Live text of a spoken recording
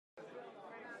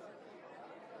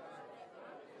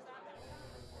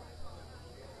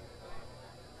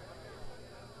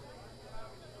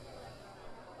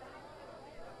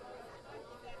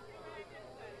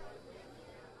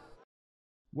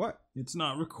It's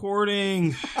not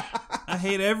recording. I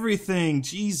hate everything.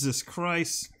 Jesus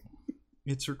Christ.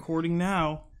 It's recording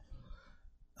now.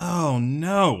 Oh,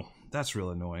 no. That's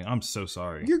real annoying. I'm so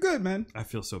sorry. You're good, man. I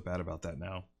feel so bad about that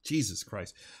now. Jesus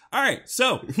Christ. All right.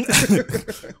 So,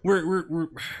 we're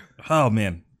oh,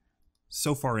 man.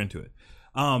 So far into it.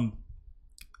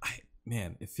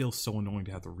 Man, it feels so annoying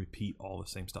to have to repeat all the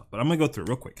same stuff. But I'm going to go through it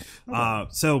real quick. Okay.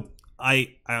 So,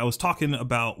 I was talking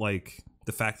about, like,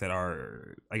 the fact that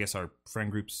our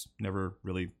friend groups never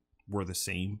really were the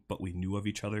same, but we knew of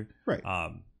each other. Right.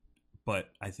 But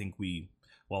I think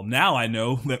now I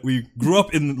know that we grew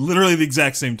up in literally the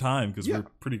exact same time because we're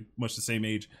pretty much the same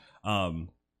age.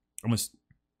 Almost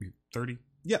 30.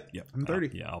 Yeah. I'm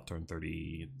 30. I'll turn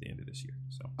 30 at the end of this year.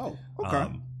 So. Oh,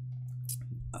 okay.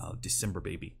 December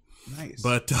baby. Nice.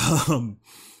 But so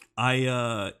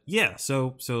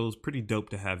it was pretty dope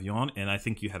to have you on, and I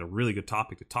think you had a really good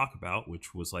topic to talk about,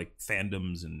 which was like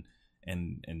fandoms and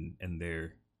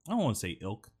their, I don't want to say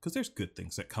ilk, because there's good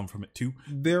things that come from it too.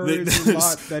 There is a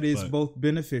lot that is both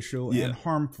beneficial and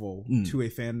harmful to a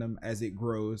fandom as it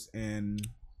grows and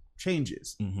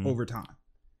changes over time.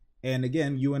 And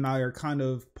again, you and I are kind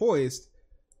of poised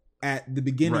at the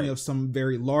beginning of some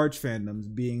very large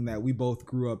fandoms, being that we both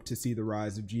grew up to see the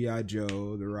rise of G.I.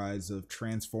 Joe, the rise of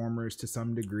Transformers to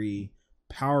some degree,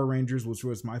 Power Rangers, which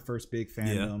was my first big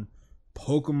fandom,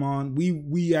 Pokemon.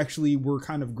 We actually were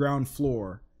kind of ground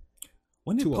floor.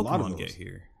 When did Pokemon get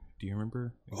here? Do you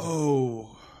remember?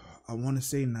 Oh, I want to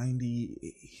say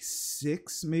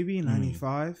 96, maybe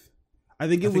 95. I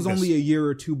think it was only a year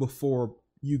or two before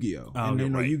Yu-Gi-Oh!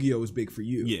 Yu-Gi-Oh! Was big for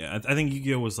you. Yeah, I think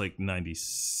Yu-Gi-Oh! Was like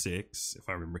 96, if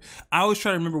I remember. I always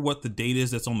try to remember what the date is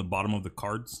that's on the bottom of the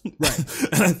cards. Right.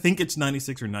 And I think it's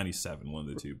 96 or 97, one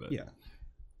of the two. But yeah.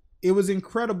 It was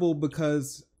incredible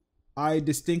because I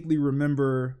distinctly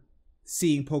remember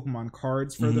seeing Pokemon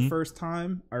cards for the first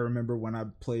time. I remember when I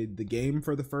played the game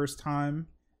for the first time.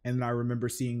 And I remember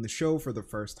seeing the show for the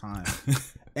first time.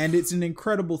 And it's an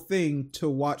incredible thing to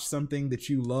watch something that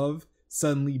you love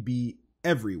suddenly be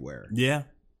everywhere. Yeah.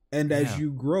 And as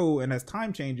you grow and as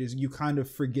time changes, you kind of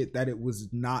forget that it was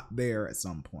not there at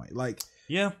some point. Like,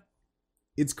 yeah,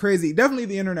 it's crazy. Definitely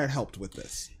the internet helped with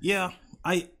this. Yeah.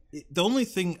 The only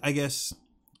thing I guess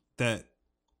that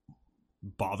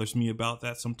bothers me about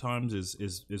that sometimes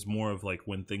is more of like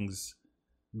when things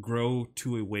grow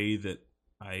to a way that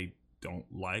I don't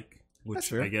like,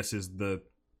 which I guess is the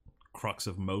crux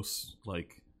of most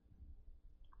like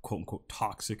quote unquote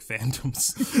toxic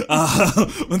fandoms.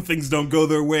 When things don't go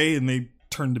their way and they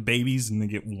turn to babies and they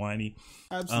get whiny.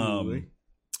 Absolutely.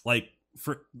 Like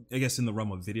for, I guess in the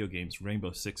realm of video games,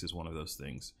 Rainbow Six is one of those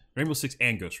things. Rainbow Six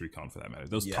and Ghost Recon for that matter.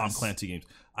 Those Tom Clancy games.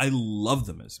 I loved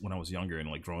them when I was younger and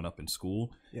like growing up in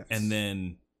school. Yes. And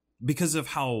then because of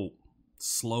how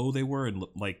slow they were and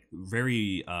like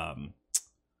very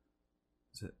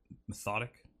is it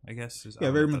methodic? I guess.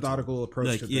 Very methodical approach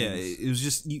like, to things. Yeah, it was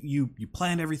just you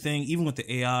planned everything, even with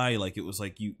the AI. Like it was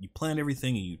like you planned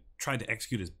everything and you tried to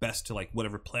execute as best to like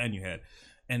whatever plan you had.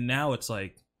 And now it's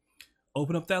like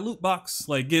open up that loot box,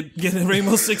 like get a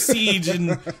Rainbow Six Siege,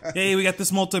 and hey, we got this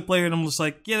multiplayer. And I'm just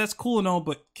like, yeah, that's cool and all,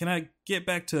 but can I get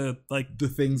back to like the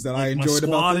things that like I enjoyed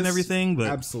about this? And everything? But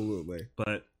absolutely.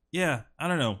 But yeah, I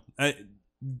don't know.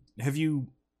 Have you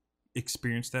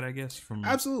experienced that, I guess? From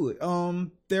absolutely.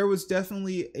 There was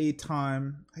definitely a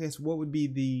time, I guess, what would be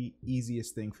the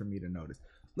easiest thing for me to notice?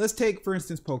 Let's take, for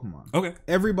instance, Pokemon. Okay.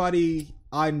 Everybody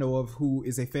I know of who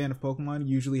is a fan of Pokemon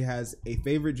usually has a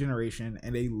favorite generation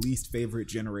and a least favorite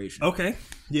generation. Okay.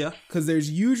 Yeah. Because there's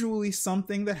usually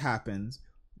something that happens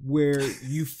where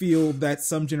you feel that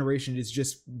some generation is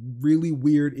just really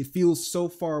weird. It feels so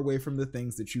far away from the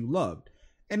things that you loved.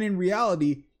 And in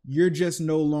reality, you're just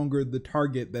no longer the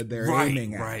target that they're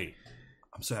aiming at. Right.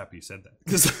 I'm so happy you said that.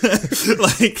 Because,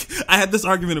 like, I had this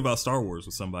argument about Star Wars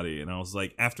with somebody, and I was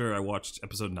like, after I watched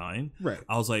episode 9,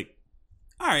 I was like,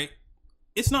 all right,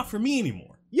 it's not for me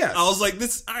anymore. Yes. I was like,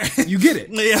 this, all right. You get it.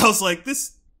 Yeah, I was like,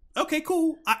 this, okay,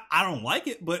 cool. I don't like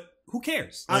it, but who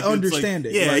cares? Like, I understand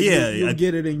like, it. Yeah, like, yeah. You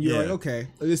get it, and you're like, okay,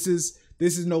 this is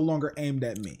no longer aimed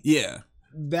at me. Yeah.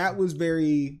 That was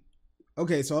very,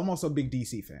 okay, so I'm also a big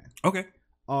DC fan. Okay.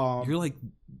 You're like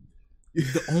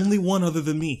the only one other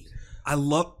than me. I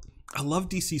love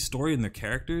DC's story and their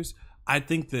characters. I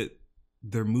think that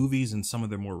their movies and some of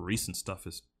their more recent stuff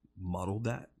has muddled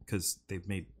that because they've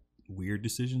made weird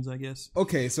decisions, I guess.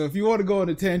 Okay, so if you want to go on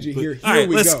a tangent, here right,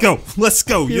 we let's go. Let's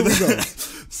go. Here we go.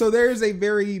 So there's a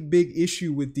very big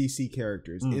issue with DC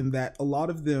characters in that a lot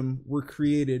of them were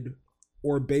created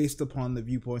or based upon the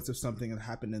viewpoints of something that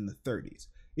happened in the 30s.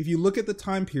 if you look at the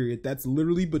time period, that's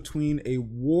literally between a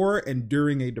war and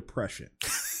during a depression.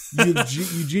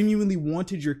 You genuinely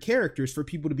wanted your characters for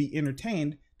people to be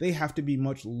entertained. They have to be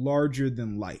much larger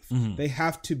than life. Mm-hmm. They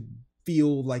have to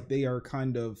feel like they are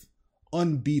kind of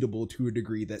unbeatable to a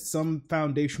degree, that some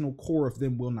foundational core of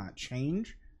them will not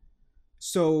change.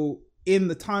 So in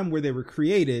the time where they were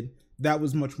created, that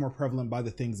was much more prevalent by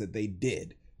the things that they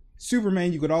did.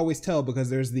 Superman, you could always tell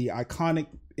because there's the iconic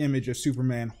image of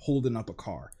Superman holding up a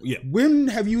car. Yeah. When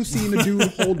have you seen a dude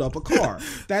hold up a car?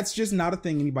 That's just not a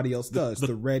thing anybody else does.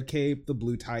 The red cape, the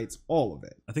blue tights, all of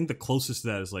it. I think the closest to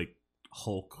that is like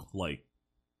Hulk, like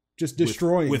just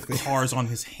destroying with cars on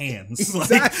his hands.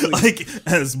 Exactly. like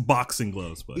as boxing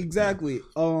gloves. But exactly.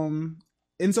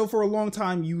 And so for a long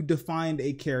time you defined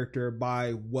a character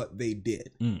by what they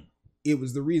did. It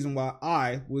was the reason why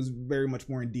I was very much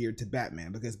more endeared to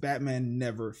Batman, because Batman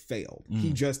never failed.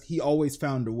 He always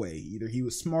found a way. Either he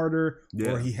was smarter,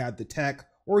 or he had the tech,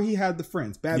 or he had the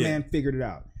friends. Batman figured it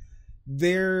out.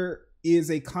 There is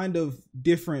a kind of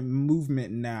different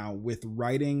movement now with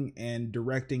writing and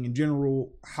directing in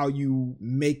general, how you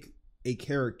make a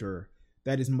character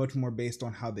that is much more based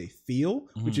on how they feel,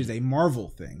 which is a Marvel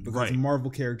thing, because Marvel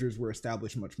characters were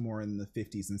established much more in the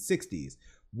 50s and 60s,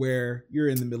 where you're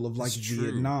in the middle of like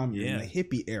Vietnam, you're in the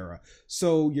hippie era.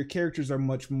 So your characters are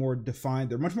much more defined.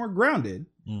 They're much more grounded,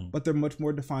 but they're much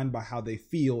more defined by how they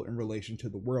feel in relation to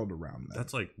the world around them.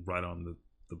 That's like right on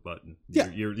the button.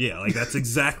 Yeah. Like that's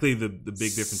exactly the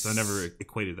big difference. I never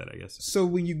equated that, I guess. So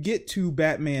when you get to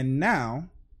Batman now,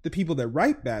 the people that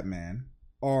write Batman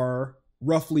are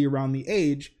roughly around the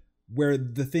age where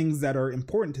the things that are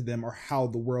important to them are how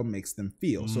the world makes them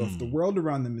feel. So if the world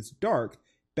around them is dark,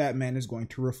 Batman is going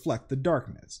to reflect the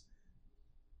darkness.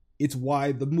 It's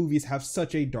why the movies have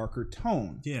such a darker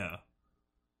tone. Yeah.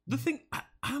 The thing, I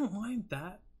don't mind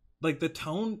that. Like the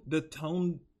tone,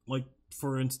 like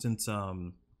for instance,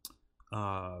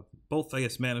 both, I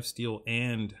guess, Man of Steel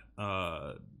and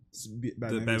the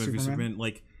Batman v Superman,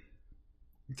 like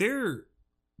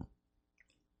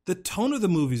the tone of the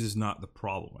movies is not the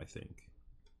problem, I think.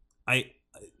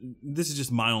 This is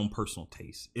just my own personal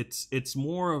taste. It's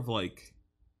more of like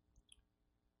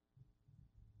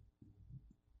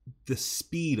the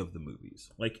speed of the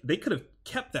movies. Like they could have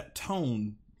kept that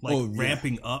tone, like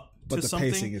ramping up but to the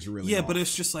something. Pacing is really off. But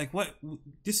it's just like, what?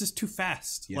 This is too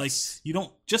fast. Yes. Like you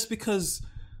don't, just because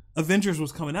Avengers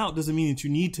was coming out doesn't mean that you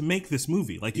need to make this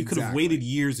movie. Like you could have waited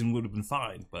years and would have been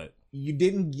fine. But you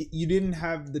didn't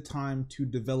have the time to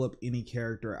develop any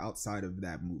character outside of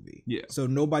that movie. Yeah. So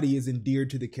nobody is endeared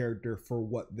to the character for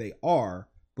what they are,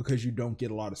 because you don't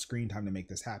get a lot of screen time to make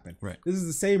this happen. Right. This is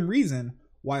the same reason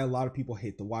why a lot of people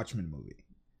hate the Watchmen movie.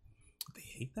 They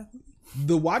hate that movie?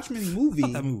 The Watchmen movie. I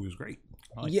thought that movie was great.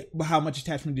 But how much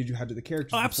attachment did you have to the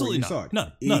characters? Oh, absolutely not. Saw it?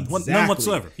 None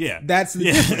whatsoever. Yeah, that's the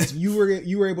difference. You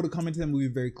were able to come into that movie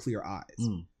with very clear eyes.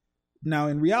 Now,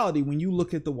 in reality, when you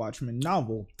look at the Watchmen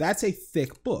novel, that's a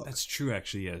thick book. That's true,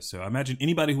 actually. Yeah. So I imagine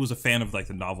anybody who was a fan of like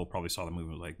the novel probably saw the movie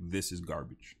and was like, "This is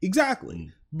garbage."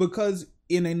 Exactly, because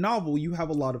in a novel you have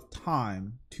a lot of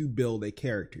time to build a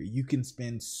character. You can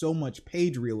spend so much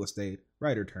page real estate.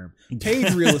 Writer term.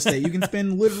 Page real estate. You can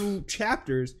spend literal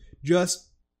chapters just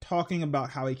talking about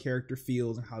how a character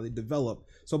feels and how they develop.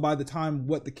 So by the time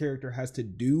what the character has to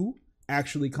do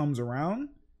actually comes around,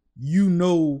 you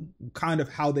know kind of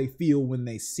how they feel when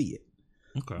they see it.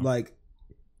 Okay. Like,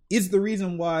 it's the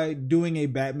reason why doing a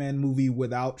Batman movie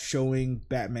without showing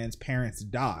Batman's parents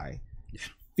die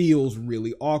feels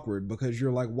really awkward, because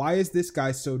you're like, why is this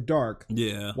guy so dark?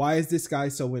 Yeah. Why is this guy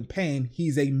so in pain?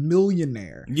 He's a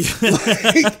millionaire. Yeah.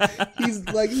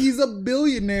 he's a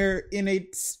billionaire in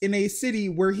a city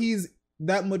where he's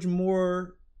that much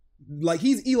more, like,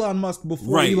 he's Elon Musk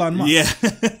before Elon Musk. Yeah.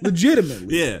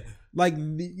 Legitimately. Yeah. Like,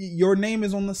 your name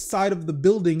is on the side of the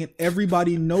building and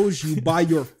everybody knows you by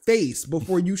your face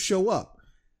before you show up.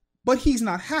 But he's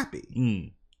not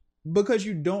happy. Because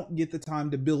you don't get the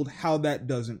time to build how that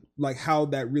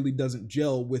really doesn't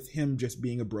gel with him just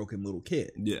being a broken little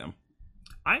kid. Yeah.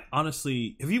 I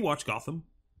honestly, have you watched Gotham?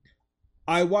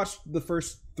 I watched the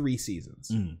first 3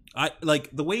 seasons. I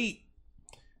like the way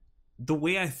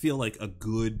I feel like a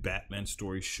good Batman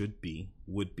story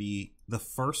would be the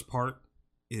first part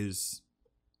is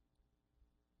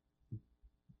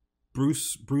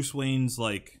Bruce Wayne's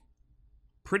like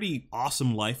pretty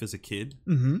awesome life as a kid.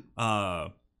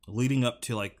 Leading up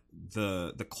to like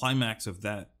the climax of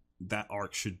that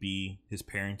arc should be his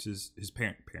parents'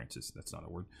 that's not a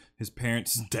word, his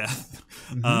parents' death.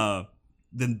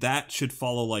 Then that should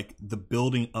follow like the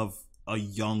building of a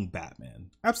young Batman.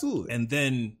 Absolutely. And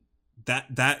then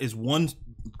that is one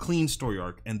clean story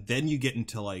arc, and then you get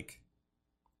into like,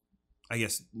 I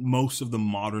guess, most of the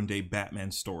modern day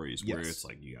Batman stories where it's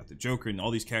like you got the Joker and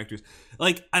all these characters.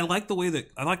 Like, I like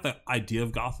the idea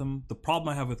of Gotham. The problem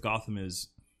I have with Gotham is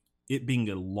it being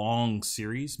a long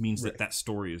series means that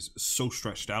story is so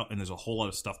stretched out, and there's a whole lot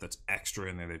of stuff that's extra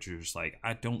in there that you're just like,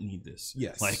 I don't need this.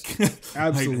 Yes. Like,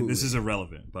 absolutely. Like, this is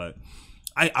irrelevant. But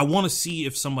I want to see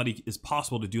if somebody is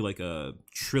possible to do like a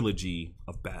trilogy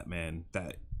of Batman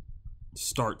that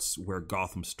starts where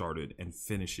Gotham started and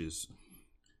finishes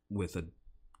with a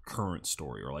current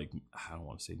story, or like, I don't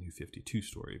want to say New 52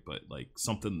 story, but like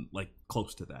something like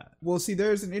close to that. Well, see,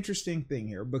 there's an interesting thing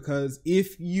here, because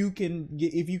if you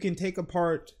can take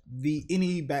apart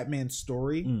any Batman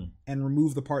story and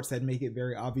remove the parts that make it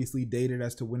very obviously dated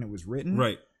as to when it was written,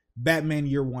 right? Batman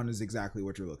Year One is exactly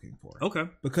what you're looking for. Okay.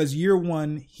 Because Year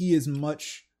One, he is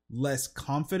much less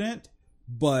confident,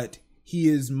 but he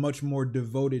is much more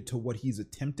devoted to what he's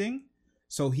attempting.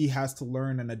 So he has to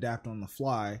learn and adapt on the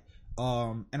fly.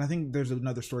 And I think there's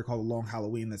another story called A Long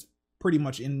Halloween that's pretty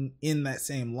much in that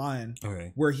same line,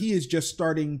 where he is just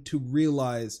starting to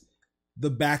realize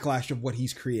the backlash of what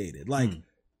he's created. Like,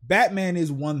 Batman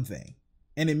is one thing,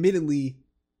 and admittedly,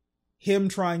 him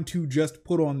trying to just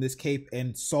put on this cape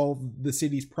and solve the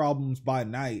city's problems by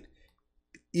night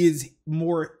is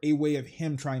more a way of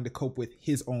him trying to cope with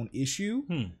his own issue.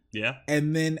 Yeah.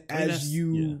 And then as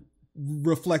you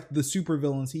reflect the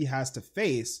supervillains he has to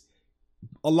face,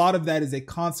 a lot of that is a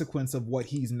consequence of what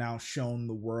he's now shown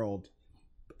the world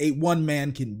one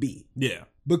man can be. Yeah.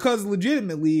 Because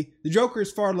legitimately, the Joker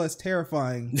is far less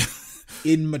terrifying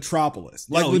in Metropolis.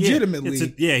 Like, legitimately.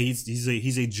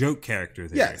 He's a joke character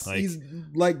there. Yes. Like, he's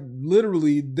like,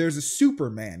 literally, there's a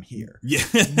Superman here. Yeah.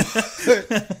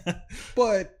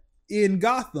 But in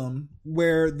Gotham,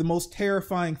 where the most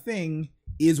terrifying thing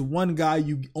is one guy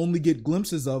you only get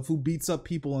glimpses of who beats up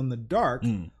people in the dark,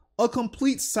 a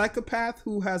complete psychopath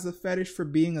who has a fetish for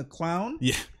being a clown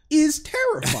is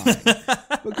terrifying.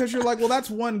 Because you're like, well, that's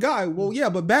one guy. Well, yeah,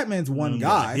 but Batman's one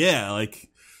guy. Yeah, like,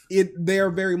 they are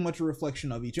very much a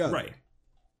reflection of each other. Right.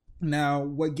 Now,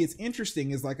 what gets interesting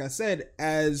is, like I said,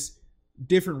 as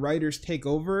different writers take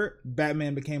over,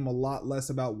 Batman became a lot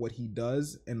less about what he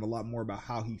does and a lot more about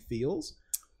how he feels,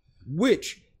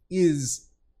 which is,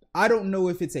 I don't know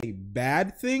if it's a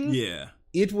bad thing. Yeah.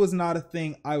 It was not a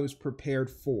thing I was prepared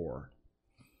for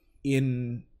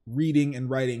in reading and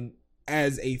writing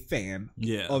as a fan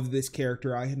of this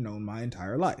character I had known my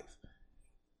entire life.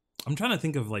 I'm trying to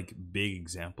think of like big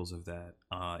examples of that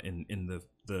in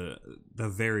the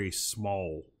very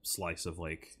small slice of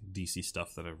like DC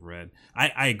stuff that I've read.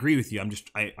 I agree with you.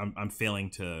 I'm failing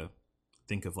to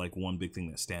think of like one big thing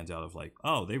that stands out of like,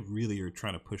 oh, they really are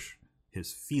trying to push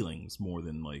his feelings more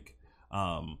than like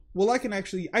well, I can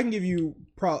give you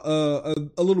a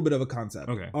little bit of a concept.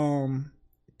 Okay.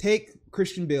 Take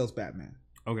Christian Bale's Batman.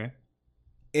 Okay.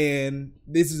 And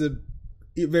this is a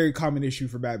very common issue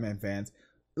for Batman fans.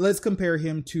 Let's compare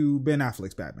him to Ben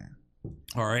Affleck's Batman.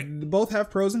 All right. Both have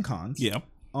pros and cons. Yeah.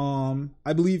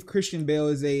 I believe Christian Bale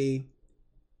is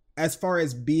as far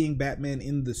as being Batman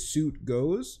in the suit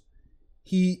goes,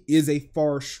 he is a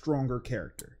far stronger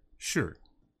character. Sure.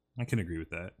 I can agree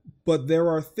with that. But there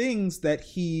are things that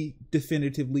he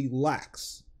definitively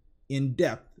lacks in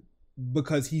depth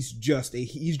because he's just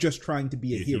trying to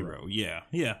be a hero. Yeah.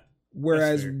 Yeah.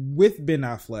 Whereas with Ben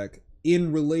Affleck,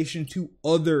 in relation to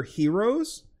other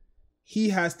heroes, he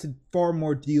has to far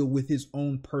more deal with his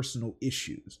own personal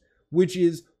issues, which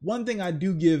is one thing I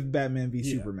do give Batman v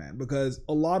Superman, because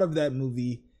a lot of that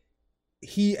movie,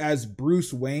 he as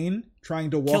Bruce Wayne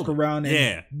trying to walk around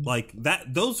and like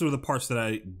that, those are the parts that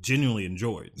I genuinely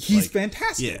enjoyed. He's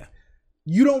fantastic. Yeah.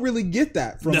 You don't really get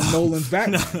that from Nolan's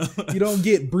Batman. No. You don't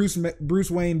get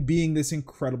Bruce Wayne being this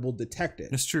incredible detective.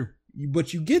 That's true.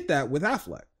 But you get that with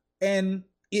Affleck. And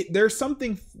there's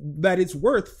something that it's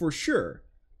worth for sure.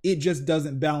 It just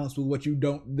doesn't balance with what you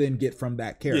don't then get from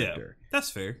that character. Yeah, that's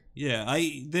fair. Yeah,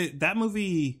 that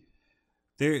movie,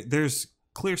 there's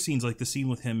clear scenes like the scene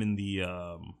with him in the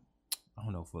I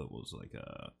don't know if it was like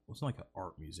it wasn't like an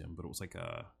art museum, but it was like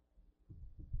a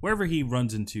wherever he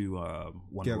runs into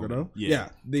Wonder Woman. Yeah.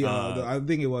 I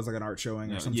think it was like an art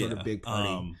showing or some sort of big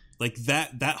party. Like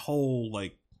that whole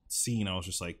like scene, I was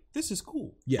just like, this is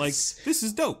cool. Yes. Like this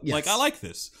is dope. Yes. Like I like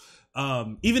this.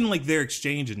 Even like their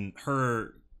exchange and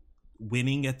her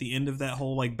winning at the end of that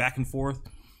whole like back and forth.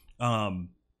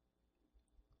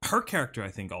 Her character, I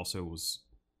think, also was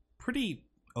pretty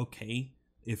okay.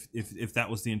 If that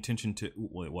was the intention to,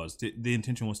 well, it was the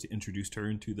intention was to introduce her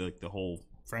into the whole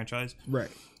franchise, right?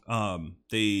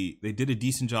 They did a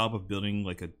decent job of building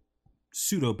like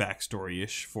pseudo backstory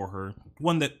ish for her,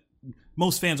 one that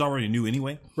most fans already knew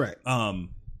anyway. Right.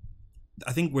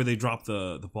 I think where they dropped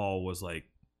the ball was like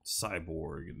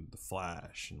Cyborg and the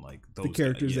Flash and like those the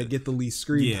characters that get the least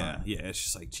screen time. Yeah, it's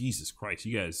just like, Jesus Christ,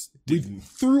 you guys we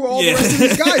threw all the rest of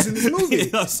these guys in this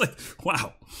movie. I was like,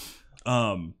 wow.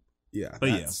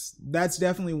 That's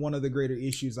definitely one of the greater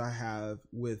issues I have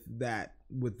with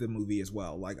the movie as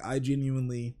well. Like, I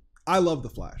love the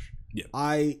Flash. Yeah,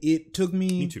 it took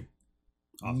me too.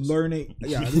 Obviously.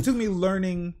 It took me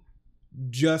learning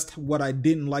just what I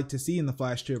didn't like to see in the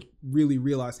Flash to really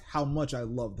realize how much I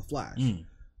love the Flash,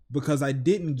 because I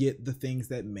didn't get the things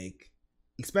that make,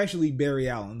 especially Barry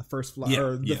Allen, the first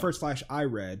first Flash I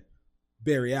read.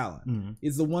 Barry Allen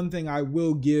is the one thing I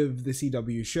will give the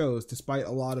CW shows, despite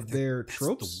a lot of their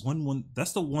tropes.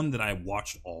 That's the one that I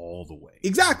watched all the way.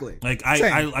 Exactly. Like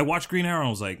I watched Green Arrow and I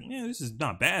was like, yeah, this is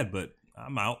not bad, but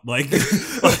I'm out.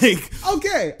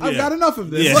 Okay, I've got enough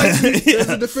of this. Yeah. There's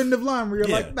a definitive line where you're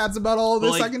like, that's about all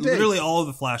this I can take. Literally all of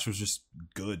the Flash was just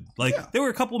good. Like there were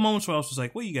a couple of moments where I was just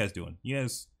like, what are you guys doing? You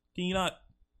guys, can you not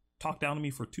talk down to me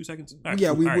for 2 seconds? Right,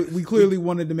 we clearly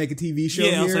wanted to make a TV show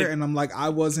here, like, and I'm like,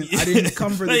 I didn't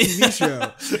come for the TV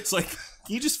show. It's like,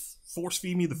 can you just force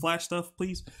feed me the Flash stuff,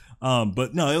 please?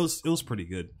 But no, it was pretty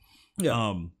good.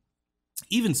 Yeah.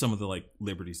 Even some of the like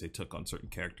liberties they took on certain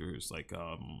characters, like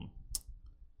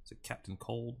is it Captain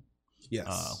Cold?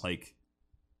 Yes. Like,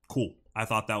 cool. I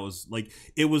thought that was like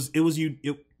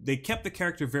they kept the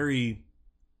character very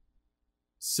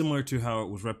similar to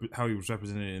how he was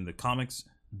represented in the comics,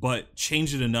 but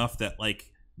changed it enough that like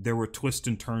there were twists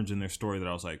and turns in their story that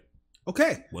I was like,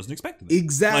 okay, wasn't expecting that.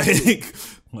 Exactly.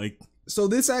 like so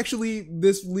this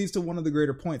leads to one of the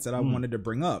greater points that I wanted to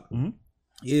bring up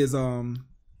is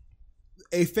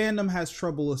a fandom has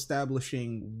trouble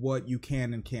establishing what you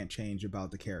can and can't change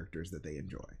about the characters that they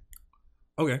enjoy.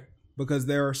 Okay. Because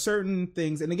there are certain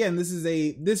things, and again, this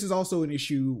is also an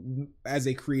issue as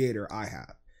a creator I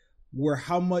have, where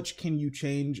how much can you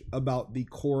change about the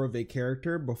core of a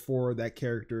character before that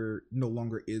character no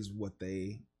longer is what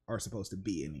they are supposed to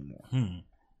be anymore.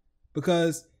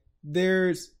 Because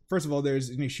first of all, there's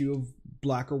an issue of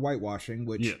black or whitewashing,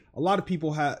 which a lot of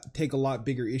people take a lot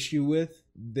bigger issue with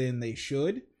than they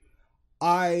should.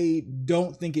 I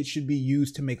don't think it should be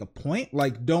used to make a point.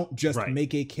 Like, don't just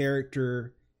make a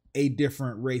character a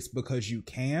different race because you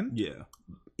can. Yeah.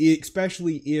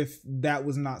 Especially if that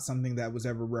was not something that was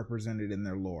ever represented in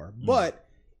their lore. But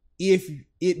if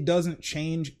it doesn't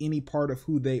change any part of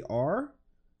who they are,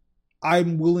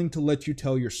 I'm willing to let you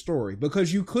tell your story,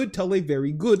 because you could tell a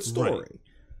very good story. Right.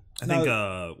 I think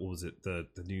what was it? The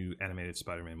new animated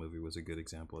Spider-Man movie was a good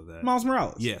example of that. Miles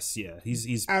Morales. Yes, yeah,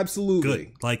 he's absolutely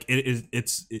good. Like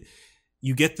it's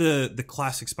you get the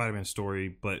classic Spider-Man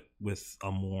story, but with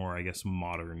a more, I guess,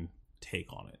 modern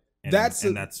take on it. And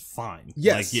that's fine.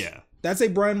 Yes, like, yeah, that's a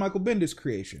Brian Michael Bendis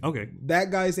creation. Okay, that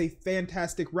guy's a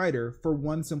fantastic writer for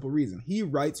one simple reason: he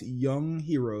writes young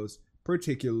heroes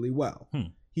particularly well.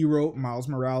 He wrote Miles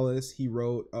Morales. He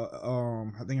wrote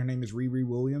I think her name is Riri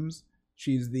Williams.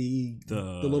 She's the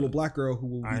little black girl who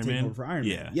will be taking over for Iron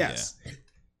Man. Yes. Yeah.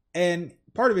 And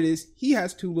part of it is he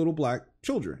has 2 little black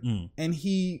children. And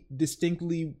he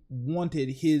distinctly wanted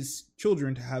his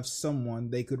children to have someone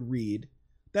they could read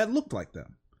that looked like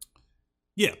them.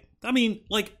 Yeah. I mean,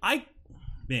 like,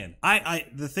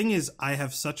 the thing is, I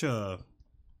have such a,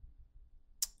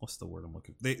 what's the word I'm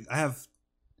looking for? I have,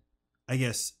 I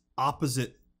guess,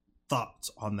 opposite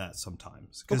thoughts on that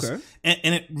sometimes. Okay.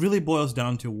 And it really boils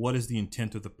down to what is the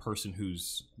intent of the person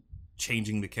who's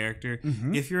changing the character.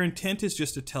 If your intent is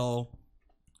just to tell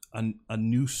a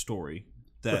new story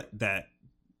that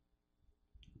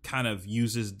kind of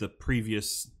uses the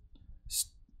previous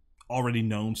already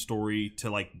known story to,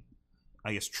 like,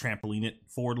 I guess, trampoline it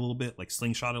forward a little bit, like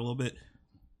slingshot it a little bit,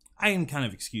 I can kind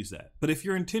of excuse that. But if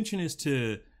your intention is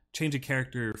to change a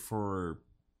character for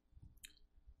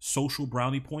social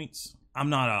brownie points, I'm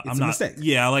not a mistake.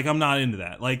 Yeah, like, I'm not into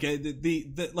that. Like,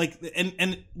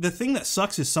 and the thing that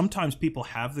sucks is sometimes people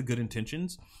have the good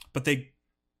intentions, but they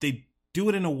do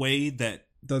it in a way that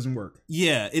doesn't work.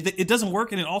 Yeah, it doesn't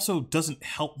work, and it also doesn't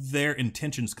help their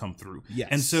intentions come through. Yes.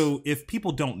 And so if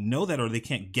people don't know that, or they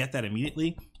can't get that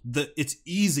immediately, it's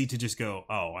easy to just go,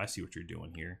 oh, I see what you're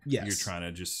doing here. Yes. You're trying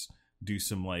to just do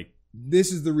some, like,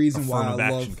 this is the reason why I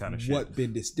love kind of what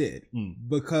Bendis did.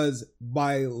 Because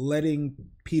by letting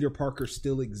Peter Parker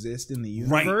still exist in the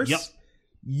universe,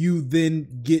 you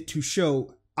then get to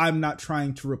show, I'm not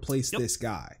trying to replace this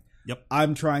guy.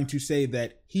 I'm trying to say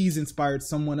that he's inspired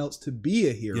someone else to be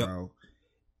a hero.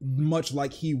 much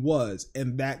like he was,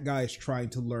 and that guy is trying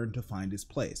to learn to find his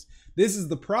place. This is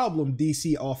the problem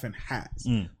DC often has,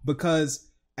 because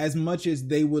as much as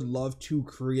they would love to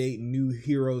create new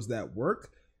heroes that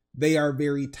work, they are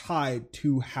very tied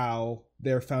to how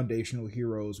their foundational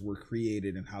heroes were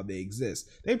created and how they exist.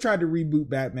 They've tried to reboot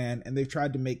Batman, and they've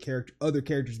tried to make other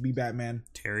characters be Batman.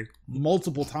 Terry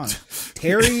multiple times.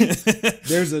 Terry,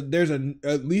 there's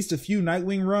at least a few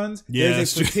Nightwing runs. Yeah,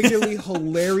 there's a particularly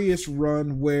hilarious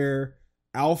run where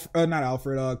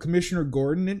Commissioner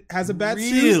Gordon has a bat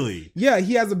suit. Really? Yeah,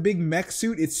 he has a big mech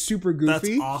suit. It's super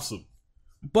goofy. That's awesome.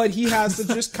 But he has to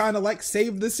just kind of like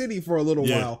save the city for a little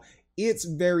while. It's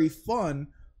very fun.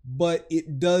 But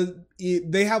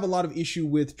they have a lot of issue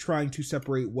with trying to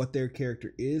separate what their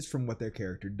character is from what their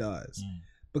character does.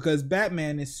 Because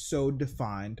Batman is so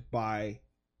defined by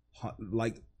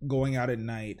like going out at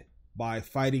night, by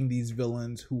fighting these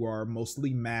villains who are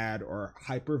mostly mad or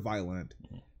hyper violent,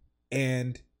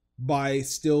 and by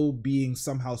still being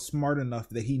somehow smart enough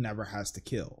that he never has to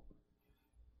kill.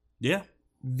 Yeah.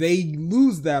 They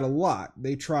lose that a lot.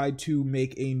 They try to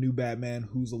make a new Batman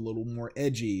who's a little more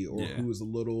edgy, or who's a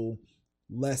little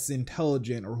less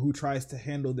intelligent, or who tries to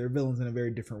handle their villains in a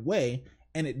very different way,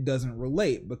 and it doesn't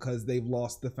relate because they've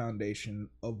lost the foundation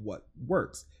of what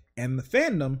works. And the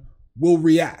fandom will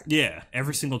react. Yeah,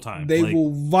 every single time. They will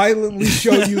violently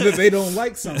show you that they don't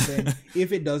like something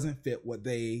if it doesn't fit what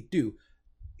they do.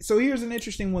 So here's an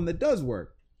interesting one that does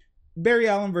work. Barry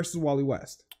Allen versus Wally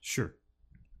West. Sure.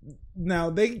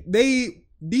 Now,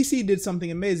 DC did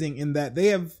something amazing in that they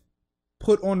have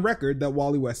put on record that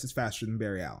Wally West is faster than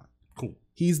Barry Allen. Cool.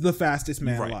 He's the fastest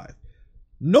man alive.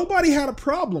 Nobody had a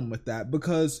problem with that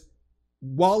because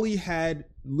Wally had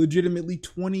legitimately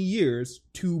 20 years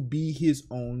to be his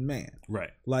own man. Right.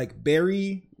 Like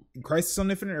Barry, Crisis on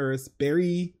Infinite Earths,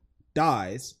 Barry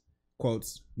dies,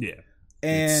 quotes. Yeah.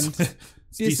 And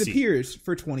disappears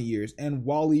for 20 years, and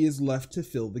Wally is left to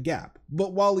fill the gap.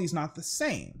 But Wally's not the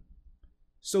same.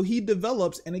 So he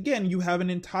develops, and again, you have an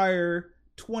entire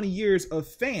 20 years of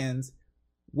fans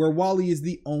where Wally is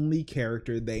the only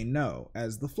character they know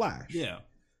as the Flash. Yeah.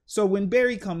 So when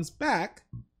Barry comes back,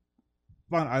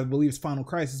 I believe it's Final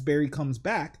Crisis, Barry comes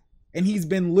back, and he's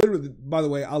been literally, by the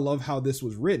way, I love how this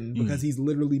was written, because he's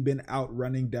literally been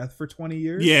outrunning death for 20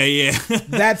 years. Yeah.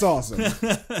 That's awesome.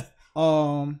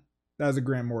 That was a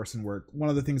Grant Morrison work. One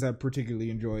of the things I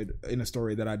particularly enjoyed in a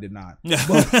story that I did not.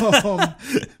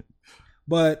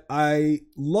 But I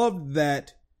loved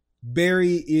that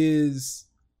Barry is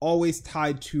always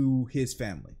tied to his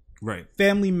family. Right.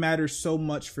 Family matters so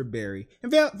much for Barry.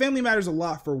 And family matters a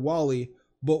lot for Wally,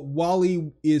 but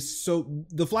Wally is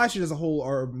the Flashes as a whole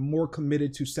are more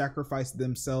committed to sacrifice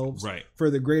themselves for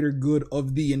the greater good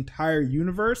of the entire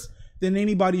universe than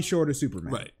anybody short of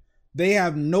Superman. Right. They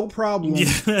have no problem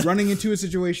running into a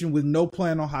situation with no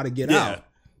plan on how to get out,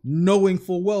 knowing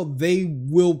full well they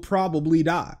will probably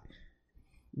die.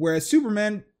 Whereas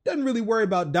Superman doesn't really worry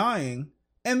about dying.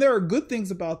 And there are good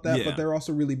things about that, but there are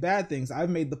also really bad things. I've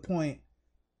made the point,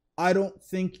 I don't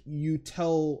think you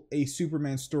tell a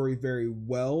Superman story very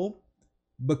well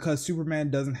because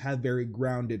Superman doesn't have very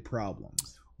grounded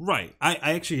problems. Right. I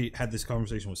actually had this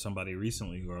conversation with somebody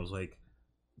recently where I was like,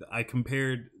 I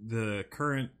compared the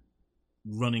current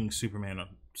running Superman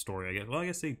story, I guess. Well, I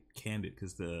guess they canned it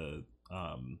because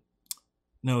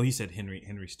no, he said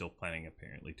Henry's still planning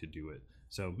apparently to do it.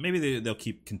 So maybe they'll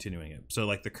keep continuing it. So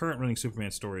like the current running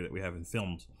Superman story that we have in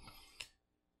films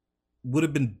would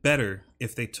have been better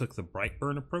if they took the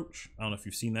Brightburn approach. I don't know if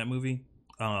you've seen that movie.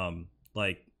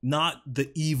 Like not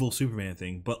the evil Superman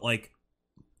thing, but like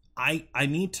I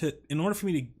need to, in order for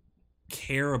me to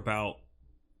care about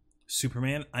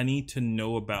Superman, I need to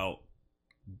know about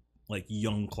like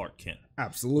young Clark Kent.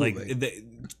 Absolutely. Like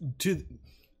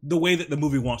the way that the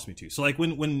movie wants me to. So like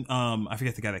when I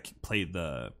forget the guy that played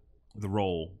the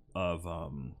role of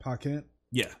Pa Kent.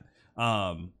 Yeah.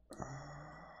 The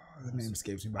name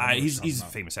escapes me. He's a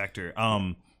famous actor.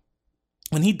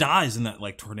 When he dies in that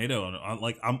like tornado, and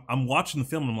I'm watching the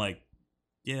film and I'm like,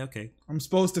 yeah, okay. I'm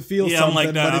supposed to feel something,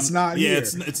 like, but it's not here.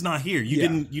 Yeah, it's not here. You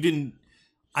didn't.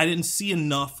 I didn't see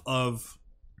enough of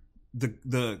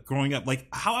the growing up. Like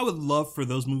how I would love for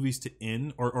those movies to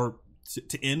end, or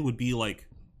to end would be like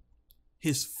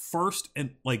his first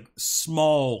and like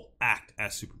small act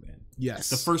as Superman. Yes.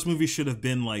 The first movie should have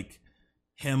been like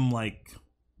him like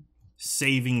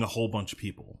saving a whole bunch of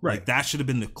people. Right. Like that should have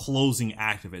been the closing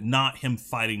act of it, not him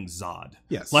fighting Zod.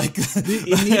 Yes. Like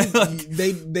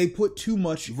they put too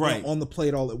much on the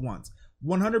plate all at once.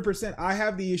 100%. I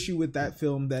have the issue with that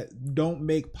film that don't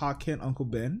make Pa Kent Uncle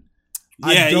Ben.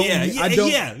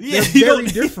 They're very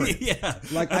different.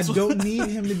 Like, I don't need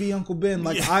him to be Uncle Ben.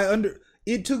 Like,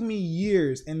 it took me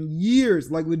years and years,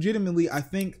 like, legitimately, I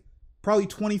think probably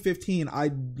 2015,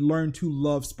 I learned to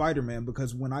love Spider-Man,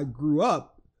 because when I grew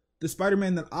up, the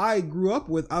Spider-Man that I grew up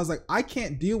with, I was like, I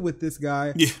can't deal with this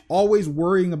guy always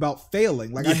worrying about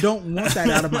failing. Like, I don't want that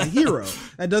out of my hero.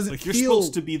 That doesn't like, you're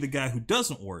supposed to be the guy who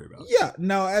doesn't worry about it. Yeah.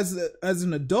 Now, as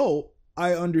an adult,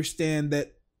 I understand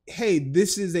that, hey,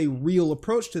 this is a real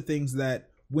approach to things, that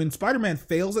when Spider-Man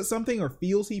fails at something or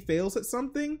feels he fails at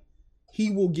something, he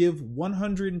will give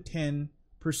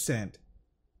 110%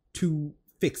 to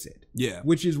fix it. Yeah.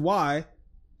 Which is why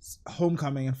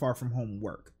Homecoming and Far From Home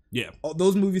work. Yeah.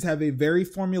 Those movies have a very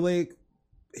formulaic,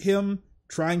 him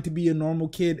trying to be a normal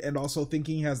kid and also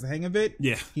thinking he has the hang of it.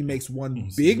 Yeah. He makes one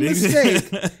big mistake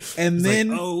and then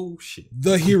like, oh shit,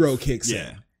 the hero kicks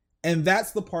in. And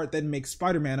that's the part that makes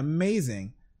Spider-Man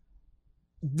amazing.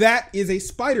 That is a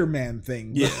Spider-Man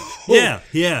thing.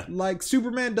 Yeah. Like,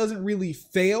 Superman doesn't really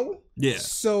fail. Yeah.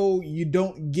 So you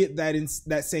don't get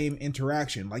that same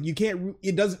interaction. Like, you can't.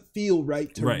 It doesn't feel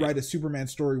right to write a Superman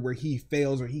story where he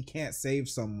fails or he can't save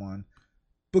someone,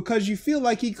 because you feel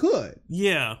like he could.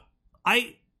 Yeah.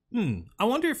 I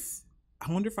wonder if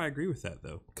I agree with that,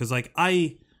 though, because, like,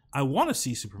 I want to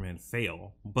see Superman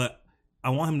fail, but I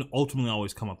want him to ultimately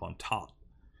always come up on top.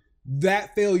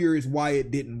 That failure is why it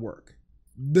didn't work.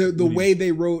 The way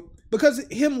they wrote, because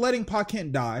him letting Pa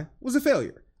Kent die was a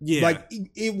failure. Yeah. Like,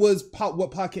 it was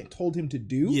what Pa Kent told him to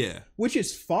do. Yeah. Which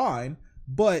is fine,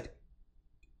 but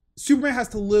Superman has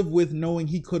to live with knowing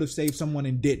he could have saved someone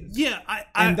and didn't. Yeah,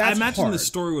 I imagine the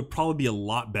story would probably be a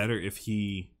lot better if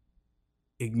he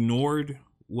ignored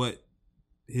what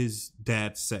his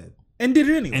dad said. And did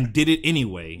it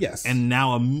anyway. Yes. And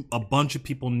now a bunch of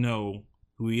people know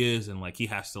who he is, and, like, he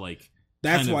has to, like...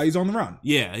 That's why he's on the run.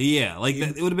 Yeah. Like,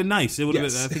 it would have been nice. It would have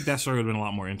been, I think that story would have been a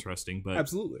lot more interesting, but...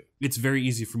 Absolutely. It's very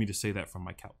easy for me to say that from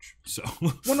my couch, so...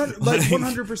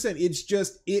 100%. It's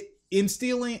just,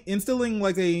 instilling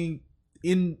like a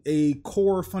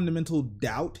core fundamental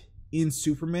doubt in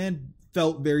Superman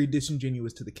felt very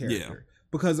disingenuous to the character. Yeah.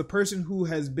 Because a person who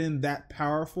has been that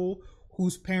powerful,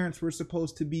 whose parents were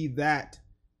supposed to be that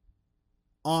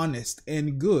honest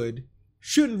and good,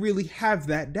 shouldn't really have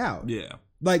that doubt. Yeah.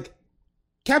 Like,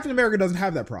 Captain America doesn't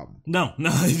have that problem. No,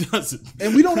 he doesn't.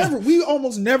 And we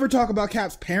almost never talk about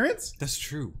Cap's parents. That's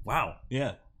true. Wow.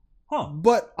 Yeah. Huh.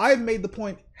 But I've made the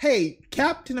point, hey,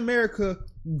 Captain America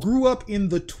grew up in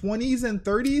the 20s and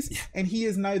 30s, and he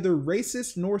is neither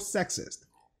racist nor sexist.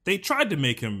 They tried to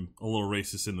make him a little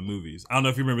racist in the movies. I don't know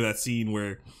if you remember that scene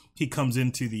where he comes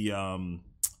into the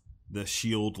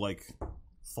SHIELD, like,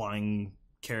 flying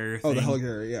carrier thing. Oh, the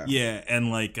helicarrier, yeah. Yeah, and,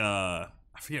 like, I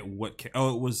forget what...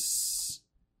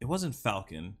 It wasn't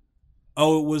Falcon.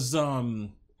 Oh, it was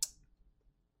what's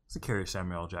the carrier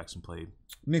Samuel L. Jackson played?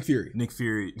 Nick Fury. Nick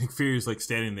Fury's, like,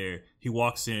 standing there. He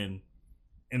walks in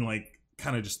and, like,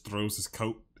 kind of just throws his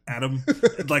coat at him,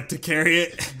 like, to carry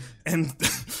it. And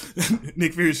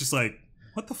Nick Fury's just like,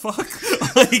 what the fuck?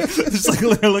 Like, just like,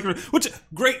 which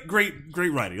great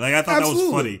writing. Like, I thought that was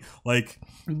funny. Like,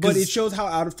 but it shows how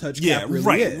out of touch Cap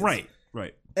really is. Right.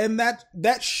 And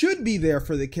that should be there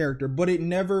for the character, but he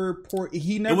never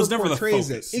portrays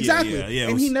it. Exactly. Yeah,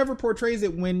 and he never portrays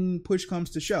it when push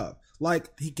comes to shove. Like,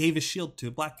 he gave his shield to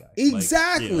a black guy.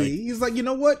 Exactly. He's like, you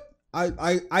know what?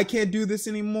 I can't do this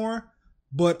anymore,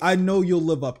 but I know you'll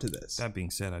live up to this. That being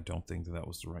said, I don't think that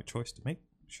was the right choice to make.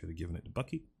 Should have given it to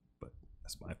Bucky, but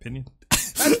that's my opinion.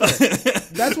 That's fair.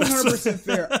 That's 100%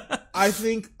 fair. I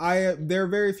think there are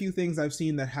very few things I've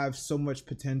seen that have so much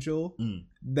potential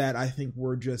that I think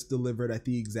were just delivered at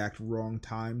the exact wrong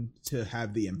time to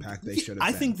have the impact they should have.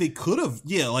 I think they could have.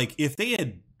 Yeah, like, if they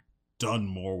had done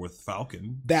more with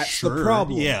Falcon, that's the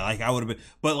problem. Yeah, like, I would have been.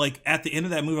 But, like, at the end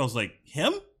of that movie, I was like,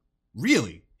 him?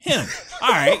 Really? Him? All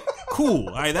right, cool.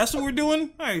 All right, that's what we're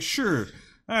doing? All right, sure.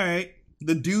 All right.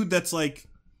 The dude that's, like,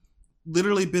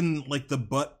 literally been, like, the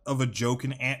butt of a joke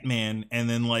in Ant-Man, and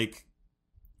then, like,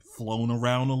 flown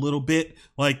around a little bit.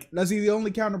 Like, now, see, the only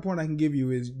counterpoint I can give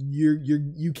you is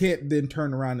you can't then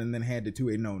turn around and then hand it to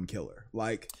a known killer.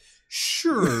 Like,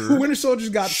 sure, Winter Soldier's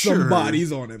got some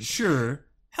bodies on him. Sure.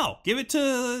 Hell, give it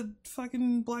to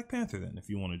fucking Black Panther then, if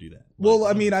you want to do that. Well,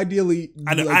 I mean, ideally,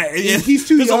 I know, he's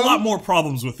too young. There's a lot more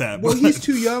problems with that. Well, he's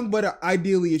too young, but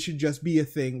ideally, it should just be a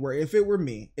thing where if it were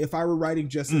me, if I were writing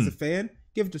just as a fan,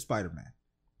 give it to Spider-Man.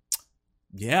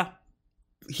 Yeah.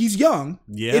 He's young.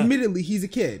 Yeah. Admittedly, he's a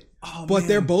kid. Oh, but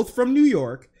they're both from New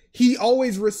York. He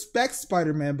always respects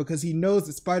Spider-Man because he knows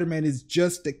that Spider-Man is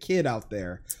just a kid out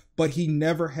there, but he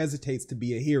never hesitates to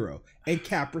be a hero. And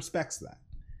Cap respects that.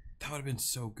 That would have been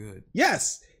so good.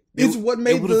 Yes. It's what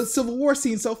made the Civil War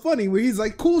scene so funny, where he's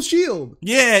like, cool shield.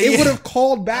 Yeah, it would have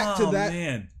called back to that.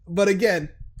 Man. But again,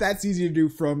 that's easy to do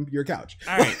from your couch.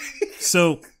 All right.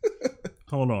 So,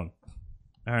 hold on.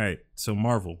 All right. So,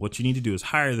 Marvel, what you need to do is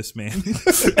hire this man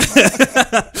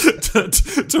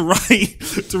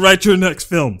to write your next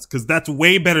films, because that's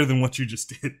way better than what you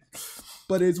just did.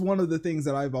 But it's one of the things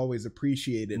that I've always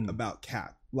appreciated about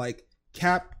Cap. Like,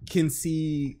 Cap can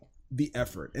see the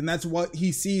effort, and that's what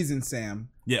he sees in Sam.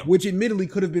 Yeah. Which admittedly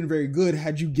could have been very good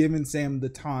had you given Sam the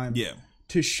time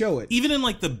to show it. Even in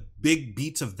like the big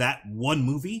beats of that one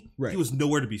movie, he was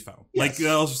nowhere to be found. Yes. Like,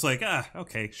 I was just like,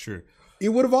 okay, sure. It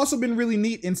would have also been really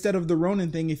neat instead of the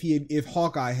Ronin thing if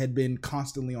Hawkeye had been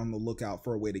constantly on the lookout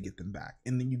for a way to get them back,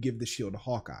 and then you give the shield to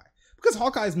Hawkeye, because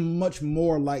Hawkeye is much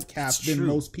more like Cap than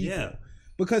most people,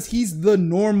 because he's the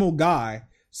normal guy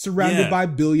surrounded by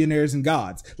billionaires and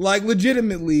gods. Like,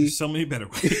 legitimately, there's so many better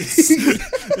ways.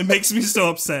 It makes me so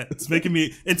upset. It's making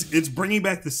me. It's bringing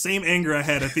back the same anger I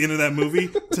had at the end of that movie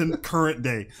to current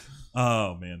day.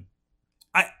 Oh man,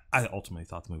 I ultimately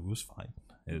thought the movie was fine.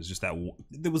 It was just that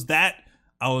there was that.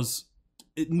 I was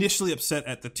initially upset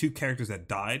at the two characters that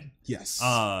died. Yes.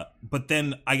 But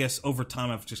then I guess over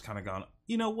time I've just kind of gone,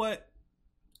 you know what?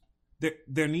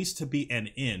 There needs to be an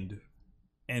end.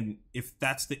 And if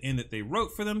that's the end that they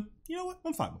wrote for them, you know what?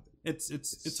 I'm fine with it. It's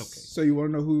okay. So you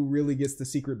want to know who really gets the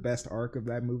secret best arc of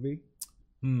that movie?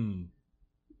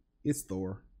 It's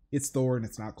Thor. It's Thor, and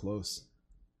it's not close.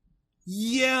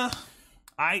 Yeah.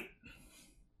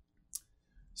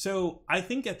 So I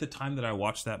think at the time that I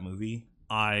watched that movie,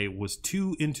 I was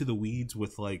too into the weeds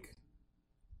with like,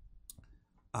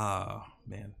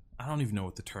 man, I don't even know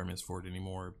what the term is for it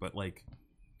anymore, but like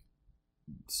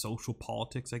social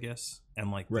politics, I guess,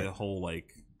 and like the whole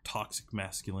like toxic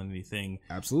masculinity thing.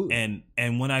 Absolutely.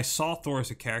 And when I saw Thor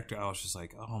as a character, I was just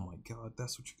like, oh my God,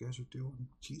 that's what you guys are doing.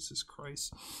 Jesus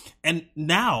Christ. And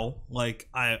now, like,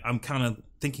 I'm kind of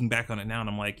thinking back on it now, and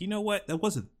I'm like, you know what? That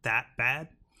wasn't that bad.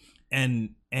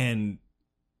 And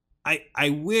I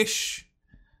wish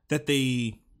that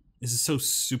this is so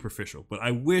superficial, but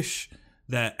I wish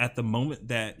that at the moment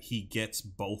that he gets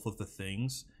both of the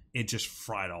things, it just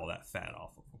fried all that fat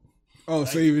off of him. Oh,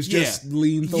 so he was just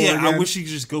lean Thor again? I wish he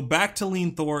could just go back to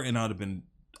lean Thor, and I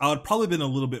would probably been a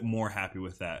little bit more happy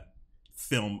with that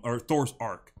film, or Thor's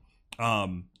arc.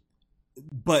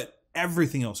 But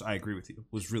everything else, I agree with you,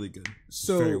 was really good.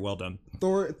 So very well done.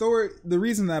 Thor, the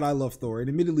reason that I love Thor, and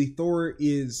admittedly Thor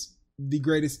is the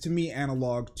greatest, to me,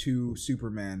 analog to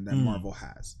Superman that Marvel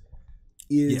has,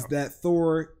 is that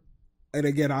Thor, and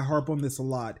again, I harp on this a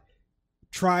lot,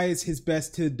 tries his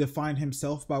best to define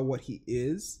himself by what he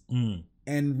is,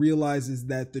 and realizes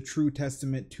that the true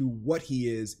testament to what he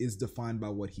is defined by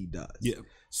what he does. Yeah.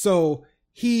 So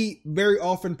he very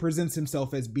often presents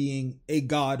himself as being a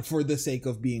god for the sake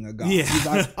of being a god. Yeah. He's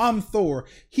like, I'm Thor.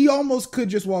 He almost could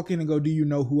just walk in and go, do you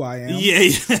know who I am? Yeah.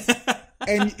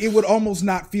 And it would almost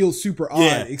not feel super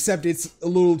odd, except it's a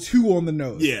little too on the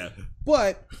nose. Yeah.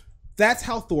 But that's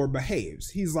how Thor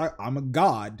behaves. He's like, I'm a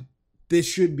god. This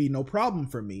should be no problem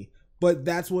for me. But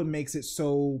that's what makes it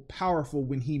so powerful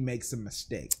when he makes a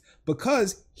mistake,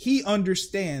 because he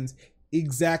understands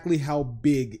exactly how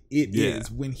big it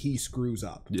is when he screws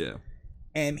up. Yeah.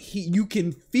 And you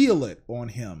can feel it on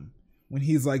him when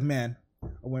he's like, man, I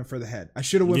went for the head. I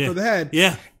should have went for the head.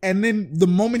 Yeah. And then the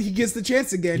moment he gets the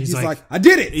chance again, he's like, I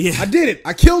did it. Yeah. I did it.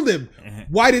 I killed him.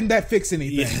 Why didn't that fix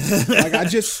anything? Yeah. Like,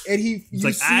 he's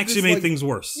like, I actually made things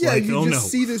worse. Yeah. Like, you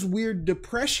see this weird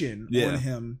depression on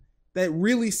him that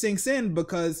really sinks in,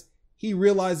 because he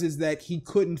realizes that he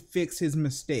couldn't fix his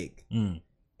mistake.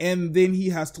 And then he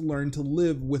has to learn to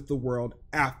live with the world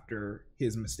after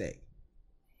his mistake.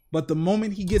 But the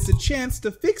moment he gets a chance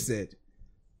to fix it,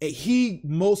 he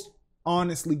most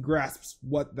honestly grasps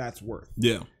what that's worth.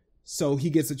 Yeah. So he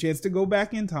gets a chance to go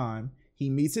back in time. He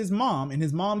meets his mom, and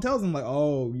his mom tells him, like,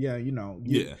 oh yeah,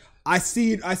 I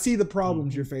see the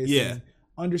problems you're facing. Yeah.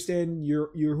 Understand you're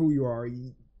who you are.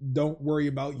 Don't worry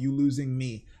about you losing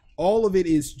me. All of it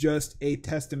is just a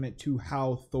testament to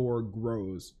how Thor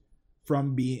grows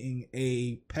from being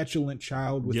a petulant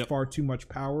child with far too much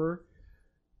power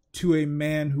to a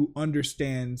man who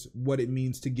understands what it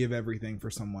means to give everything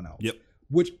for someone else. Yep.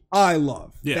 Which I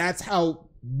love. Yeah.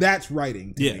 That's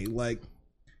writing to me. Like,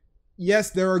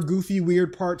 yes, there are goofy,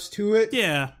 weird parts to it.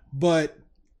 Yeah. But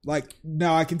like,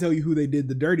 now I can tell you who they did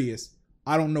the dirtiest.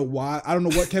 I don't know why. I don't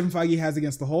know what Kevin Feige has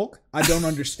against the Hulk. I don't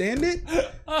understand it.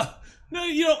 No,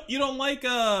 you don't like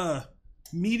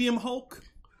medium Hulk?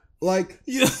 Like,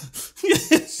 yeah.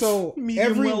 So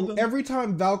every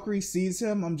time Valkyrie sees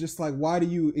him, I'm just like, why do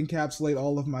you encapsulate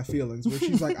all of my feelings? Where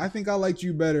she's like, I think I liked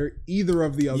you better either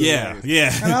of the other ways.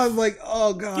 Yeah. And I was like,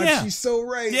 oh god, she's so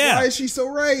right. Yeah. Why is she so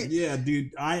right? Yeah,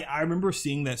 dude. I remember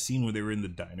seeing that scene where they were in the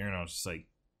diner, and I was just like,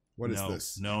 what is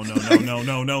this? No.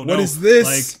 What is this?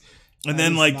 Like, and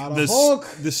then like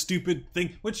the stupid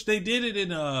thing, which they did it in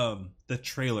the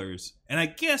trailers, and I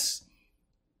guess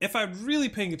if I'm really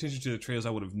paying attention to the trailers, I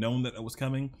would have known that it was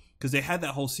coming, because they had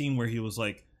that whole scene where he was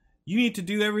like, "You need to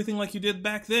do everything like you did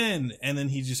back then," and then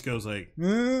he just goes like,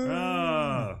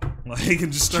 like,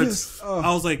 and just starts.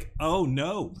 I was like, "Oh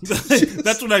no!"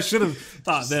 That's what I should have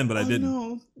thought then, but I didn't.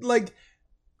 No. Like,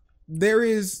 there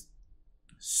is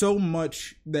so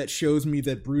much that shows me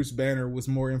that Bruce Banner was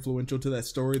more influential to that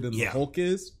story than the Hulk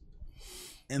is,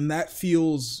 and that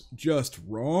feels just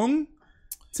wrong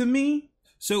to me.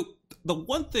 So the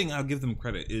one thing I'll give them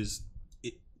credit is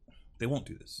they won't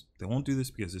do this. They won't do this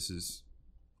because this is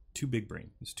too big brain.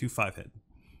 It's too 5-head.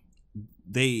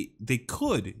 They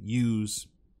could use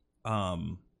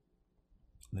Natalia.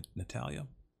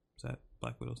 Is that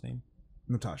Black Widow's name?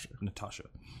 Natasha.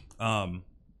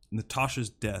 Natasha's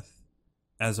death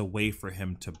as a way for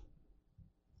him to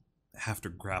have to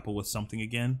grapple with something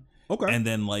again. Okay. And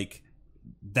then like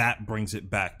that brings it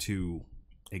back to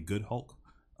a good Hulk.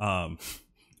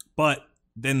 But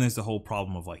then there's the whole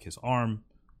problem of like his arm,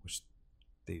 which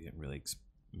they didn't really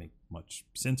make much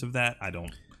sense of that. I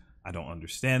don't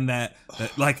understand that.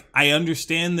 Like, I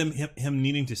understand him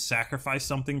needing to sacrifice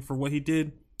something for what he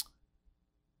did.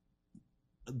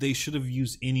 They should have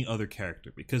used any other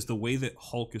character, because the way that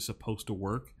Hulk is supposed to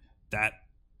work, that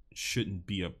shouldn't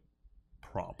be a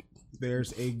problem.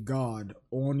 There's a god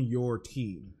on your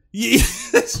team. Yeah,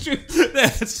 that's true.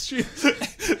 That's true.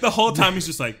 The whole time he's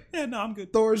just like, yeah, no, I'm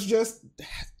good. Thor's just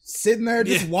sitting there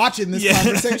just watching this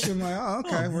conversation. Like, oh,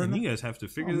 okay. Man, you guys have to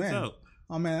figure this out.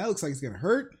 Oh, man, that looks like it's going to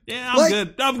hurt. Yeah, I'm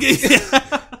good. I'm good.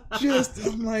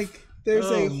 I'm like, there's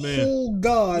whole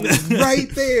god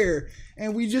right there.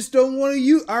 And we just don't want to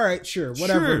use... All right, sure,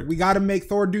 whatever. Sure. We got to make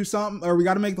Thor do something, or we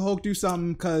got to make the Hulk do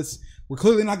something, because we're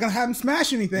clearly not going to have him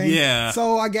smash anything. Yeah.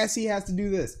 So I guess he has to do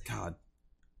this. God.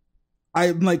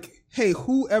 I'm like, hey,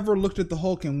 whoever looked at the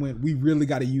Hulk and went, we really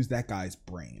got to use that guy's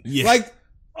brain. Yeah. Like,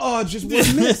 oh, just what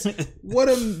a miss.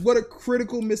 What a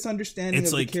critical misunderstanding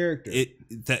of the character.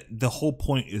 That the whole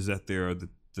point is that there are the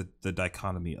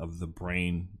dichotomy of the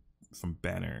brain from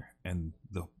Banner and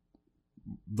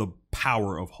the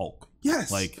power of Hulk.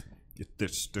 Yes. Like, they're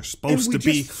supposed to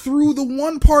be... threw the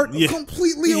one part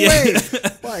completely away.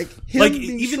 Like, him like,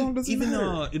 being strong doesn't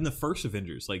matter. In the first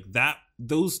Avengers, like, that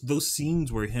those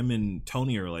scenes where him and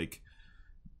Tony are like,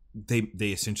 they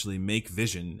essentially make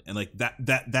Vision, and like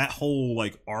that whole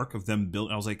like arc of them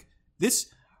building, I was like,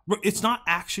 this, it's not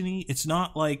actiony, it's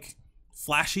not like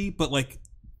flashy, but like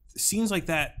scenes like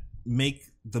that make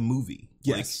the movie.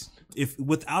 Yes. Like, if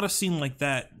without a scene like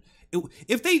that,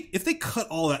 if they cut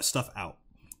all that stuff out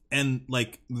and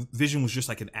like Vision was just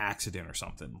like an accident or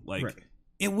something, like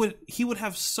he would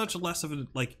have such less of a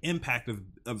like impact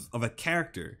of a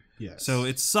character. Yes. So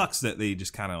it sucks that they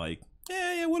just kind of like,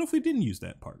 yeah, what if we didn't use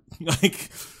that part? Like,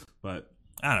 but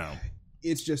I don't know.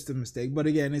 It's just a mistake. But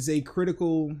again, it's a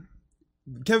critical...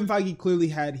 Kevin Feige clearly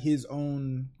had his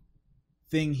own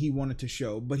thing he wanted to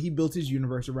show, but he built his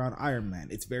universe around Iron Man.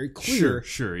 It's very clear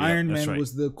sure, yeah, Iron Man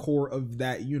was the core of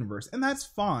that universe. And that's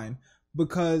fine,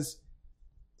 because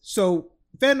so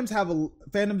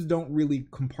fandoms don't really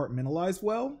compartmentalize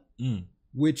well,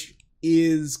 which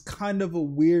is kind of a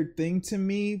weird thing to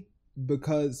me,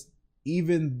 because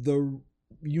even the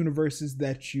universes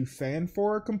that you fan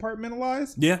for are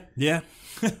compartmentalized. Yeah.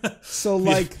 So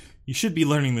like, you should be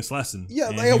learning this lesson. Yeah,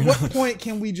 like at what point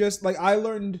can we just like? I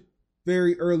learned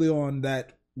very early on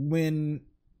that when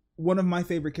one of my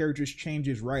favorite characters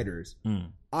changes writers,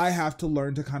 I have to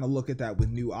learn to kind of look at that with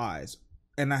new eyes,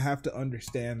 and I have to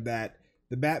understand that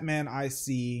the Batman I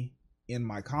see in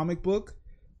my comic book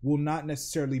will not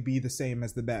necessarily be the same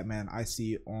as the Batman I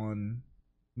see on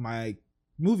my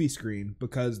movie screen,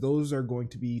 because those are going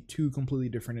to be two completely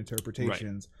different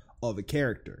interpretations of a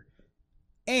character,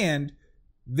 and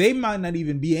they might not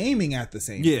even be aiming at the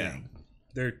same thing.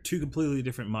 They're two completely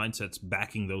different mindsets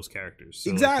backing those characters, so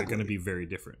exactly. They're going to be very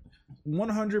different.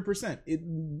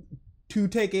 100%. To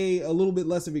take a little bit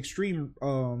less of extreme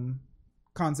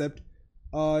concept,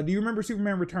 do you remember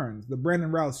Superman Returns, the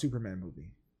Brandon Routh Superman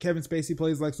movie? Kevin Spacey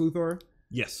plays Lex Luthor.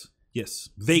 Yes,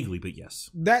 vaguely, but yes.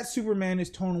 That Superman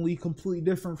is tonally completely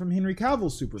different from Henry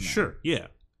Cavill's Superman. Sure, yeah.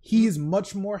 He is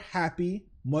much more happy,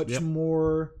 much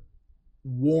more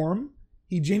warm.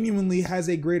 he genuinely has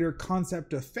a greater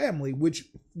concept of family, which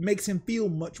makes him feel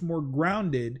much more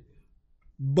grounded,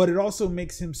 but it also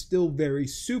makes him still very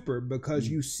super because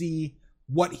you see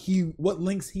what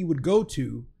lengths he would go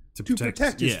to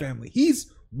protect his family.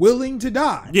 He's willing to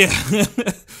die. Yeah.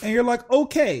 And you're like,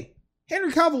 okay,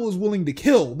 Henry Cavill is willing to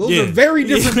kill. Those are very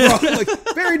different,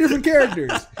 very different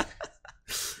characters.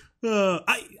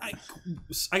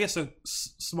 I guess a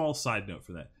small side note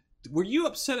for that. Were you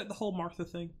upset at the whole Martha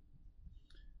thing?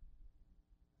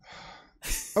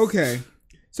 Okay.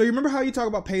 So you remember how you talk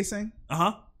about pacing?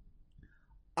 Uh-huh.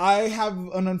 I have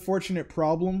an unfortunate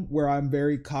problem where I'm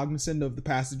very cognizant of the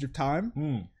passage of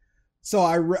time. So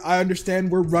I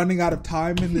understand we're running out of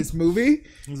time in this movie.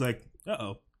 I was like,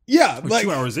 uh-oh. Yeah. We're like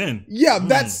 2 hours in. Yeah,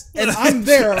 and I'm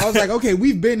there. I was like, okay,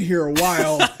 we've been here a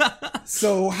while.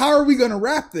 So how are we going to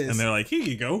wrap this? And they're like, here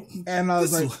you go. And I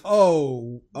was like,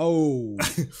 oh.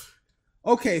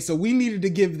 Okay, so we needed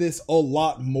to give this a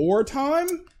lot more time?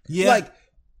 Yeah.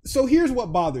 So here's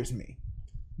what bothers me.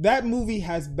 That movie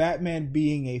has Batman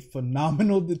being a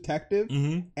phenomenal detective,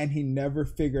 and he never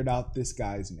figured out this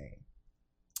guy's name.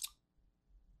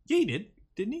 Yeah, he did,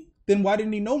 didn't he? Then why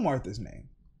didn't he know Martha's name?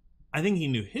 I think he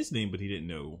knew his name, but he didn't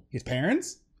know his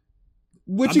parents.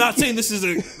 I'm not saying this is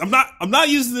a. I'm not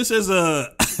using this as a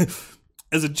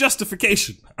as a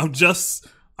justification. I'm just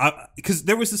because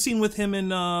there was the scene with him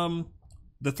and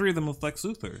the three of them with Lex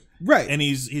Luthor, right? And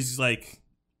he's like,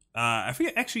 I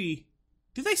forget actually.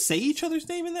 Did they say each other's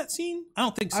name in that scene? I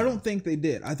don't think so. I don't think they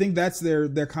did. I think that's their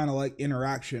kind of like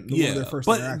interaction. One of their first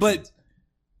interactions.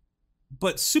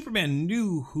 But Superman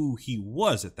knew who he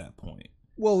was at that point.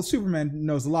 Well, Superman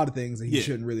knows a lot of things that he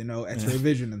shouldn't really know, X-ray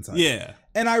vision and such. Yeah.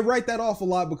 And I write that off a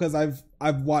lot because I've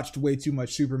watched way too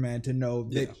much Superman to know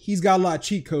that he's got a lot of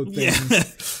cheat code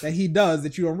things that he does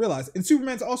that you don't realize. And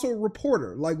Superman's also a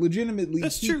reporter. Like, legitimately,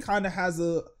 he kind of has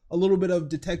a little bit of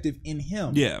detective in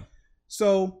him. Yeah.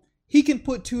 So he can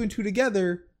put two and two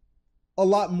together a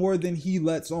lot more than he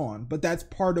lets on. But that's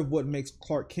part of what makes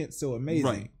Clark Kent so amazing.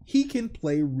 Right. He can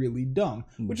play really dumb,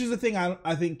 which is the thing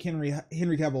I think Henry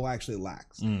Cavill actually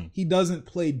lacks. He doesn't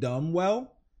play dumb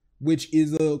well, which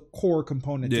is a core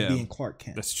component to being Clark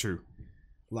Kent. That's true.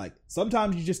 Like,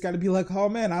 sometimes you just got to be like, oh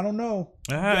man, I don't know.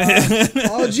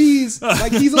 Oh geez.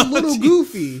 Like, he's a little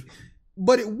goofy.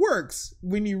 But it works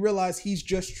when you realize he's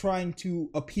just trying to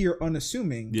appear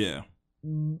unassuming. Yeah.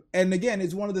 And again,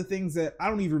 it's one of the things that I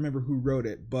don't even remember who wrote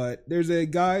it, but there's a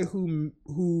guy who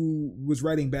was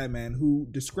writing Batman who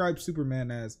described Superman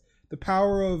as the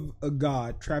power of a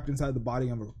god trapped inside the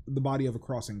body of a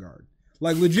crossing guard.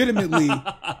 Like, legitimately,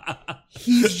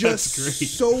 he's just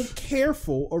so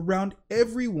careful around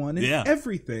everyone and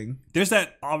everything. There's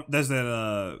that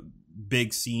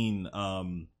big scene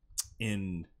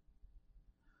in,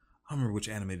 I don't remember which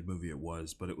animated movie it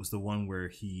was, but it was the one where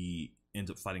he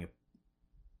ends up fighting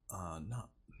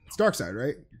it's Darkseid,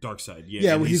 right? Darkseid, yeah.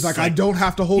 Yeah, where he's like, I don't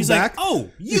have to hold back. Like, oh,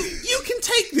 you can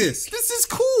take this. This is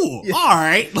cool. Yeah. All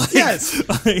right. Like, yes.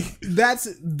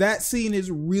 That scene is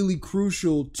really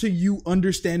crucial to you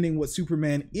understanding what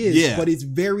Superman is, but it's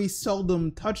very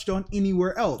seldom touched on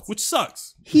anywhere else. Which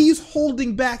sucks. He's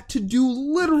holding back to do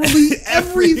literally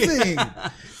everything.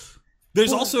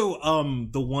 There's also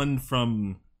the one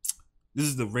from... This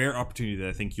is the rare opportunity that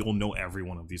I think you'll know every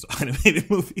one of these animated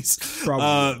movies.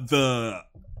 Probably.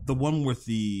 The one with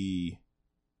the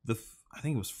I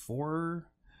think it was 4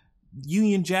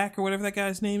 Union Jack or whatever that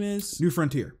guy's name is. New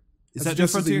Frontier. Is that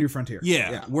just New Frontier?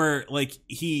 Yeah. Where like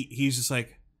he's just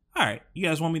like, all right, you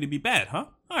guys want me to be bad, huh?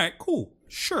 All right, cool,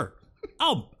 sure.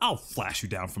 I'll flash you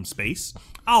down from space.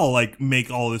 I'll like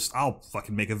make all this. I'll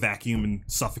fucking make a vacuum and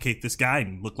suffocate this guy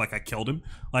and look like I killed him.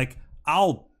 Like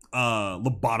I'll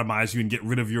lobotomize you and get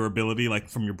rid of your ability like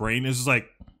from your brain. It's just like,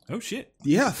 oh shit,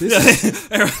 this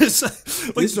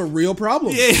is a real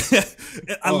problem.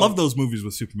 I love those movies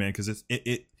with Superman because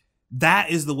it that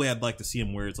is the way I'd like to see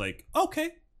him, where it's like, okay,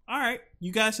 all right,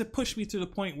 you guys have pushed me to the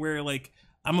point where like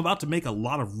I'm about to make a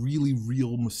lot of really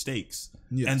real mistakes,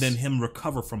 and then him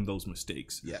recover from those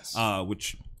mistakes.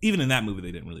 Which even in that movie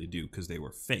they didn't really do because they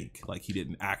were fake. Like, he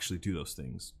didn't actually do those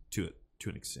things to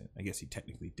an extent. I guess he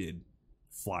technically did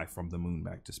fly from the moon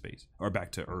back to space or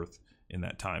back to Earth in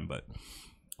that time, but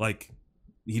like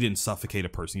he didn't suffocate a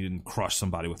person, he didn't crush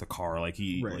somebody with a car. Like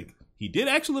he did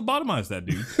actually lobotomize that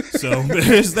dude. So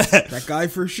there's that guy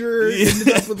for sure ended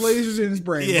up with lasers in his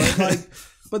brain.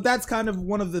 But that's kind of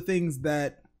one of the things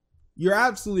that you're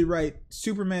absolutely right.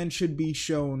 Superman should be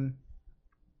shown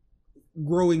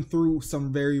growing through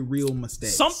some very real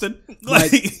mistakes. Something.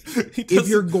 Like, if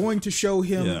you're going to show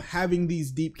him having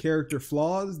these deep character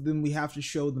flaws, then we have to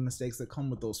show the mistakes that come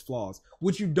with those flaws,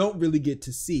 which you don't really get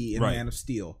to see in Man of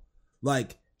Steel.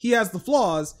 Like, he has the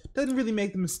flaws, doesn't really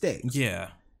make the mistakes. Yeah.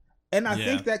 And I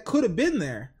think that could have been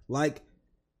there. Like,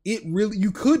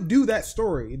 you could do that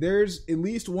story. There's at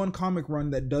least one comic run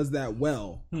that does that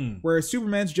well, where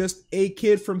Superman's just a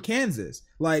kid from Kansas.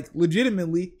 Like,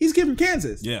 legitimately, he's a kid from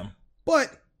Kansas. Yeah.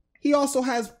 But he also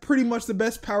has pretty much the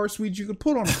best power suite you could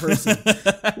put on a person.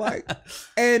 I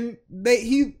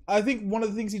think one of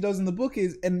the things he does in the book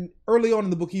is, and early on in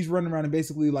the book, he's running around in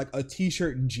basically like a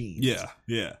t-shirt and jeans. Yeah,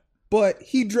 yeah. But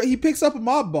he picks up a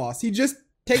mob boss. He just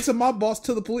takes a mob boss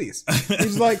to the police.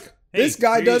 He's like, this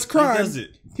guy does crime.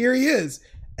 Here he is.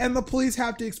 And the police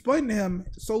have to explain to him,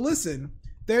 so listen,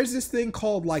 there's this thing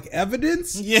called like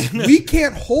evidence. Yeah. We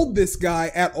can't hold this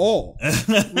guy at all.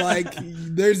 Like,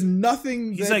 there's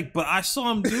nothing. He's like, but I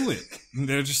saw him do it. And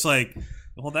they're just like,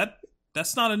 well,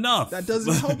 that's not enough. That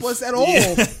doesn't help us at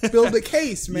all build a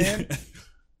case, man. Yeah.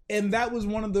 And that was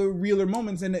one of the realer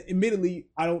moments. And admittedly,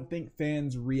 I don't think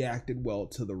fans reacted well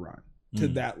to the run, to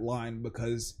that line,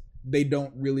 because they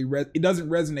don't really, it doesn't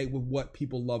resonate with what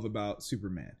people love about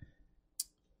Superman.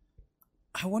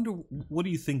 I wonder, what do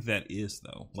you think that is,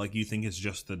 though? Like, you think it's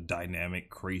just the dynamic,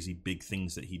 crazy, big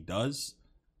things that he does?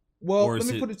 Well, let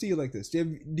me put it to you like this.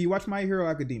 Do you watch My Hero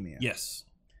Academia? Yes.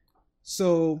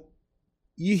 So,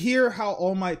 you hear how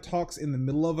All Might talks in the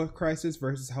middle of a crisis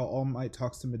versus how All Might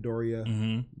talks to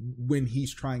Midoriya when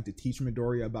he's trying to teach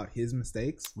Midoriya about his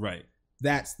mistakes. Right.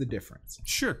 That's the difference.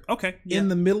 Sure. Okay. Yeah. In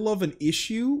the middle of an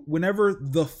issue, whenever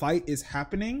the fight is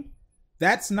happening,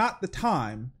 that's not the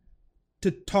time to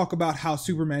talk about how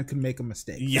Superman can make a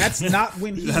mistake. Yeah. That's not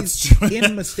when he's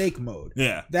in mistake mode.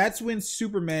 Yeah. That's when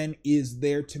Superman is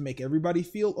there to make everybody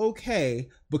feel okay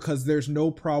because there's no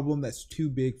problem that's too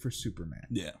big for Superman.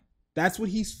 Yeah. That's what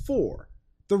he's for.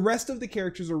 The rest of the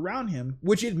characters around him,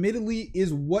 which admittedly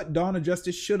is what Dawn of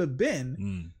Justice should have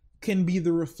been, can be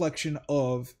the reflection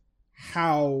of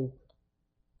how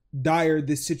dire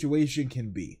this situation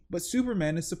can be. But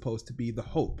Superman is supposed to be the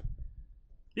hope.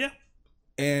 Yeah.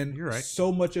 And you're right.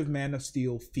 So much of Man of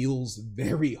Steel feels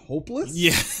very hopeless.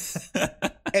 Yeah.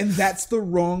 And that's the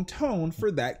wrong tone for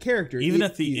that character. Even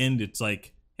at the end, it's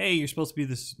like, hey, you're supposed to be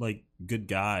this like good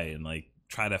guy and like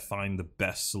try to find the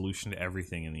best solution to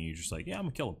everything, and then you're just like, yeah, I'm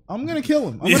gonna kill him. I'm gonna kill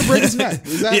him. I'm gonna break his neck.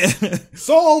 Is that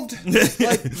solved?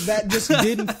 Like, that just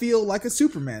didn't feel like a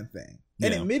Superman thing.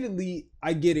 And admittedly,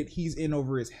 I get it. He's in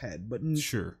over his head, but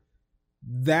sure,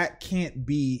 that can't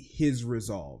be his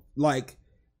resolve. Like,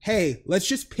 hey, let's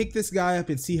just pick this guy up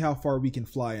and see how far we can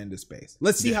fly into space.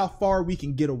 Let's see how far we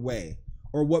can get away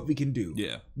or what we can do.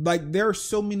 Yeah. like there are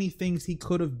so many things he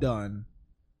could have done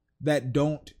that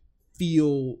don't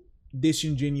feel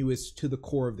disingenuous to the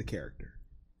core of the character.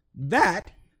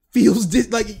 That feels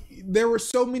like there were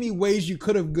so many ways you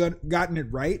could have gotten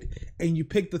it right, and you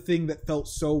picked the thing that felt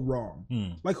so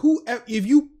wrong. Like, if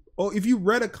you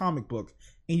read a comic book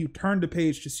and you turned the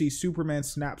page to see Superman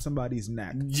snap somebody's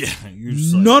neck,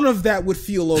 none of that would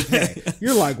feel okay.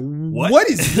 You're like, what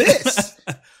is this?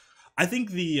 I think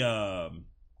did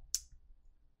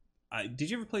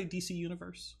you ever play DC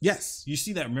Universe? Yes. You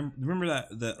see that? Remember that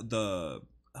the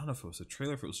I don't know if it was a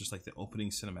trailer, if it was just like the opening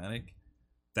cinematic,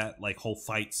 that like whole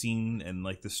fight scene and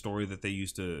like the story that they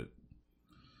used to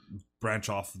branch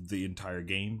off the entire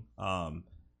game.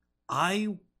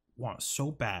 I want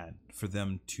so bad for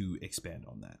them to expand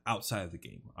on that outside of the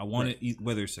game. I want it,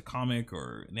 whether it's a comic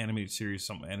or an animated series,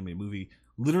 some animated movie,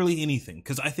 literally anything,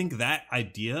 because I think that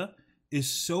idea is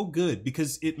so good,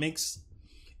 because it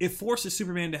forces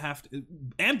Superman to have to,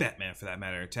 and Batman for that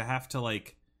matter, to have to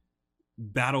like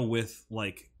battle with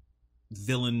like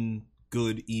villain,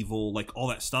 good, evil, like all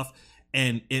that stuff,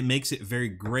 and it makes it very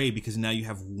gray, because now you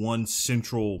have one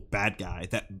central bad guy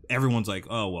that everyone's like,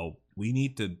 oh well, we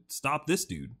need to stop this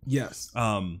dude. Yes.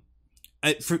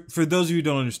 For those of you who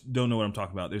don't know what I'm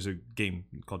talking about, there's a game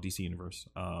called DC Universe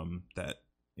that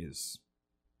is,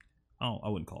 I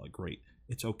wouldn't call it great.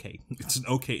 It's okay. It's an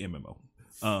okay MMO.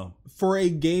 For a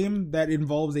game that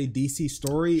involves a DC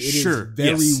story, it is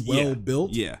very well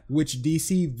built. Yeah, which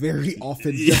DC very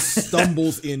often just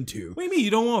stumbles into. What do you mean?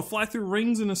 You don't want to fly through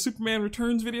rings in a Superman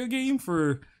Returns video game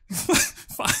for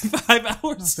 5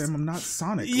 hours? No, fam, I'm not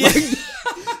Sonic. Yeah.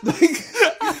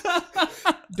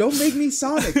 Don't make me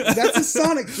Sonic. That's a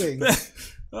Sonic thing.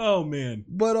 Oh man.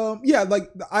 But yeah, like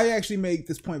I actually make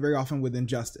this point very often with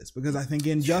Injustice, because I think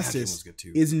Injustice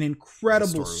is an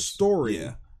incredible story.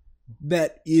 Yeah.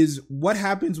 That is what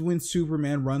happens when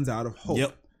Superman runs out of hope.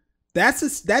 Yep.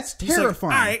 That's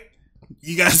terrifying. Like, all right,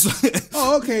 You guys.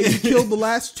 Oh, okay. You killed the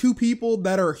last 2 people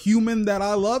that are human that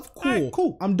I love. Cool. Right,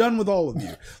 cool. I'm done with all of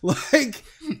you. Like,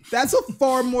 that's a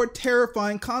far more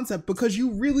terrifying concept because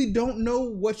you really don't know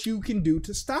what you can do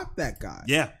to stop that guy.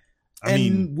 Yeah. I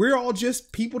mean, we're all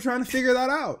just people trying to figure that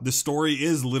out. The story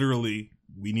is literally,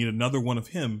 we need another one of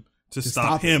him to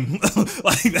stop him.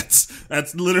 Like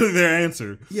that's literally their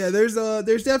answer. Yeah, there's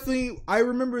definitely, I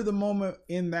remember the moment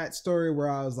in that story where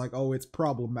I was like, oh, it's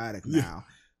problematic now.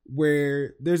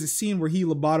 Where there's a scene where he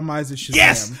lobotomizes Shazam.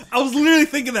 Yes, I was literally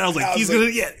thinking that. I was like,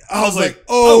 I was like,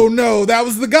 oh no, that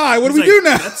was the guy. What do we do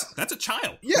now? That's a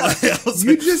child. Yeah,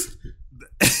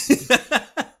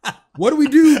 what do we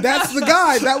do? That's the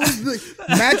guy. That was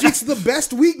Magic's the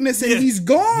best weakness, and he's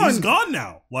gone. He's gone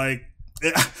now. Like,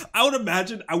 I would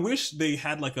imagine. I wish they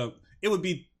had it would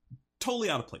be totally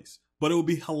out of place, but it would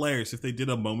be hilarious if they did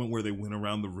a moment where they went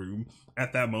around the room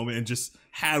at that moment and just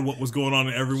had what was going on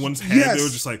in everyone's head. Yes. They were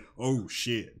just like, oh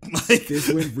shit. Like,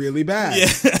 this went really bad. Yeah.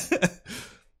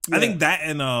 I think that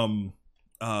and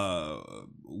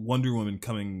Wonder Woman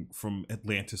coming from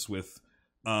Atlantis with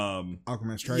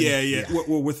Aquaman's training. Yeah.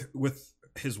 With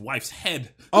his wife's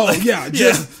head. Oh, yeah.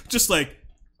 Just like,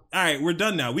 all right, we're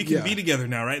done now. We can be together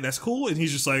now, right? That's cool. And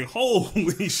he's just like,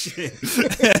 holy shit.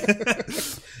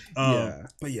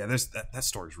 But yeah, there's that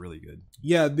story's really good.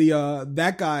 Yeah,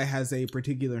 that guy has a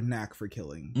particular knack for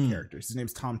killing characters. His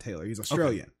name's Tom Taylor. He's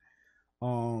Australian.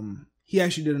 Okay. He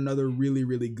actually did another really,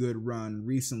 really good run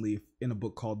recently in a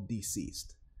book called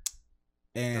Deceased.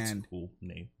 And that's a cool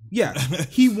name. Yeah.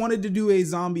 He wanted to do a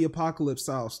zombie apocalypse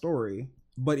style story,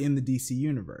 but in the DC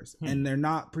universe. And they're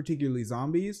not particularly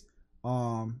zombies.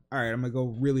 All right, I'm gonna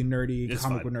go really nerdy,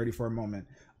 comic book nerdy for a moment.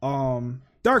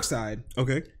 Darkseid,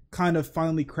 okay, kind of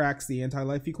finally cracks the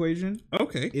anti-life equation.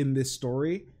 Okay, in this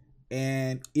story,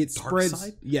 and it spreads.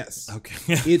 Darkseid? Yes,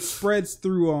 okay, it spreads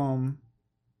through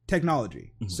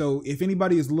technology. Mm-hmm. So if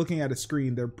anybody is looking at a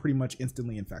screen, they're pretty much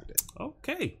instantly infected.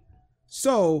 Okay,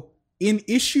 so in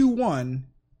issue 1,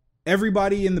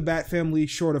 everybody in the Bat family,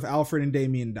 short of Alfred and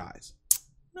Damian, dies.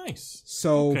 Nice.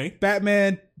 So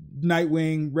Batman,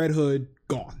 Nightwing, Red Hood,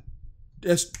 gone.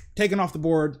 Just taken off the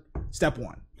board. Step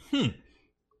 1. And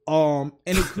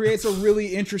it creates a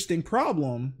really interesting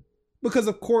problem because,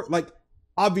 of course, like,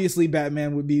 obviously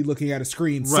Batman would be looking at a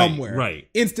screen somewhere, right,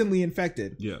 instantly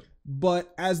infected. Yeah.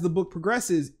 But as the book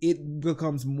progresses, it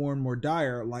becomes more and more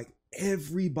dire. Like,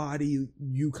 everybody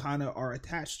you kind of are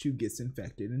attached to gets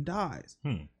infected and dies.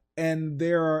 And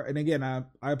and again, I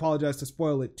apologize to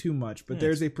spoil it too much, but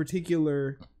there's a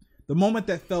particular, the moment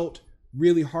that felt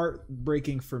really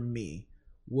heartbreaking for me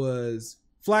was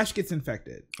Flash gets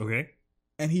infected. Okay.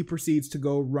 And he proceeds to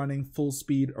go running full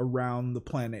speed around the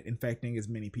planet, infecting as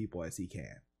many people as he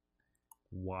can.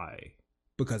 Why?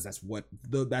 Because that's what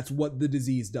the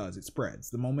disease does. It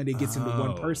spreads. The moment it gets into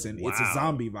one person, it's a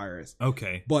zombie virus.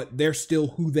 Okay. But they're still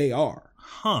who they are.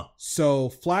 Huh. So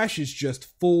Flash is just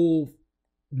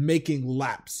making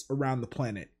laps around the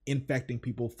planet, infecting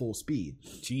people full speed.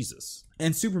 Jesus.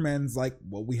 And Superman's like,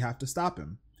 well, we have to stop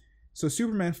him. So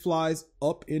Superman flies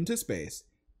up into space,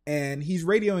 and he's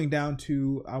radioing down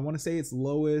to, I want to say it's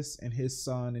Lois and his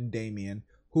son and Damian,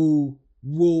 who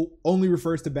only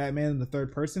refers to Batman in the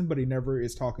third person, but he never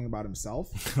is talking about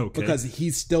himself. Okay. Because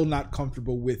he's still not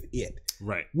comfortable with it.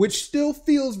 Right. Which still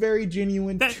feels very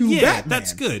genuine to Batman.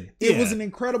 That's good. It was an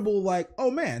incredible, like,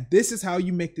 oh man, this is how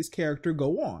you make this character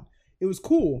go on. It was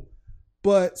cool.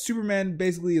 But Superman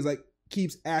basically is like,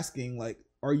 keeps asking, like,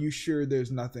 are you sure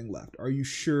there's nothing left? Are you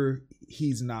sure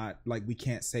he's not, like, we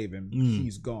can't save him?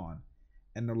 He's gone.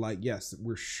 And they're like, yes,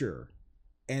 we're sure.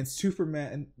 And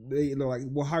Superman, they're like,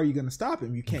 well, how are you going to stop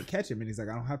him? You can't catch him. And he's like,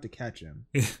 I don't have to catch him.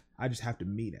 I just have to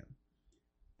meet him.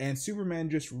 And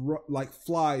Superman just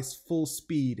flies full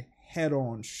speed head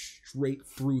on straight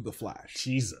through the Flash.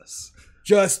 Jesus.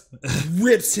 Just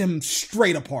rips him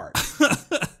straight apart.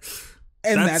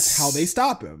 And that's how they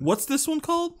stop him. What's this one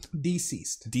called?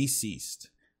 Deceased.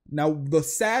 Now,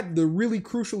 the really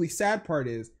crucially sad part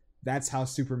is that's how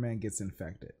Superman gets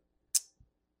infected.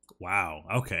 Wow.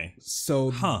 Okay.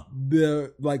 So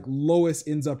Lois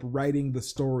ends up writing the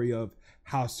story of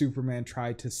how Superman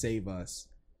tried to save us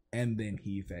and then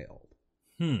he failed.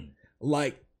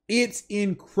 Like, it's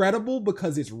incredible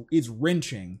because it's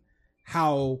wrenching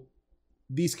how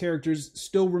these characters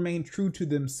still remain true to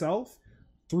themselves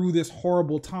through this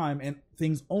horrible time, and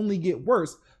things only get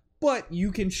worse. But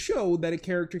you can show that a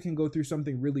character can go through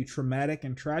something really traumatic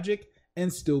and tragic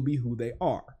and still be who they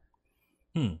are.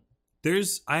 My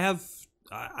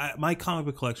comic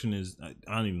book collection is,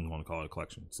 I don't even want to call it a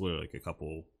collection. It's literally like a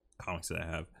couple comics that I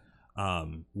have.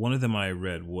 One of them I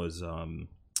read was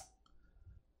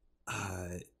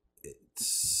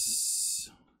It's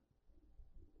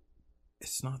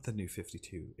not the New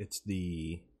 52. It's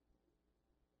the.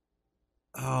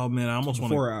 Oh man, I almost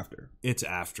want to. Before or after? It's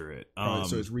after it.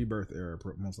 So it's Rebirth era,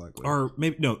 most likely. Or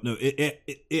maybe no.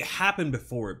 It happened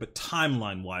before it, but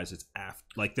timeline wise, it's after.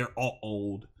 Like they're all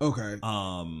old. Okay.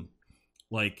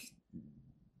 Like,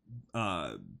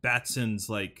 Batson's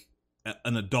like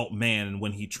an adult man, and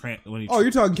when he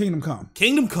you're talking Kingdom Come.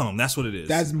 Kingdom Come, that's what it is.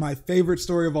 That's my favorite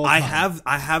story of all time.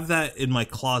 I have that in my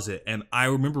closet, and I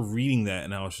remember reading that,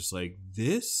 and I was just like,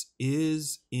 this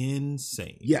is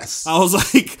insane. Yes. I was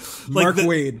like Mark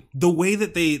Waid. The way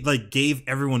that they like gave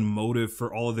everyone motive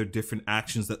for all of their different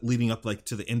actions that leading up like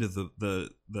to the end of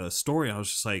the story, I was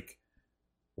just like,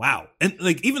 wow. And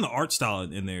like even the art style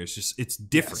in there is just, it's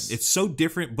different. Yes. It's so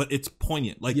different, but it's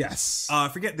poignant. Like, yes. I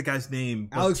forget the guy's name.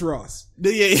 Alex Ross.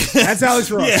 Yeah. That's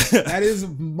Alex Ross. Yeah. That is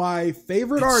my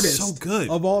favorite artist so good.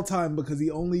 of all time because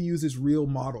he only uses real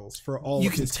models for all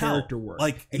of his character work.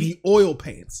 Like, and he oil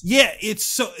paints. Yeah,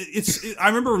 I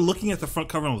remember looking at the front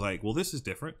cover and I was like, well, this is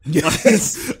different.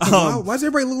 Yes. Why does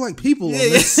everybody look like people?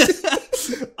 Yeah.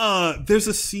 There's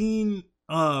a scene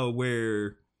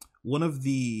where one of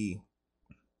the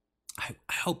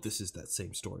I hope this is that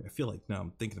same story. I feel like now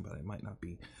I'm thinking about it, it might not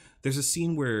be. There's a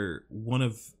scene where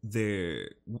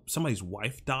somebody's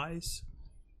wife dies,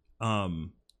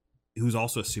 who's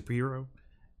also a superhero,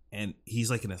 and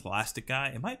he's like an elastic guy.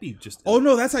 It might be just. Oh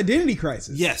no, that's Identity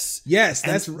Crisis. Yes, and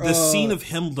that's the scene of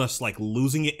him just like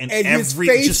losing it, and every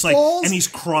just like falls? And he's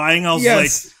crying. I was like,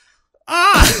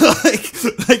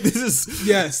 like this is.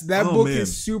 Yes, that book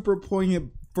is super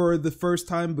poignant for the first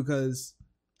time because.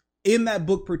 In that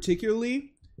book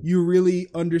particularly, you really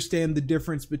understand the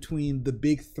difference between the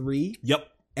big three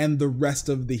and the rest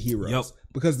of the heroes.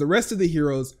 Because the rest of the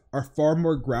heroes are far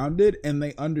more grounded and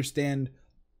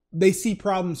they see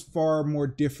problems far more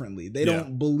differently. They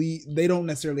don't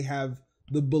necessarily have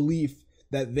the belief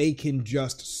that they can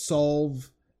just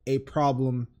solve a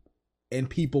problem and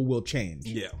people will change.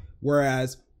 Yeah.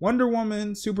 Whereas Wonder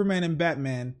Woman, Superman, and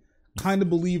Batman kind of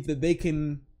believe that they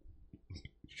can...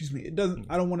 Excuse me.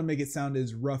 I don't want to make it sound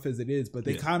as rough as it is, but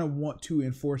they kind of want to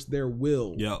enforce their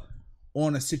will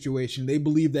on a situation. They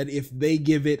believe that if they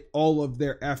give it all of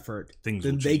their effort,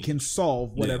 then they can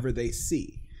solve whatever they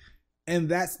see. And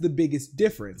that's the biggest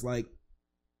difference. Like,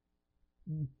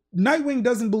 Nightwing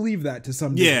doesn't believe that to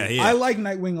some degree. I like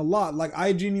Nightwing a lot. Like,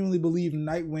 I genuinely believe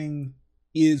Nightwing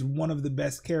is one of the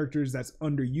best characters that's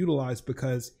underutilized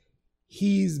because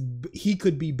he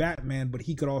could be Batman, but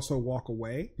he could also walk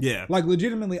away. Yeah. Like,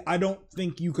 legitimately, I don't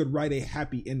think you could write a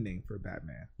happy ending for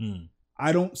Batman.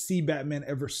 I don't see Batman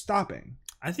ever stopping.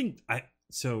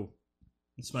 So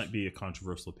this might be a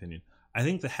controversial opinion. I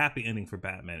think the happy ending for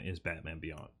Batman is Batman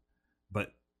Beyond,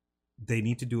 but they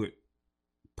need to do it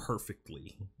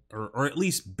perfectly or at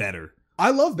least better.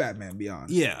 I love Batman Beyond.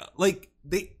 Yeah. Like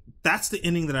that's the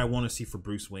ending that I want to see for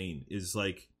Bruce Wayne is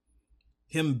like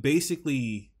him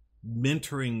basically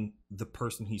mentoring the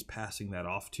person he's passing that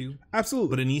off to. Absolutely.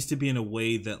 But it needs to be in a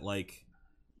way that like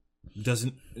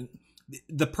doesn't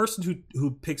the person who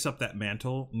picks up that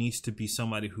mantle needs to be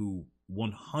somebody who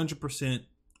 100%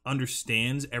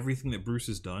 understands everything that Bruce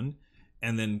has done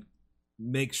and then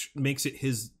makes it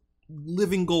his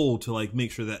living goal to like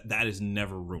make sure that is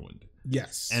never ruined.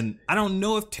 Yes. And I don't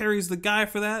know if Terry's the guy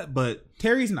for that, but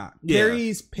Terry's not.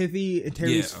 Terry's pithy and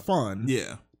Terry's fun.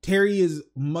 Yeah. Terry is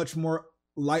much more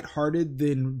lighthearted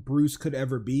than Bruce could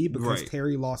ever be because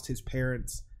Terry lost his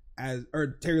parents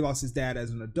Terry lost his dad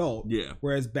as an adult. Yeah.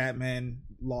 Whereas Batman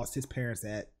lost his parents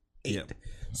at 8. Yeah.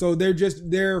 So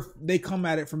they come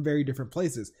at it from very different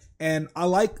places. And I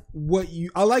like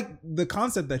the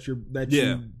concept that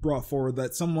you brought forward,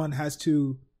 that someone has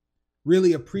to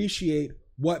really appreciate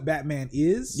what Batman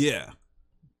is. Yeah.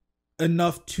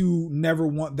 Enough to never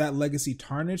want that legacy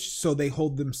tarnished, so they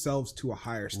hold themselves to a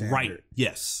higher standard. Right.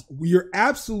 Yes. You're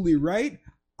absolutely right.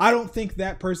 I don't think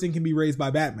that person can be raised by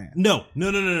Batman. No.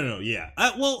 Yeah.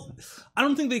 Well, I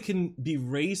don't think they can be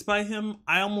raised by him.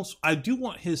 I do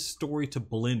want his story to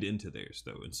blend into theirs,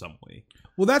 though, in some way.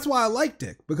 Well, that's why I like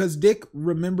Dick, because Dick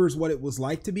remembers what it was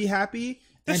like to be happy.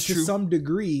 That's true. To some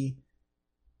degree,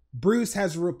 Bruce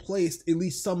has replaced at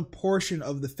least some portion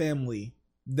of the family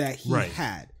that he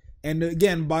had. And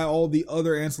again, by all the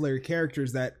other ancillary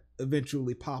characters that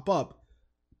eventually pop up,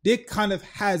 Dick kind of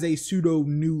has a pseudo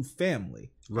new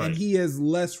family. Right. And he is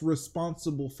less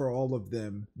responsible for all of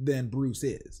them than Bruce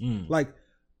is. Like,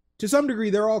 to some degree,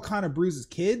 they're all kind of Bruce's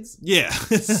kids. Yeah.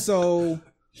 So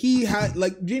he had,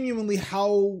 like, genuinely,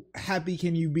 how happy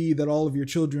can you be that all of your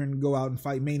children go out and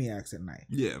fight maniacs at night?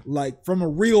 Yeah. Like, from a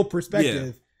real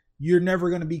perspective, you're never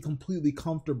going to be completely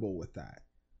comfortable with that.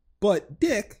 But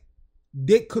Dick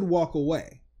could walk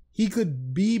away. He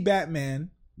could be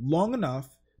Batman long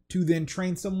enough to then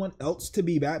train someone else to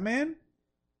be Batman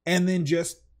and then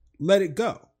just let it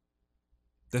go.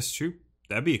 That's true.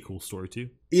 That'd be a cool story too.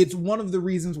 It's one of the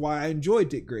reasons why I enjoyed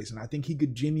Dick Grayson. I think he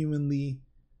could genuinely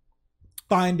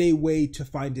find a way to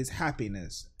find his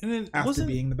happiness and then after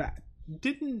being the Bat.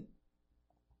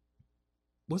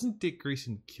 Wasn't Dick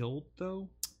Grayson killed though?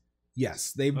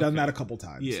 Yes, they've done that a couple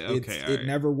times. Yeah, okay. It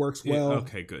never works well. Yeah,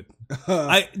 okay, good.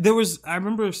 I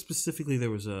remember specifically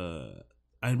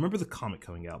I remember the comic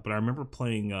coming out, but I remember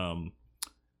playing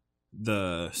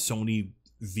the Sony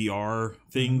VR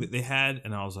thing that they had,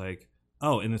 and I was like,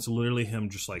 oh, and it's literally him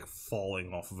just like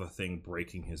falling off of a thing,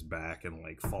 breaking his back, and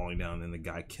like falling down, and the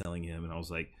guy killing him, and I was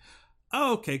like,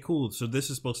 oh, okay, cool. So this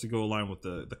is supposed to go along with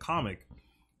the comic,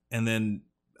 and then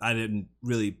I didn't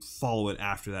really follow it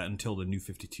after that until the New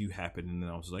 52 happened, and then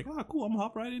I was like, oh, cool, I'm gonna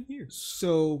hop right in here.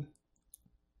 So,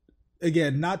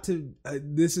 again, not to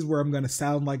this is where I'm gonna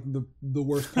sound like the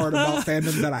worst part about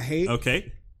fandom that I hate.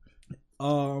 Okay.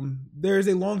 There's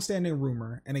a long-standing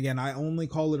rumor, and again, I only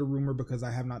call it a rumor because I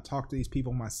have not talked to these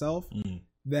people myself,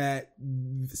 that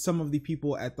some of the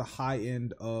people at the high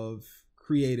end of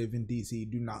creative in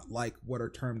DC do not like what are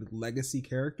termed legacy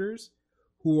characters,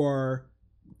 who are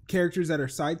characters that are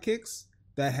sidekicks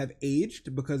that have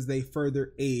aged because they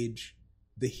further age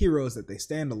the heroes that they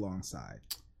stand alongside.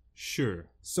 Sure.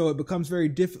 So it becomes very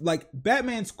different. Like,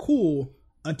 Batman's cool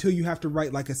until you have to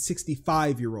write like a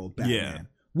 65-year-old Batman,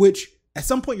 which at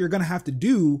some point you're going to have to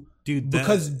do,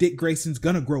 because Dick Grayson's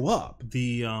going to grow up.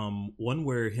 The one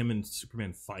where him and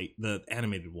Superman fight, the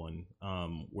animated one,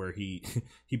 where he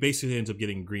basically ends up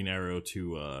getting Green Arrow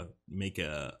to make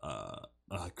a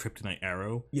kryptonite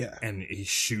arrow. Yeah. And he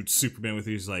shoots Superman with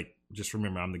it. He's like, just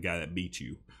remember, I'm the guy that beat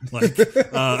you. Like,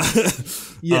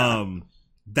 yeah.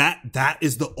 That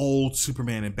is the old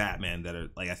Superman and Batman that are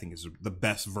like, I think is the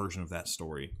best version of that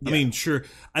story. Yeah. I mean, sure.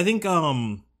 I think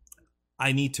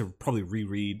I need to probably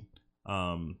reread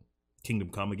Kingdom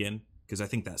Come again, because I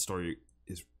think that story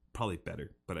is probably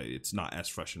better, but it's not as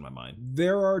fresh in my mind.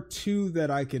 There are two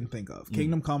that I can think of.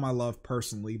 Kingdom Come I love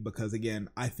personally because, again,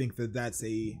 I think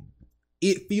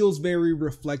it feels very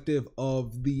reflective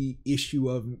of the issue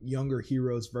of younger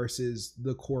heroes versus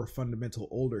the core fundamental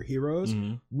older heroes,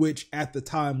 which at the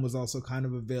time was also kind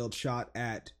of a veiled shot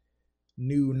at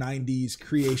new 90s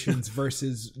creations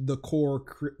versus the core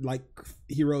like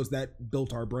heroes that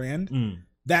built our brand.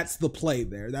 That's the play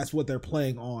there. That's what they're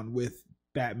playing on with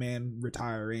Batman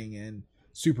retiring and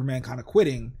Superman kind of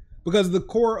quitting, because the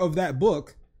core of that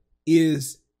book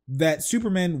is that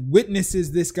Superman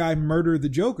witnesses this guy murder the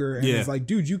Joker and is like,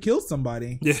 dude, you killed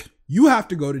somebody. Yeah. You have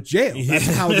to go to jail. That's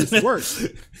how this works.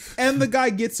 And the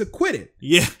guy gets acquitted.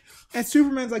 Yeah. And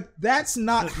Superman's like, that's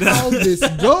not how this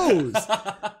goes.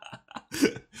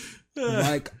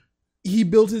 Like, he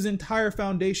built his entire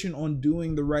foundation on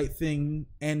doing the right thing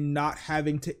and not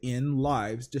having to end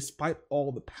lives despite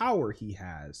all the power he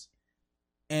has.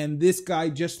 And this guy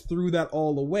just threw that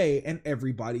all away and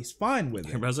everybody's fine with it.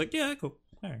 Everybody's like, yeah, cool.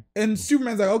 Right. And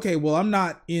Superman's like, okay, well, I'm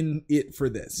not in it for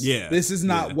this. Yeah. This is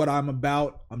not what I'm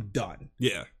about. I'm done.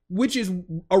 Yeah. Which is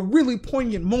a really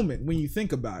poignant moment when you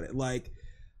think about it. Like,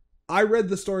 I read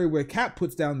the story where Cap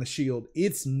puts down the shield.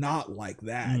 It's not like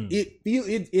that.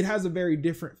 It has a very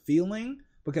different feeling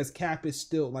because Cap is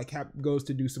still like, Cap goes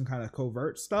to do some kind of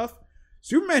covert stuff.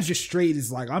 Superman just straight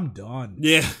is like, I'm done.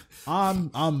 Yeah.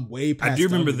 I'm way past. I do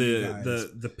remember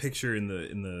the picture in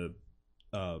the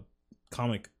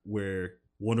comic where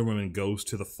Wonder Woman goes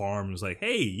to the farm and is like,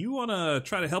 hey, you want to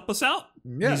try to help us out?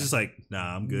 Yeah. He's just like,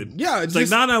 nah, I'm good. Yeah. It's like,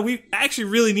 nah, we actually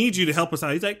really need you to help us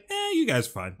out. He's like, you guys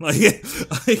are fine. Like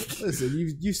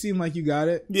listen, you seem like you got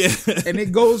it. Yeah. And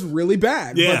it goes really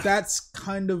bad. Yeah. But that's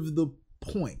kind of the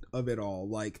point of it all.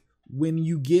 Like, when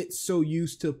you get so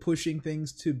used to pushing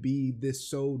things to be this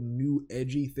so new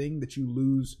edgy thing that you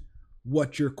lose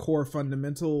what your core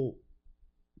fundamental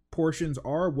portions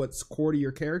are, what's core to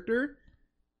your character,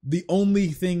 the only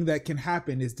thing that can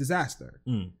happen is disaster,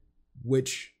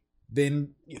 which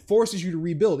then forces you to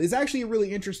rebuild. It's actually a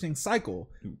really interesting cycle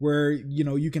where,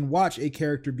 you can watch a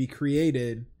character be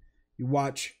created. You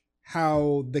watch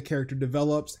how the character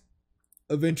develops.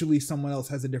 Eventually someone else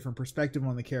has a different perspective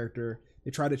on the character. They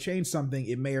try to change something.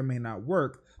 It may or may not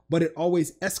work, but it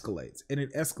always escalates and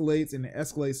it escalates and it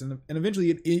escalates. And eventually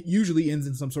it usually ends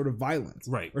in some sort of violence,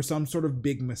 right? Or some sort of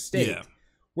big mistake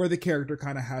where the character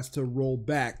kind of has to roll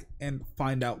back and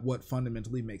find out what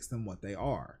fundamentally makes them what they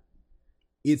are.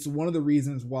 It's one of the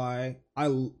reasons why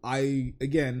I'm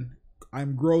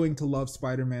growing to love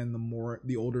Spider-Man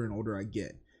the older and older I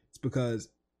get. It's because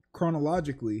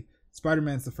chronologically,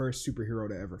 Spider-Man's the first superhero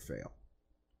to ever fail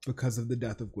because of the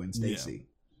death of Gwen Stacy.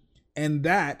 Yeah. And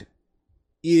that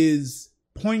is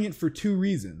poignant for two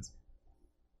reasons.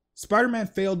 Spider-Man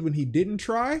failed when he didn't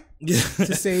try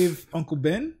to save Uncle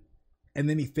Ben, and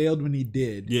then he failed when he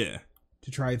did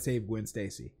to try and save Gwen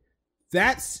Stacy.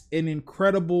 That's an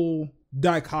incredible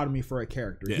dichotomy for a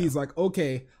character. Yeah. He's like,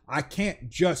 okay, I can't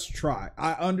just try.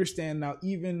 I understand now,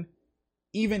 even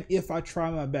if I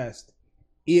try my best,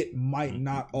 it might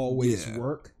not always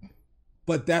work.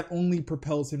 But that only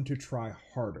propels him to try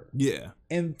harder. Yeah.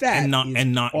 And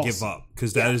not awesome. Give up,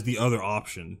 because that is the other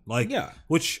option. Like,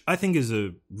 which I think is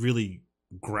a really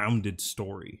grounded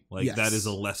story. Like, that is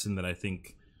a lesson that I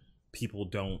think people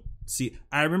don't see.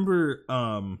 I remember,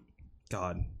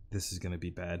 God, this is going to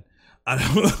be bad.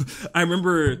 I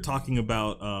remember talking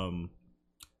about,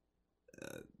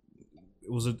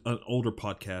 it was an older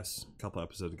podcast a couple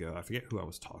episodes ago. I forget who I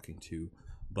was talking to,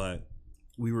 but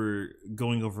we were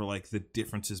going over like the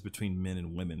differences between men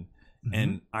and women. Mm-hmm.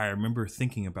 And I remember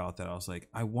thinking about that. I was like,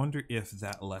 I wonder if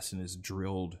that lesson is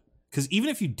drilled, because even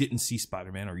if you didn't see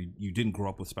Spider-Man or you didn't grow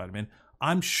up with Spider-Man,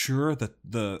 I'm sure that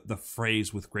the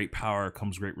phrase "with great power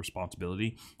comes great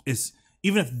responsibility" is,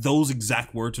 even if those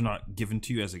exact words are not given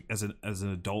to you as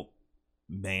an adult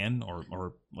man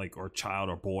or child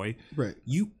or boy, right?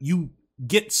 You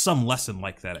get some lesson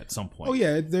like that at some point. Oh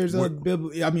yeah, there's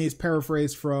it's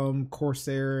paraphrased from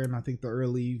Corsair and I think the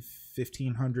early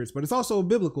 1500s, but it's also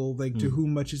biblical, like to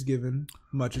whom much is given,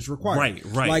 much is required.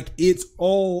 Right. Like it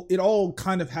all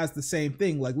kind of has the same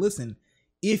thing. Like, listen,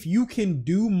 if you can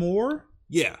do more,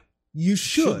 you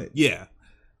should. Yeah.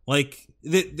 Like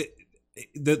the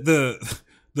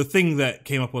thing that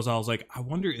came up was, I was like, I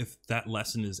wonder if that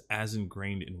lesson is as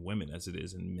ingrained in women as it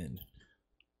is in men.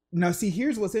 Now, see,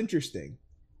 here's what's interesting.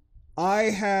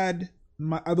 I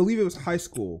believe it was high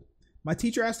school. My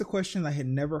teacher asked a question I had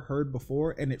never heard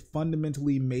before, and it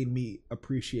fundamentally made me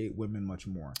appreciate women much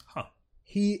more. Huh.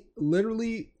 He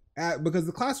literally, because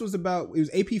the class was it was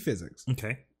AP Physics.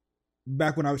 Okay.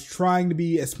 Back when I was trying to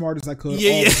be as smart as I could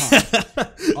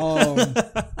all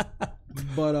the time.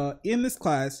 But in this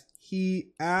class,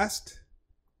 he asked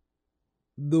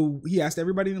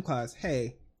everybody in the class,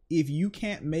 hey, if you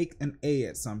can't make an A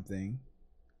at something,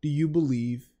 do you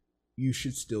believe you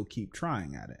should still keep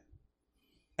trying at it?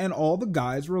 And all the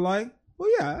guys were like, well,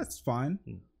 yeah, that's fine.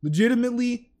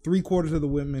 Legitimately, 3/4 of the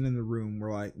women in the room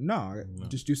were like, no,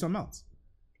 just do something else.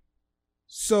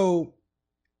 So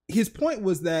his point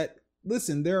was that,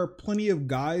 listen, there are plenty of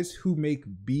guys who make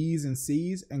B's and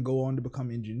C's and go on to become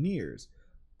engineers.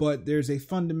 But there's a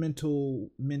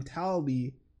fundamental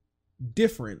mentality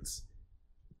difference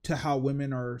to how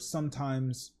women are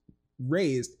sometimes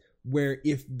raised, where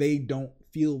if they don't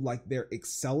feel like they're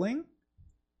excelling,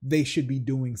 they should be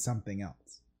doing something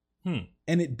else. And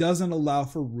it doesn't allow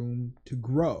for room to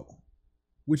grow,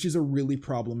 which is a really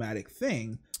problematic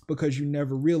thing, because you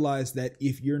never realize that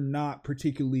if you're not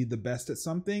particularly the best at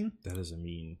something, that doesn't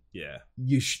mean,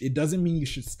 it doesn't mean you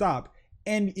should stop.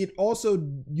 And it also,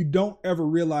 you don't ever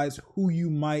realize who you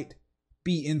might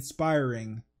be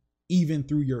inspiring even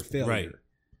through your failure. Right.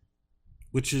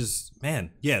 Which is,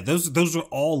 man, those are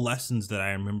all lessons that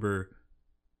I remember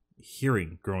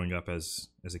hearing growing up as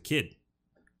a kid,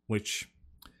 which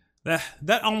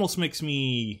that almost makes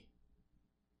me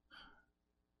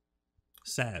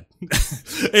sad.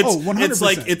 It's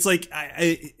 100%.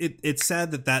 It's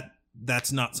sad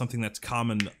that's not something that's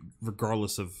common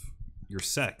regardless of your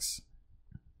sex.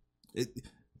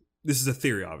 This is a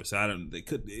theory, obviously.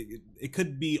 It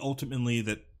could be ultimately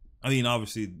that, I mean,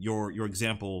 obviously your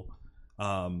example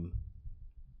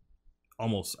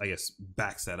almost, I guess,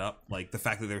 backs that up. Like the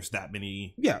fact that there's that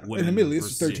many women. In the middle, this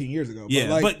was 13 years ago.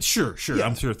 But sure. Yeah.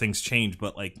 I'm sure things change,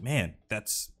 but like, man,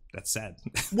 that's sad.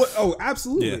 Oh,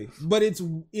 absolutely. Yeah. But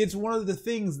it's one of the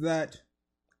things that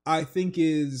I think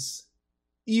is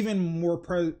even more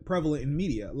prevalent in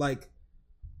media. Like,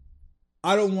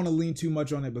 I don't want to lean too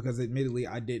much on it because admittedly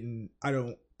I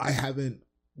haven't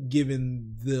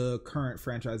given the current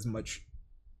franchise much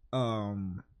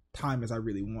time as I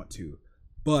really want to.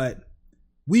 But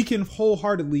we can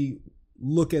wholeheartedly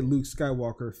look at Luke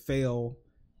Skywalker fail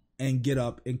and get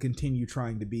up and continue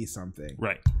trying to be something.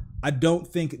 Right. I don't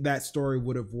think that story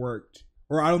would have worked,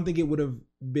 or I don't think it would have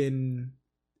been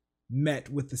met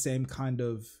with the same kind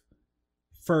of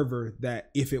fervor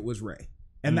that if it was Rey.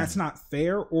 And that's not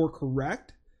fair or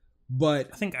correct, but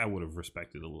I think I would have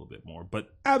respected a little bit more. But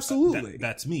absolutely,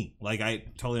 that's me. Like, I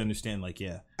totally understand. Like,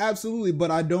 yeah, absolutely. But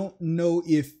I don't know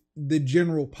if the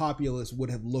general populace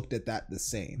would have looked at that the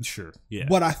same. Sure. Yeah.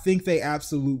 But I think they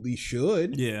absolutely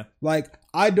should. Yeah. Like,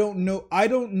 I don't know. I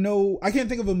can't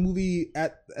think of a movie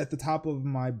at the top of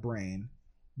my brain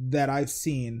that I've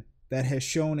seen that has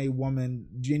shown a woman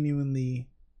genuinely,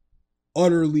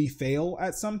 utterly fail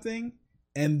at something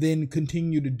and then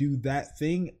continue to do that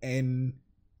thing. And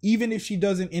even if she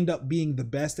doesn't end up being the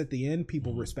best at the end,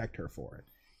 people respect her for it.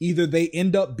 Either they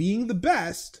end up being the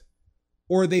best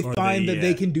or they find that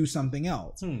they can do something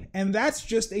else. And that's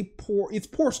just it's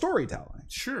poor storytelling.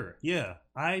 Sure. Yeah.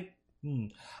 I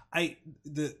don't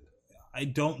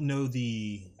know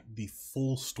the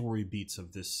full story beats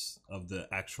of the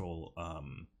actual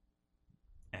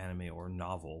anime or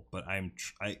novel, but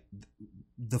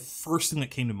the first thing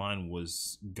that came to mind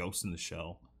was Ghost in the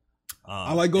Shell.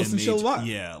 I like Ghost in the Shell a lot.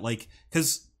 Yeah, like,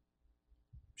 because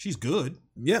she's good.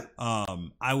 Yeah.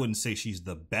 I wouldn't say she's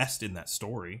the best in that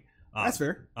story. That's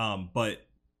fair. But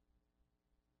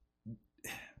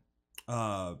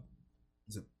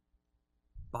is it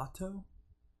Bato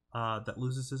that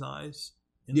loses his eyes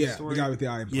in the story? The guy with the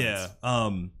eye implants.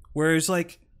 Yeah. Whereas,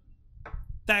 like,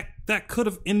 that could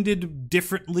have ended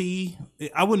differently.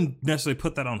 I wouldn't necessarily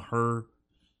put that on her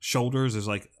shoulders as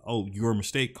like, oh, your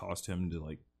mistake caused him to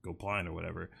like go blind or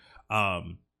whatever. But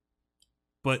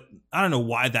I don't know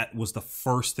why that was the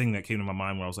first thing that came to my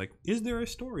mind when I was like, is there a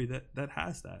story that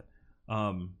has that?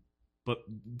 But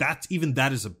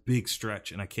that is a big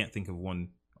stretch, and I can't think of one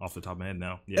off the top of my head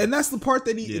now. Yeah. And that's the part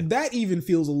that that even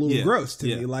feels a little gross to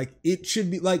me. Like, it should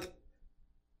be like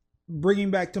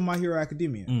bringing back to My Hero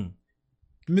Academia.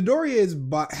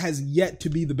 Midoriya has yet to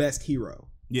be the best hero.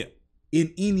 Yeah.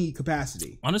 In any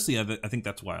capacity. Honestly, I think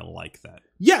that's why I like that.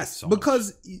 Yes, so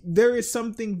because there is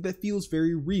something that feels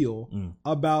very real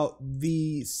about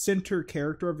the center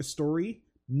character of a story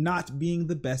not being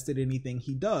the best at anything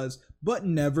he does, but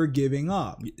never giving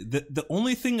up. The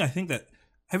only thing I think that...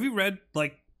 Have you read,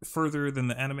 like, further than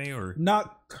the anime? Or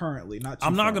not currently, not too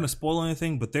I'm far. not going to spoil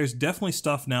anything, but there's definitely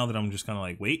stuff now that I'm just kind of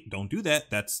like, wait, don't do that.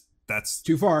 That's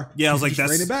too far. Yeah, I was like,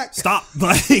 that's it back. Stop.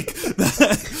 Like,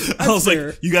 I was fair.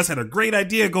 Like, you guys had a great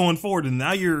idea going forward, and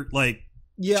now you're like,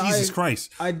 Jesus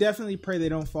Christ. I definitely pray they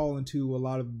don't fall into a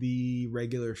lot of the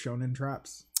regular shonen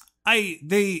traps.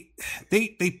 They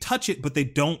touch it, but they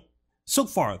don't. So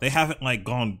far, they haven't like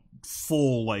gone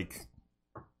full like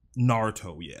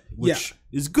Naruto yet, which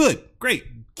is good. Great,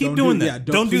 keep doing that. Yeah,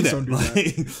 don't do that. Don't do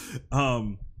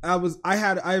that. I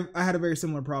had a very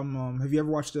similar problem. Have you ever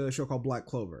watched a show called Black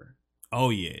Clover? Oh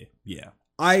yeah.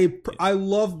 I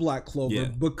love Black Clover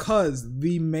because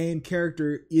the main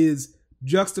character is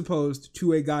juxtaposed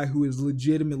to a guy who is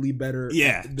legitimately better.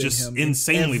 Yeah, than just him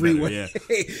insanely better. Yeah,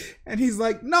 and he's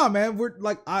like, "Nah, man, we're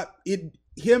like,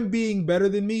 him being better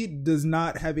than me does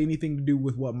not have anything to do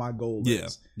with what my goal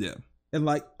is." Yeah. And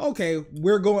like, okay,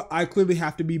 I clearly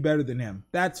have to be better than him.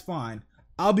 That's fine.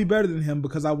 I'll be better than him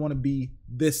because I want to be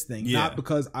this thing, not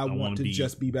because I want to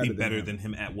just be better than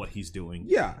him at what he's doing.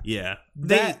 Yeah.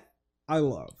 That I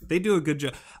love. They do a good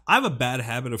job. I have a bad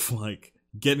habit of like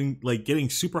getting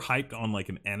super hyped on like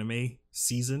an anime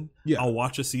season. Yeah. I'll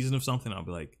watch a season of something. I'll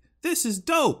be like, this is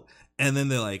dope. And then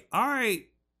they're like, all right,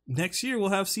 next year we'll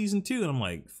have season 2. And I'm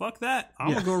like, fuck that.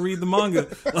 I'm gonna go read the manga.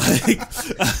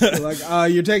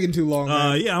 You're taking too long.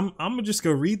 Yeah, I'm gonna just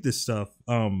go read this stuff.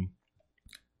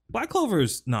 Black Clover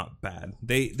is not bad.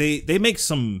 They make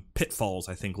some pitfalls,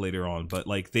 I think, later on, but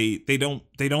like they don't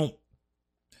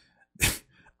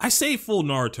I say full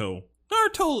Naruto.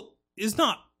 Naruto is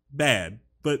not bad,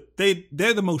 but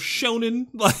they're the most shonen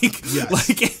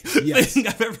thing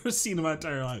I've ever seen in my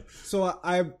entire life. So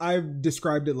I've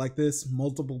described it like this.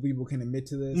 Multiple people can admit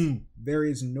to this. There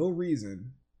is no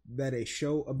reason that a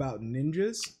show about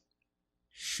ninjas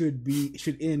should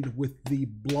end with the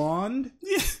blonde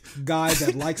guy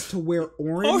that likes to wear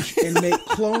orange and make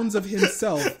clones of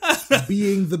himself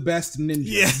being the best ninja.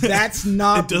 Yeah. That's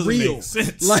not real. Make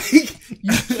sense. Like,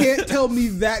 you can't tell me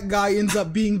that guy ends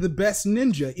up being the best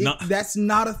ninja. That's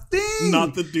not a thing.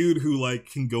 Not the dude who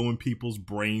like can go in people's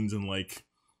brains and like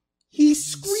he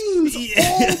screams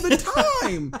all the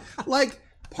time. Like,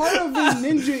 part of a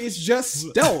ninja is just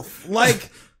stealth. Like,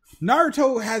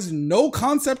 Naruto has no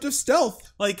concept of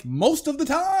stealth, like, most of the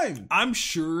time. I'm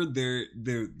sure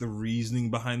the reasoning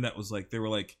behind that was like, they were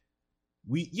like,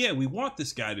 we want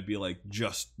this guy to be like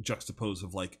just juxtaposed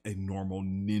of like a normal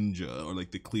ninja or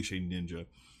like the cliche ninja,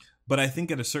 but I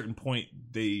think at a certain point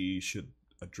they should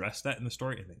address that in the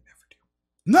story, and they never do.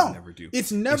 No, never do.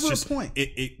 It's never a point.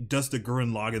 It does the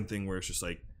Gurren Lagann thing where it's just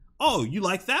like, oh, you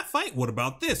like that fight? What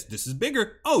about this? This is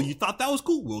bigger. Oh, you thought that was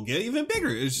cool? We'll get even bigger.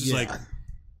 It's just like,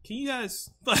 can you guys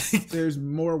like? There's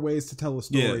more ways to tell a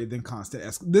story than constant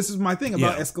this is my thing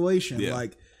about escalation. Yeah.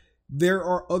 Like, there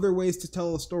are other ways to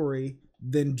tell a story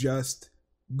than just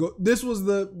go. This is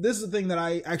the thing that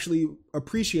I actually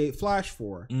appreciate Flash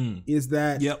for, is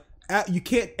that you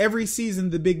can't, every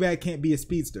season the big bad can't be a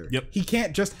speedster. He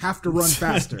can't just have to run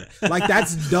faster. Like,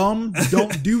 that's dumb.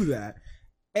 Don't do that.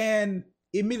 And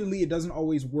admittedly, it doesn't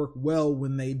always work well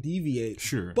when they deviate.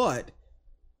 Sure. But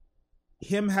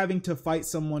him having to fight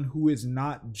someone who is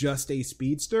not just a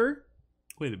speedster.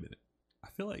 Wait a minute. I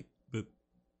feel like the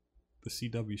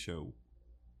CW show,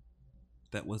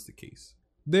 that was the case.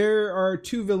 There are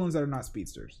 2 villains that are not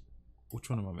speedsters. Which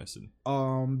one am I missing?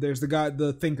 There's the guy,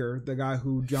 the Thinker, the guy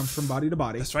who jumps from body to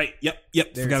body. That's right. Yep.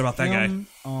 Forgot about that guy.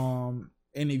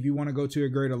 And if you want to go to a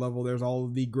greater level, there's all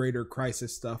of the greater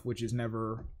Crisis stuff, which is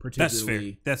never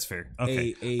particularly. That's fair.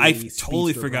 Okay, I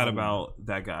totally forgot about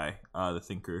that guy, the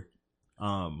Thinker.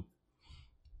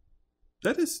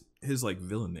 That is his like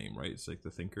villain name, right? It's like the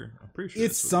Thinker. I'm pretty sure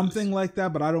it's something like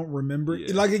that, but I don't remember.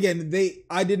 Yeah. Like, again,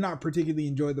 I did not particularly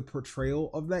enjoy the portrayal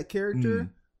of that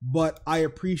character. But I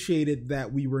appreciated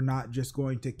that we were not just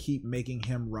going to keep making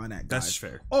him run at guys. That's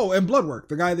fair. Oh, and Bloodwork,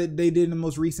 the guy that they did in the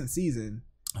most recent season.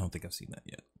 I don't think I've seen that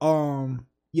yet.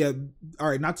 Yeah. All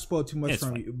right, not to spoil too much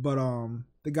from you, but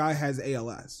the guy has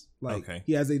ALS. Like,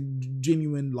 he has a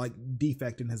genuine like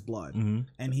defect in his blood,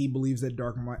 and he believes that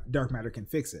dark matter can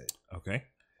fix it. Okay.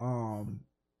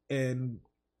 And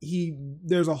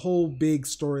there's a whole big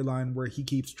storyline where he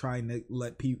keeps trying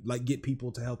to get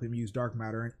people to help him use dark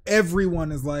matter, and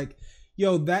everyone is like,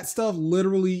 yo, that stuff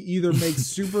literally either makes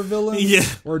super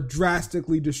villains or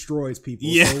drastically destroys people.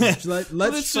 So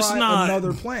let's try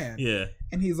another plan.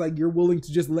 And he's like, you're willing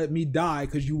to just let me die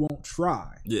because you won't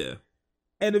try.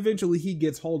 And eventually he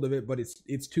gets hold of it, but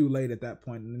it's too late at that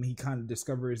point. And then he kind of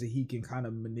discovers that he can kind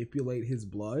of manipulate his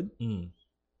blood.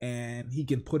 And he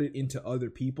can put it into other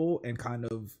people, and kind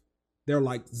of, they're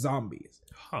like zombies.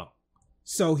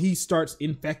 So he starts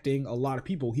infecting a lot of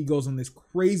people. He goes on this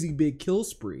crazy big kill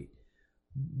spree,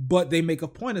 but they make a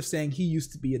point of saying he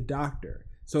used to be a doctor.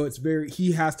 So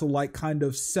he has to like kind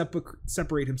of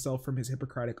separate himself from his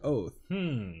Hippocratic oath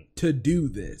to do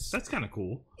this. That's kind of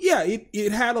cool. Yeah,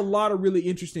 it had a lot of really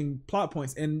interesting plot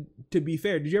points. And to be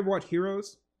fair, did you ever watch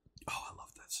Heroes? Oh, I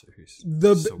love that series.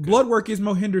 The so Bloodwork is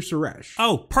Mohinder Suresh.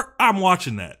 Oh, I'm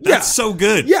watching that. That's so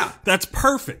good. Yeah. That's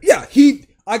perfect. Yeah,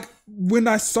 when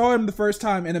I saw him the first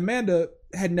time, and Amanda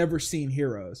had never seen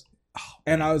Heroes.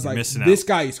 And I was like, this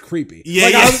guy is creepy.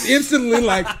 I was instantly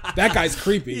like, that guy's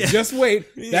creepy. Just wait.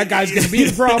 That guy's going to be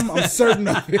the problem. I'm certain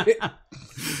of it.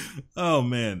 Oh,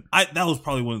 man. That was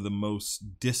probably one of the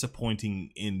most disappointing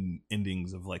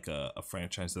endings of like a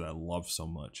franchise that I love so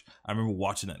much. I remember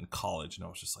watching that in college, and I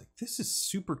was just like, this is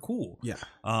super cool. Yeah.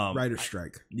 Writer's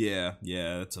strike. Yeah.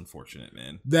 That's unfortunate,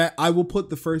 man. That I will put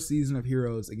the first season of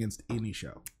Heroes against any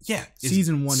show. Yeah.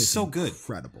 Season 1 is so good.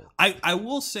 Incredible. I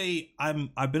will say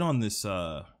I've been on this,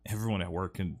 everyone at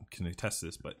work can attest to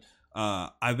this, but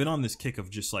I've been on this kick of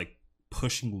just like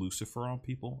pushing Lucifer on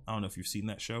people. I don't know if you've seen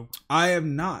that show. I have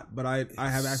not, but I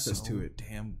have access to it.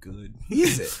 Damn good.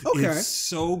 Is it? Okay. It's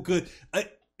so good.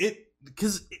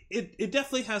 Because it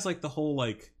definitely has like the whole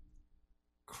like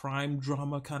crime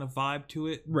drama kind of vibe to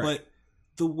it. Right. But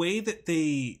the way that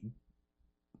they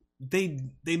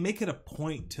make it a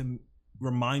point to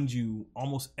remind you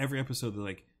almost every episode, they're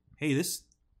like, hey, this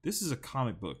is a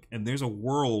comic book, and there's a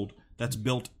world that's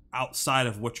built outside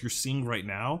of what you're seeing right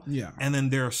now. Yeah. And then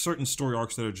there are certain story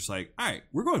arcs that are just like, all right,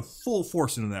 we're going full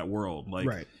force into that world. Like,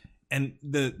 right. And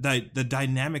the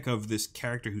dynamic of this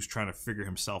character who's trying to figure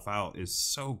himself out is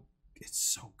so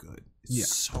good.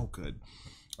 It's so good.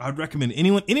 I'd recommend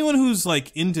anyone who's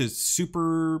like into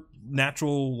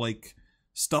supernatural like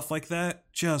stuff like that,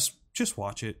 just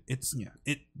watch it.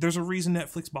 There's a reason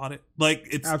Netflix bought it. Like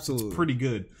it's pretty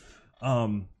good.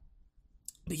 But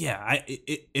yeah,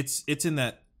 it's in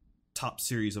that top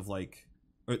series of like,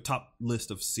 or top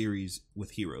list of series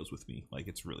with Heroes with me. Like,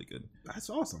 it's really good. That's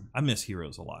awesome. I miss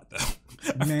Heroes a lot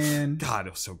though. Man, God, it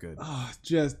was so good.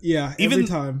 Even every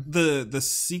time the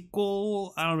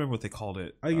sequel, I don't remember what they called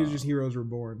it. I think it was just Heroes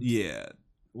Reborn. Yeah, it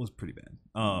was pretty bad.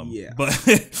 But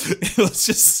it was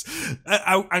just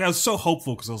I was so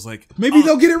hopeful because I was like, maybe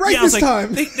they'll get it right this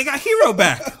time. They got Hero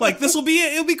back. Like, this will be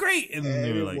it. It'll be great. And then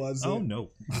they were like, oh no.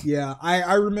 Yeah,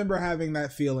 I remember having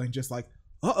that feeling, just like,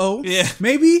 yeah,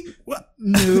 maybe. What?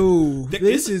 No,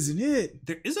 this isn't it.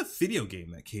 There is a video game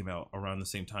that came out around the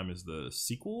same time as the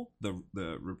sequel, the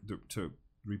to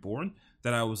Reborn,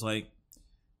 that I was like,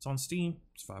 it's on Steam.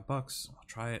 It's $5. I'll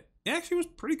try it. It actually was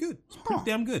pretty good. It's pretty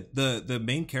damn good. The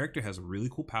main character has a really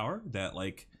cool power that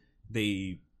like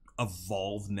they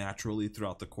evolve naturally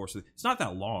throughout the course of it's not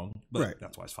that long, but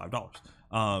that's why it's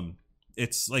 $5.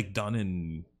 It's like done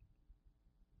in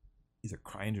either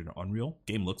CryEngine or Unreal.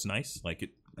 Game looks nice. Like it.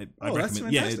 I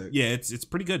recommend. Yeah, it's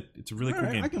pretty good. It's a really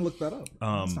cool game. I can look that up.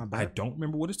 I don't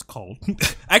remember what it's called.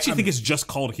 I actually think it's just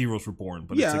called Heroes Reborn.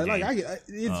 But it's a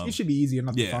game. It should be easy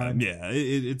enough to find. Yeah,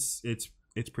 it's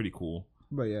pretty cool.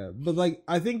 But like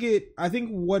I think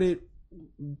what it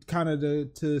kind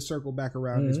of to circle back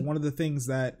around is one of the things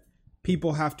that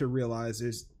people have to realize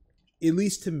is, at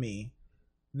least to me,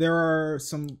 there are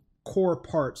some core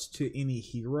parts to any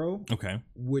hero,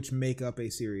 which make up a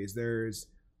series. There's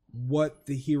what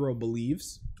the hero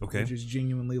believes, which is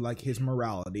genuinely like his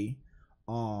morality.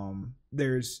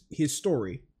 There's his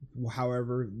story,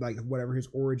 however, like whatever his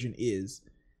origin is,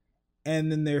 and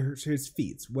then there's his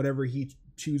feats, whatever he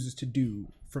chooses to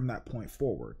do from that point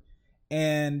forward.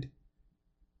 And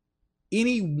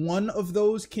any one of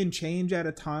those can change at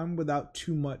a time without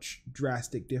too much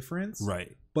drastic difference,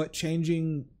 right? But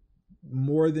changing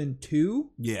more than two,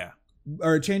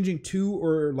 or changing two,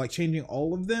 or like changing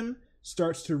all of them,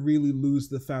 starts to really lose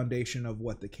the foundation of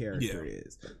what the character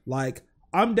is. Like,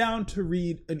 I'm down to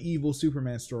read an evil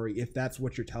Superman story if that's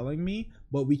what you're telling me,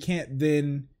 but we can't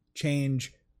then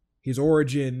change his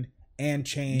origin and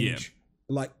change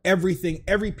like everything.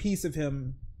 Every piece of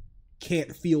him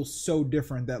can't feel so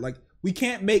different that, like, we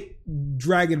can't make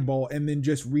Dragon Ball and then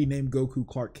just rename Goku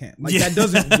Clark Kent. Like, that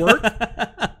doesn't work.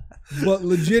 But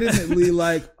legitimately,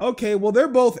 like, okay, well, they're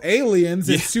both aliens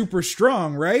and super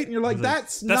strong, right? And you're like,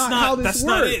 that's not how this works.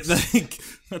 Not it. Like,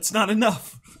 that's not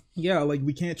enough. Yeah, like,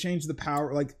 we can't change the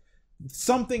power. Like,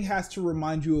 something has to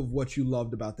remind you of what you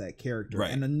loved about that character.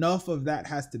 Right. And enough of that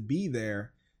has to be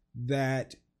there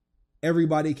that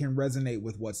everybody can resonate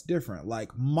with what's different.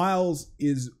 Like, Miles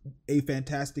is a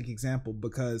fantastic example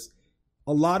because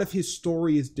a lot of his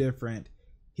story is different.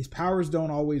 His powers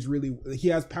don't always really... He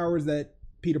has powers that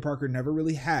Peter Parker never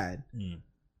really had.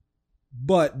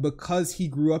 But because he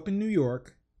grew up in New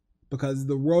York, because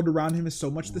the world around him is so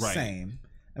much the same,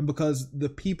 and because the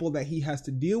people that he has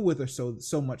to deal with are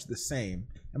so much the same,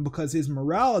 and because his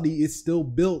morality is still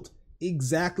built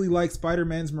exactly like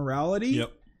Spider-Man's morality,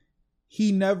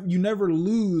 you never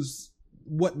lose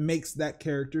what makes that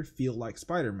character feel like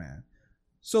Spider-Man.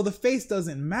 So the face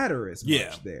doesn't matter as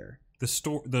much there.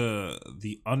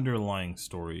 The underlying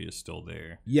story is still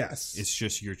there. Yes. It's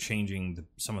just you're changing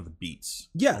some of the beats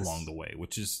along the way,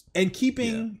 which is... And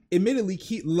keeping, admittedly,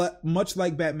 much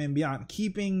like Batman Beyond,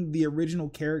 keeping the original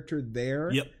character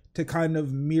there to kind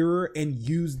of mirror and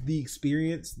use the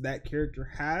experience that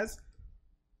character has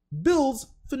builds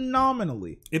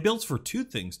phenomenally. It builds for two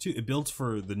things, too. It builds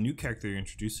for the new character you're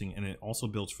introducing, and it also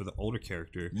builds for the older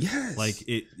character. Yes. Like,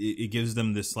 it gives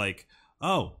them this, like,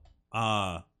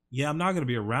 yeah, I'm not going to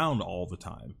be around all the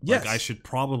time. Yes. Like, I should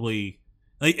probably...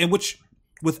 like, and which,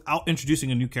 without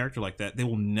introducing a new character like that, they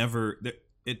will never...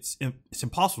 It's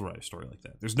impossible to write a story like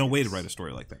that. There's no way to write a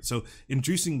story like that. So,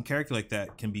 introducing a character like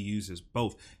that can be used as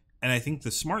both. And I think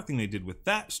the smart thing they did with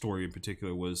that story in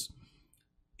particular was...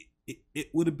 It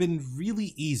would have been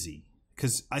really easy.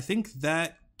 Because I think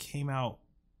that came out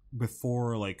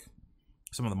before, like,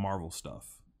 some of the Marvel stuff.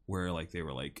 Where, like, they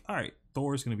were like, all right,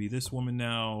 Thor's going to be this woman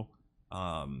now...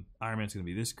 Iron Man's gonna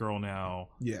be this girl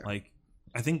now. Like,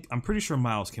 I'm pretty sure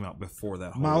Miles came out before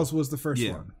that. Miles was the first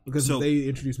one because they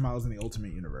introduced Miles in the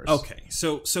Ultimate Universe. Okay,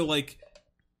 so like,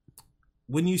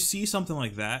 when you see something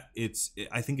like that,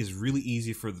 I think is really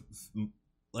easy for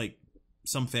like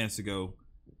some fans to go,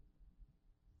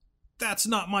 that's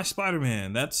not my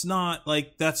Spider-Man. That's not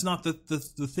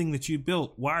the thing that you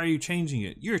built. Why are you changing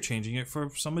it? You're changing it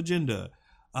for some agenda.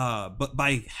 But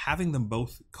by having them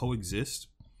both coexist,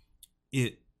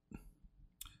 it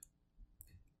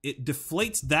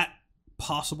deflates that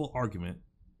possible argument,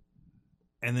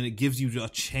 and then it gives you a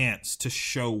chance to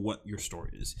show what your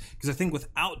story is. Because I think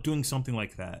without doing something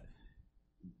like that,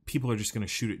 people are just going to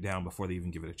shoot it down before they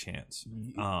even give it a chance.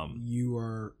 You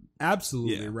are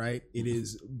absolutely right. It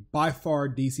is by far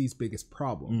DC's biggest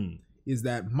problem, is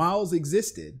that Miles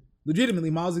existed. Legitimately,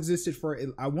 Miles existed for,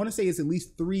 I want to say it's at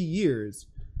least 3 years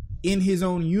in his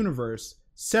own universe,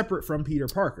 separate from Peter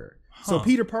Parker. So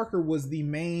Peter Parker was the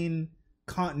main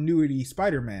continuity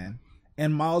Spider-Man,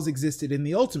 and Miles existed in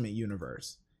the Ultimate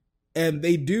Universe. And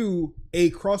they do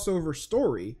a crossover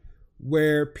story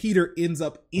where Peter ends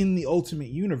up in the Ultimate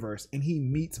Universe and he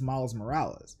meets Miles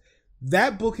Morales.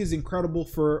 That book is incredible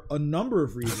for a number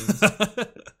of reasons,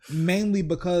 mainly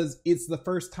because it's the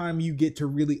first time you get to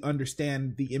really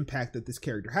understand the impact that this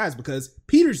character has, because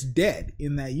Peter's dead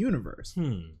in that universe.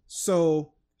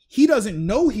 So he doesn't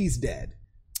know he's dead.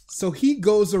 So he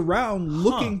goes around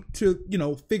looking to,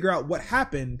 figure out what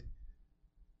happened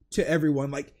to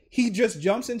everyone. Like, he just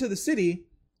jumps into the city.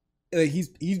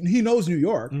 He knows New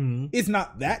York. Mm-hmm. It's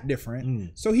not that different.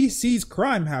 Mm. So he sees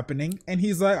crime happening and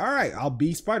he's like, all right, I'll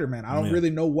be Spider-Man. I don't really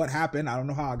know what happened. I don't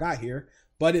know how I got here,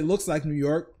 but it looks like New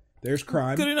York. There's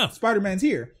crime. Good enough. Spider-Man's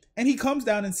here. And he comes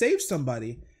down and saves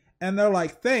somebody. And they're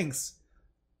like, thanks,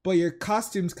 but your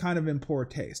costume's kind of in poor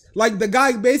taste. Like, the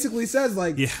guy basically says,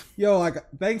 like, yo, like,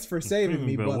 thanks for saving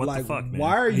me, but like, fuck,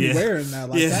 why are you wearing that?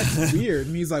 Like, that's weird.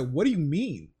 And he's like, what do you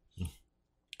mean?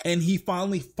 And he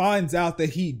finally finds out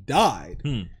that he died.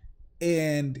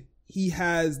 And he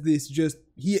has this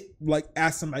he like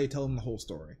asks somebody to tell him the whole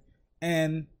story.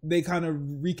 And they kind of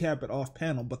recap it off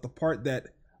panel. But the part that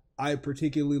I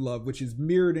particularly love, which is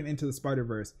mirrored in Into the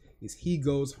Spider-Verse, is he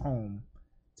goes home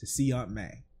to see Aunt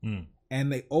May.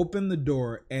 And they open the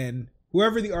door, and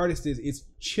whoever the artist is, it's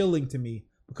chilling to me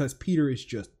because Peter is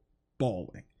just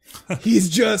bawling. he's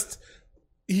just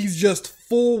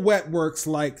full wet works,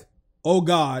 like, oh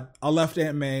God, I left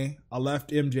Aunt May, I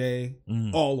left MJ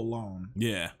all alone.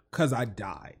 Yeah. Because I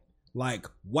died. Like,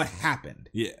 what happened?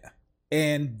 Yeah.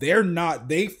 And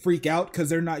they freak out because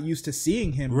they're not used to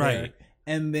seeing him there.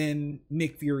 And then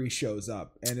Nick Fury shows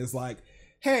up and is like,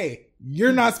 hey,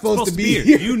 you're not supposed to be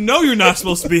here. You know you're not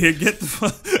supposed to be here. Get the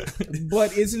fuck.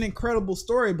 But it's an incredible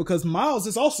story because Miles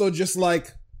is also just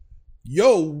like,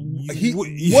 yo,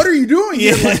 what are you doing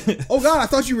here? Like, oh God, I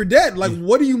thought you were dead. Like,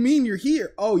 what do you mean you're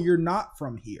here? Oh, you're not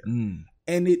from here.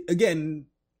 And it, again,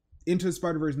 Into the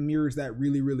Spider-Verse mirrors that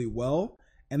really, really well.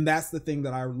 And that's the thing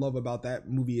that I love about that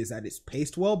movie, is that it's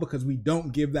paced well because we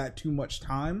don't give that too much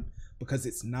time because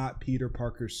it's not Peter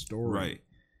Parker's story. Right.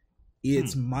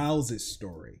 It's Miles's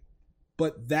story.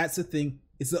 But that's the thing.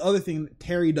 It's the other thing that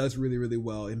Terry does really, really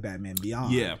well in Batman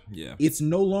Beyond. Yeah. It's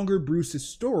no longer Bruce's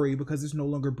story because it's no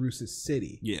longer Bruce's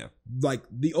city. Yeah. Like,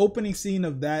 the opening scene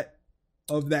of that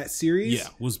series. Yeah,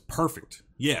 was perfect.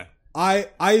 Yeah.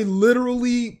 I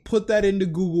literally put that into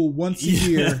Google once a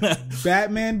year.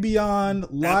 Batman Beyond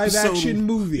live action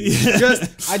movie.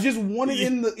 I just want it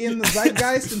in the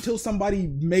zeitgeist until somebody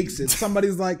makes it.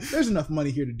 Somebody's like, there's enough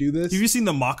money here to do this. Have you seen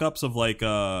the mock-ups of, like,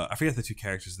 I forget the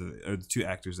the two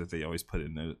actors that they always put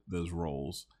in those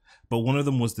roles, but one of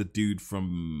them was the dude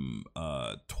from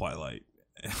Twilight.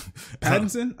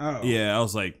 Pattinson? Oh. Yeah, I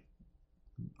was like,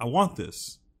 I want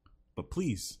this, but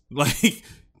please, like,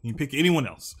 you can pick anyone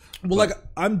else. Well, like,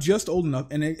 I'm just old enough,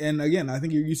 and again, I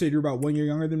think you said you're about 1 year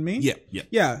younger than me.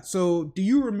 Yeah. So, do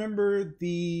you remember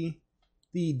the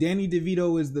Danny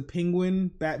DeVito is the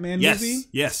Penguin Batman movie?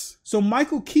 Yes. So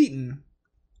Michael Keaton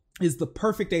is the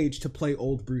perfect age to play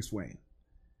old Bruce Wayne.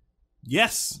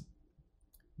 Yes.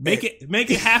 Make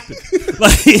it happen.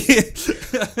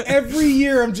 Like, every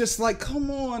year, I'm just like, come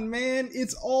on, man,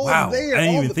 it's all there. I didn't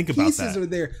all even the think about that. Pieces are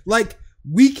there. Like,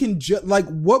 we can just, like,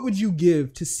 what would you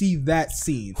give to see that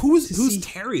scene? Who's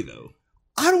Terry though?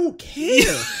 I don't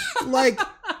care. like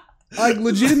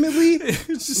legitimately,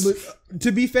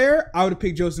 to be fair, I would have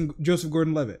picked Joseph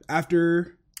Gordon-Levitt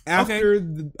after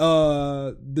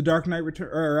the Dark Knight Return,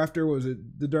 or after, what was it,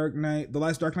 the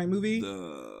last Dark Knight movie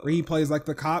where he plays like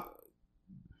the cop.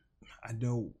 I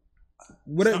know.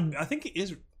 I think it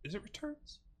is. Is it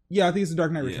Returns? Yeah, I think it's the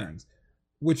Dark Knight Returns.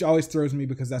 Which always throws me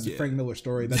because that's a Frank Miller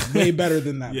story. That's way better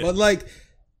than that. But, like,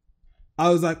 I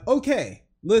was like, okay,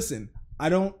 listen, I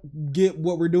don't get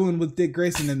what we're doing with Dick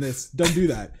Grayson in this. Don't do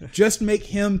that. Just make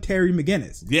him Terry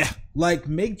McGinnis. Yeah. Like,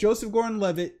 make Joseph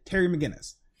Gordon-Levitt Terry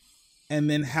McGinnis. And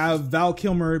then have Val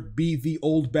Kilmer be the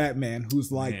old Batman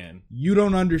who's like, you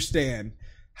don't understand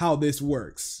how this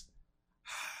works.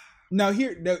 Now,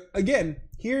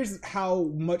 here's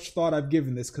how much thought I've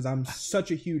given this because I'm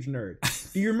such a huge nerd.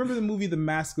 Do you remember the movie The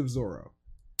Mask of Zorro?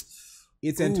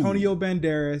 It's Antonio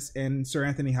Banderas and Sir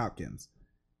Anthony Hopkins.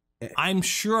 I'm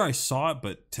sure I saw it,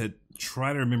 but to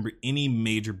try to remember any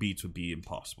major beats would be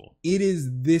impossible. It is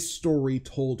this story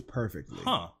told perfectly.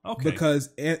 Huh, okay. Because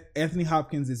Anthony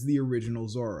Hopkins is the original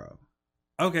Zorro.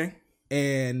 Okay.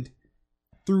 And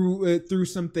through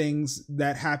some things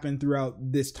that happen throughout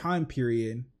this time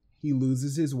period, he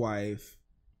loses his wife.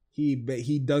 He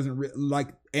doesn't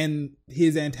and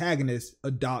his antagonist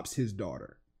adopts his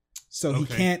daughter. So he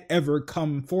can't ever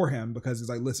come for him because he's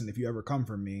like, listen, if you ever come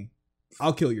for me,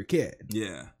 I'll kill your kid.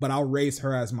 Yeah. But I'll raise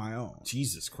her as my own.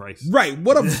 Jesus Christ. Right.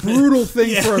 What a brutal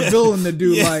thing for a villain to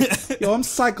do. Like, yo, I'm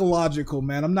psychological,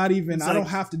 man. I'm not even, I don't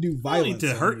have to do violence. I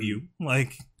need to hurt you.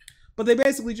 Like, but they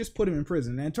basically just put him in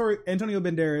prison. Antonio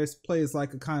Banderas plays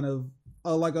like a kind of,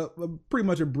 like a pretty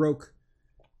much a broke,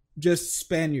 just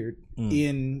Spaniard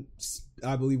in,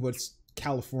 I believe, what's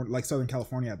California, like Southern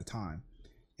California at the time.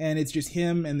 And it's just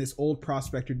him and this old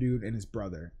prospector dude and his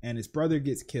brother. And his brother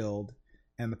gets killed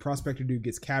and the prospector dude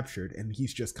gets captured and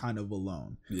he's just kind of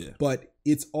alone. Yeah. But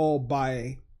it's all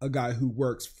by a guy who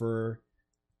works for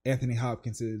Anthony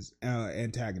Hopkins'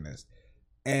 antagonist.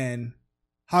 And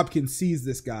Hopkins sees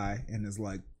this guy and is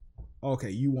like,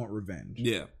 okay, you want revenge.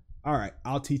 Yeah. All right,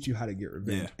 I'll teach you how to get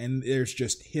revenge. Yeah. And there's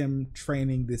just him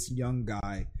training this young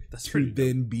guy to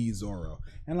then be Zorro.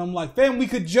 And I'm like, fam, we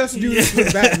could just do this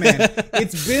with Batman.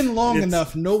 It's been long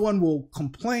enough. No one will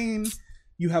complain.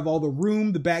 You have all the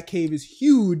room. The Batcave is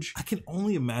huge. I can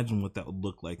only imagine what that would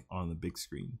look like on the big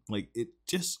screen. Like,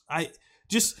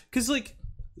 because like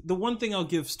the one thing I'll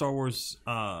give Star Wars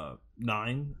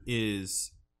 9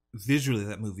 is visually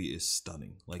that movie is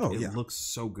stunning. Like, it looks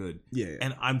so good. Yeah.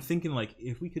 And I'm thinking, like,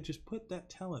 if we could just put that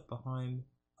talent behind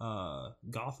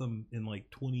Gotham in like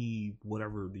 20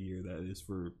 whatever the year that is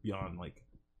for Beyond, like,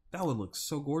 that would look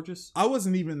so gorgeous. I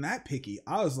wasn't even that picky.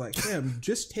 I was like, damn,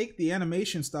 just take the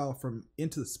animation style from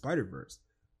Into the Spider-Verse.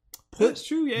 That's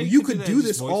true. Yeah, you could do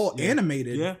this all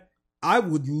animated. Yeah. I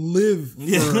would live for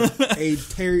a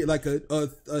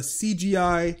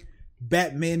CGI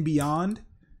Batman Beyond.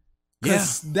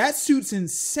 Because that suit's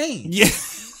insane. Yeah.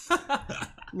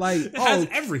 Like, it has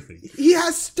everything. He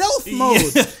has stealth mode.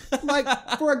 Yeah.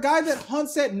 Like, for a guy that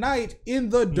hunts at night in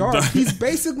the dark, he's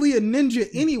basically a ninja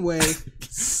anyway.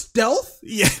 Stealth?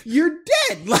 Yeah. You're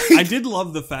dead. Like, I did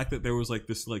love the fact that there was like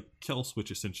this like kill switch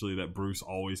essentially that Bruce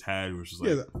always had, which is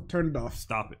like, turn it off.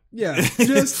 Stop it. Yeah.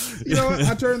 Just, you know what?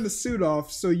 I turned the suit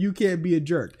off so you can't be a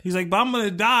jerk. He's like, but I'm going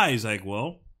to die. He's like,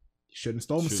 well, shouldn't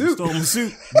have stolen my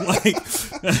suit.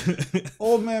 Like,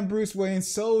 old man Bruce Wayne,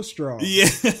 so strong. Yeah.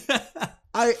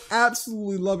 I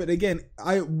absolutely love it. Again,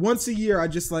 once a year I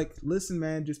just like, listen,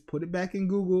 man, just put it back in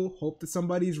Google. Hope that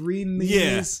somebody's reading these.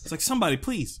 Yeah, it's like, somebody,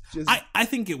 please. I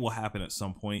think it will happen at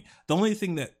some point. The only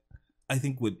thing that I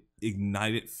think would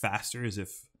ignite it faster is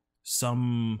if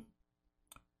some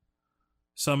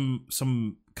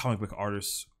comic book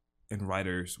artists and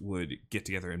writers would get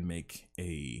together and make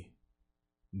a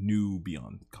new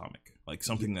Beyond comic, like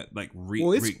something that like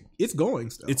it's going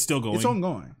still. It's still going. It's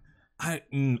ongoing. I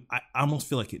almost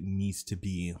feel like it needs to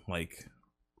be like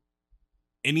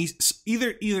it needs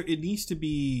either it needs to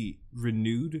be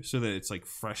renewed so that it's like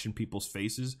fresh in people's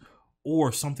faces,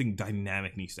 or something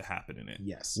dynamic needs to happen in it.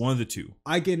 Yes, one of the two.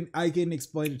 I can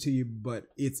explain it to you, but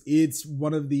it's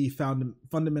one of the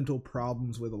fundamental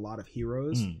problems with a lot of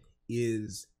heroes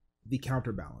is the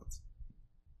counterbalance.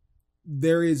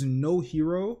 There is no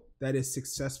hero that is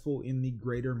successful in the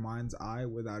greater mind's eye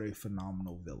without a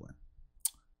phenomenal villain.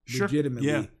 Sure. Legitimately,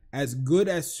 yeah. As good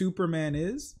as Superman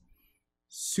is,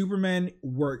 Superman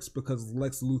works because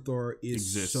Lex Luthor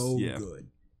is good.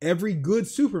 Every good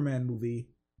Superman movie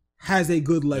has a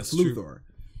good Lex Luthor. True.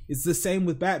 It's the same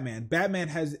with Batman. Batman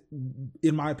has,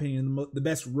 in my opinion, the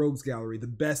best rogues gallery, the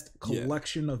best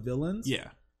collection of villains. Yeah.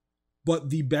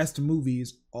 But the best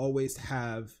movies always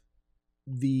have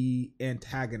the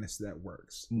antagonist that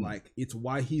works. Like, it's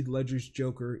why Heath Ledger's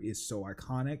Joker is so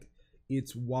iconic.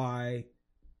 It's why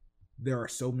there are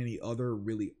so many other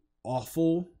really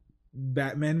awful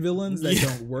Batman villains that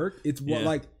don't work. It's what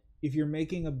like, if you're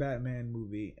making a Batman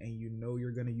movie and you know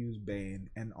you're going to use Bane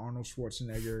and Arnold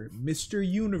Schwarzenegger, Mr.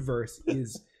 Universe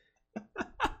is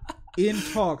in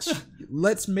talks.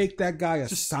 Let's make that guy a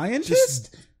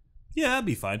scientist? Yeah, that'd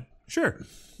be fine. Sure.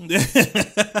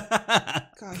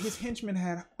 God, his henchmen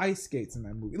had ice skates in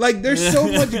that movie. Like, there's so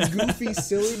much goofy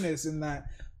silliness in that.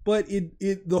 But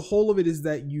the whole of it is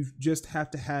that you just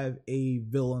have to have a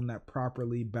villain that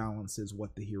properly balances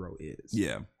what the hero is.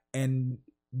 Yeah. And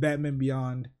Batman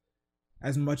Beyond,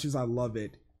 as much as I love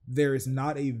it, there is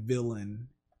not a villain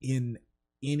in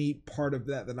any part of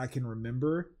that I can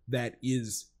remember that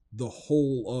is the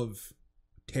whole of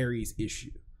Terry's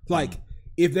issue. Like,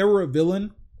 if there were a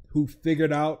villain who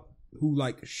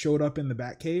like showed up in the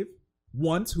Batcave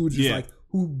once, who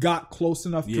got close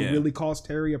enough to really cause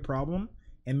Terry a problem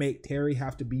and make Terry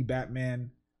have to be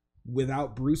Batman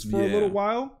without Bruce for a little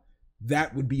while,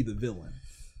 that would be the villain.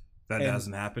 That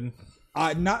doesn't happen?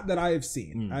 Not that I have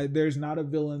seen. There's not a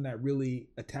villain that really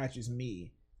attaches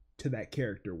me to that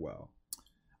character well.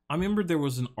 I remember there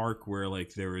was an arc where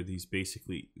like there were these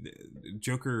basically...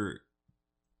 Joker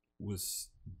was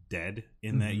dead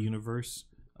in that universe.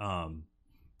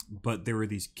 But there were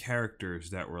these characters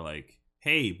that were like,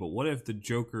 hey, but what if the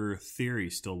Joker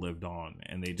theory still lived on?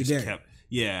 And they just kept...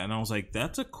 Yeah, and I was like,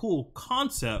 that's a cool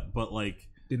concept, but like...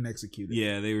 Didn't execute it.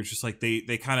 Yeah, they were just like, they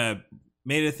kind of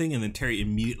made a thing and then Terry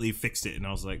immediately fixed it. And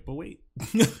I was like, but wait,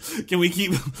 can we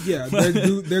keep... Yeah,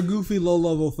 they're goofy,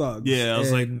 low-level thugs. Yeah, I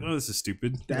was like, oh, this is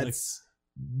stupid. That's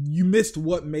you missed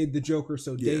what made the Joker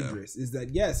so dangerous. Is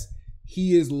that yes,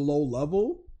 he is low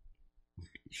level,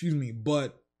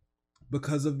 but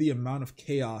because of the amount of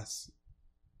chaos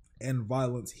and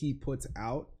violence he puts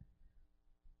out,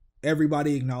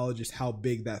 everybody acknowledges how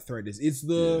big that threat is. It's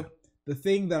the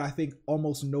thing that I think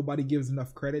almost nobody gives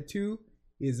enough credit to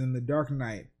is in The Dark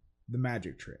Knight, the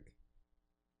magic trick.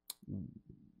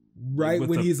 Right?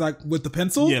 When he's like with the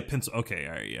pencil? Yeah, pencil. Okay,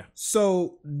 all right, yeah.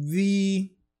 So there's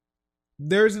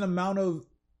an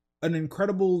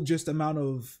incredible just amount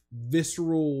of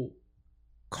visceral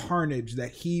carnage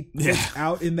that he puts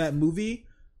out in that movie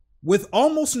with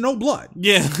almost no blood.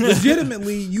 Yeah.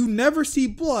 Legitimately, you never see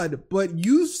blood, but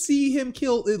you see him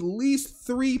kill at least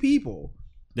 3 people.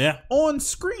 Yeah. On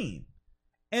screen.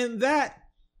 And that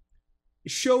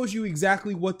shows you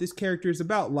exactly what this character is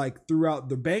about. Like throughout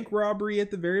the bank robbery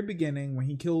at the very beginning, when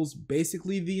he kills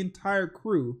basically the entire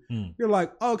crew, you're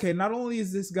like, okay, not only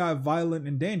is this guy violent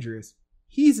and dangerous,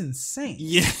 he's insane.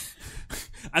 Yeah.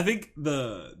 I think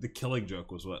the killing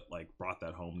joke was what like brought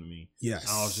that home to me. Yes.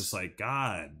 I was just like,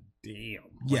 God damn.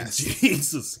 Yes.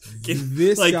 Jesus.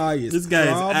 This guy is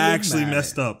actually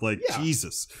messed up. Like,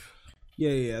 Jesus.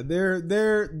 Yeah.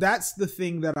 That's the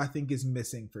thing that I think is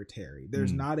missing for Terry.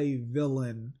 There's not a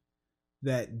villain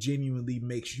that genuinely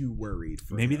makes you worried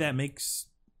for maybe him.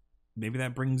 Maybe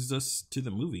that brings us to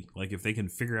the movie. Like if they can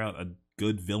figure out a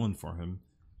good villain for him,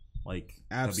 like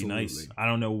that'd be nice. I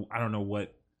don't know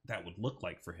what that would look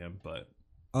like for him, but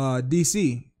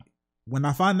DC, when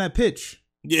I find that pitch,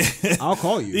 I'll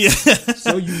call you. Yeah.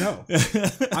 So you know.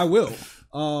 I will.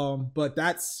 But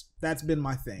that's been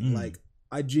my thing. Like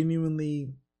I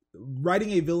genuinely,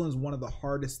 writing a villain is one of the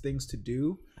hardest things to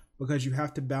do because you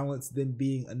have to balance them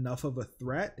being enough of a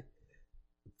threat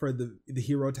for the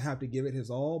hero to have to give it his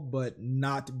all, but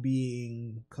not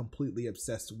being completely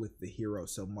obsessed with the hero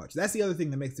so much. That's the other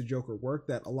thing that makes the Joker work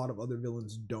that a lot of other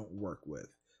villains don't work with.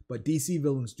 But DC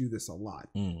villains do this a lot.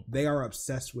 They are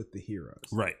obsessed with the heroes.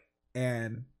 Right.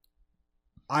 And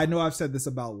I know I've said this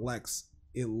about Lex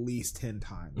at least 10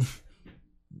 times.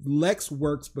 Lex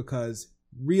works because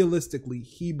realistically,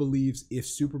 he believes if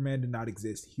Superman did not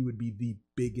exist, he would be the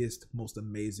biggest, most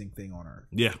amazing thing on Earth.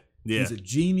 Yeah. He's a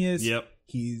genius. Yep.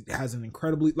 He has an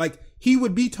incredibly, he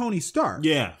would be Tony Stark.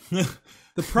 Yeah.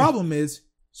 The problem is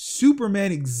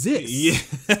Superman exists. Yeah.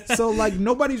 So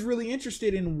nobody's really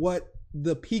interested in what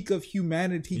the peak of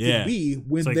humanity could be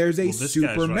when there's a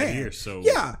Superman. Right here, so.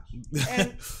 Yeah.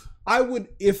 And I would,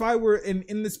 if I were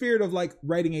in the spirit of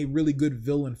writing a really good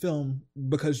villain film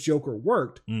because Joker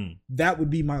worked, that would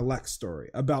be my Lex story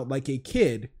about a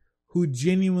kid who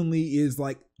genuinely is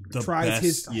tries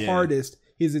his hardest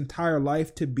his entire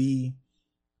life to be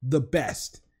the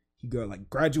best. He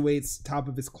graduates top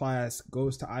of his class,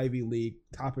 goes to Ivy League,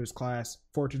 top of his class,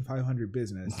 Fortune 500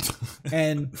 business.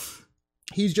 And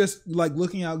he's just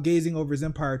looking out, gazing over his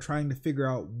empire, trying to figure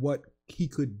out what he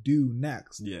could do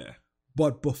next. Yeah.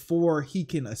 But before he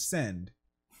can ascend,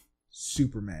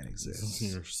 Superman exists.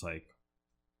 You're just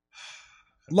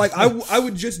I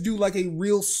would just do a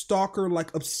real stalker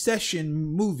obsession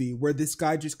movie where this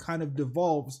guy just kind of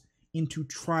devolves into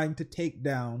trying to take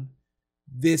down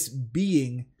this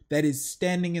being that is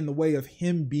standing in the way of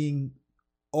him being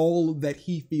all that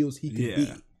he feels he could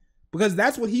be. Because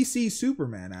that's what he sees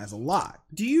Superman as a lot.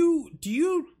 Do you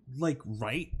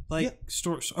write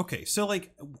stories? Okay, so I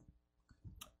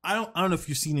don't know if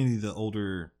you've seen any of the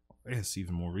older, I guess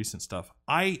even more recent stuff.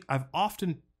 I've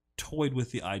often toyed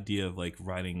with the idea of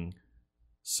writing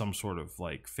some sort of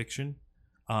fiction.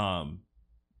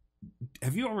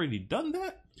 Have you already done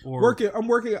that? Or I'm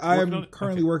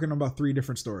currently working on about 3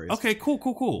 different stories. Okay, cool.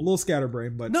 A little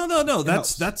scatterbrained, but no.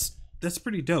 That's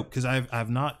pretty dope because I've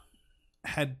not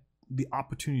had the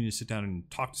opportunity to sit down and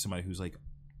talk to somebody who's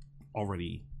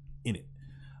already in it.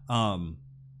 I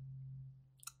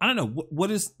don't know what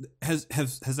has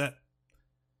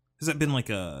that been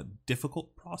a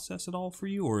difficult process at all for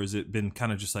you, or has it been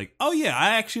kind of just oh yeah,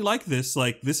 I actually like this,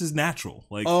 this is natural?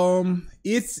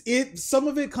 It's some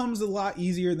of it comes a lot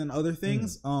easier than other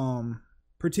things.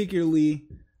 Particularly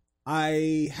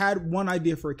I had one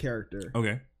idea for a character.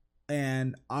 Okay.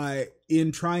 And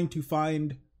in trying to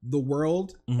find the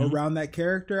world around that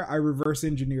character, I reverse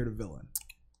engineered a villain.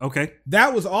 Okay.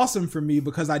 That was awesome for me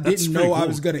because I didn't know I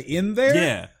was going to end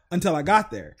there until I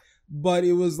got there. But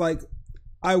it was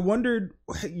I wondered,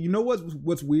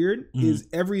 what's weird is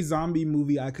every zombie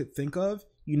movie I could think of,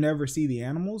 you never see the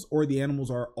animals, or the animals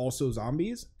are also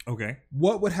zombies. Okay.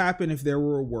 What would happen if there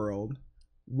were a world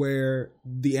where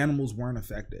the animals weren't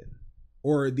affected?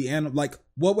 Or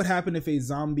what would happen if a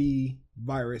zombie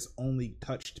virus only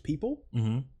touched people?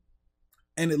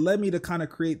 And it led me to kind of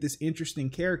create this interesting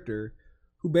character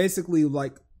who basically,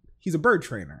 like, he's a bird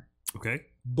trainer. Okay.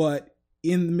 But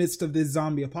in the midst of this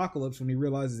zombie apocalypse, when he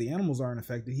realizes the animals aren't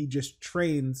affected, he just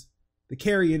trains the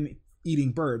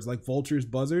carrion-eating birds, like vultures,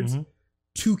 buzzards,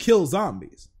 to kill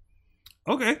zombies.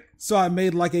 Okay. So I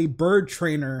made like a bird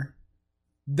trainer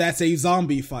that's a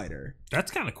zombie fighter.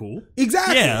 That's kind of cool.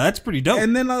 Exactly. Yeah, that's pretty dope.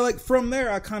 And then from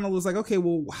there, I kind of was like, okay,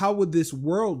 well, how would this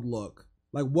world look?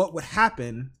 Like, what would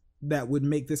happen that would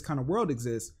make this kind of world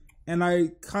exist? And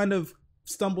I kind of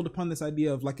stumbled upon this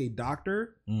idea of like a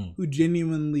doctor who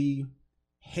genuinely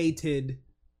hated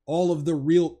all of the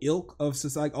real ilk of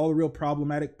society, all the real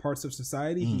problematic parts of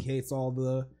society. He hates all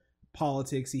the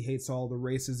politics. He hates all the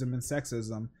racism and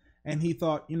sexism. And he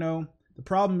thought, the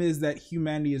problem is that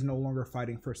humanity is no longer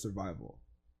fighting for survival.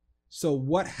 So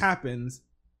what happens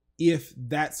if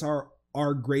that's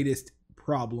our greatest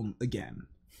problem again?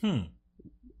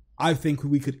 I think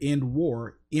we could end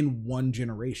war in one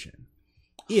generation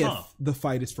if the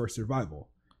fight is for survival.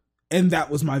 And that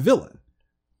was my villain.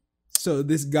 So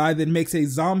this guy that makes a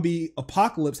zombie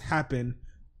apocalypse happen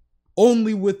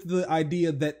only with the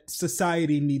idea that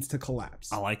society needs to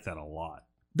collapse. I like that a lot.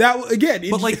 That again,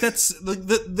 but like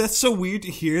that's so weird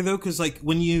to hear though, because like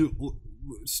when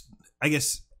I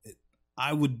guess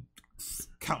I would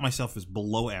count myself as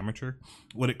below amateur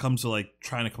when it comes to like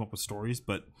trying to come up with stories,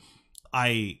 but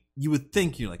you would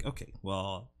think you're like, okay,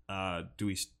 well, do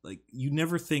we like? You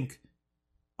never think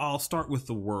I'll start with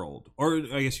the world, or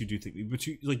I guess you do think, but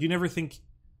you never think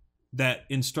that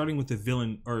in starting with the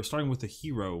villain or starting with the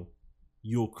hero,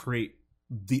 you'll create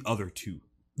the other two.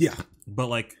 Yeah, but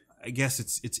like. I guess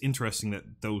it's interesting that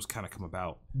those kind of come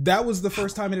about. That was the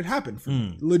first time it had happened for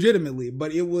me, legitimately.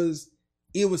 But it was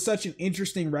such an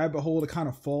interesting rabbit hole to kind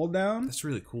of fall down. That's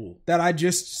really cool. That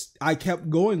I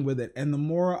kept going with it. And the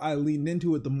more I leaned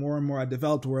into it, the more and more I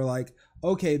developed where like,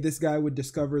 okay, this guy would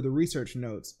discover the research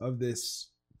notes of this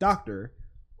doctor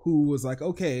who was like,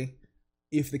 okay,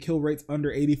 if the kill rate's under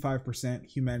 85%,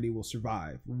 humanity will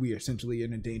survive. We are essentially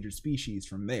an endangered species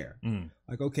from there.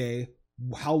 Like, okay,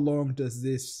 how long does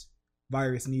this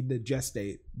virus need to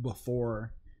gestate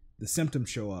before the symptoms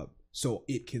show up so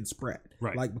it can spread?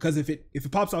 Right. Like, because if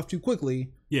it pops off too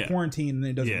quickly, quarantine and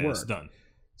it doesn't work. It's done.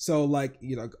 So like,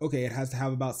 okay, it has to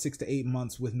have about 6 to 8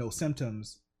 months with no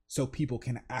symptoms so people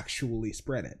can actually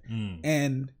spread it.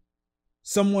 And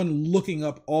someone looking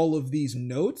up all of these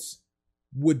notes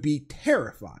would be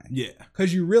terrifying. Yeah.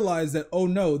 Because you realize that, oh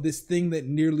no, this thing that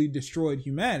nearly destroyed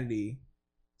humanity,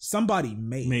 somebody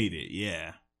made it.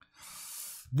 Yeah.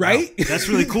 Right? Wow, that's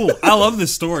really cool. I love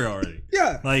this story already.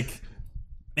 Yeah. Like,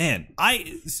 man,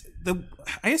 I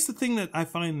guess the thing that I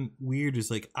find weird is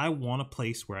like I want a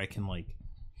place where I can like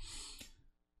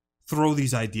throw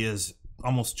these ideas,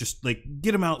 almost just like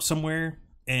get them out somewhere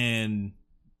and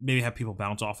maybe have people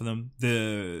bounce off of them.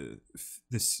 The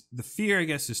fear, I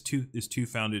guess, is two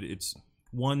founded. It's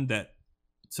one that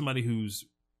somebody who's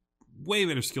way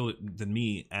better skilled than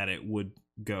me at it would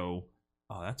go,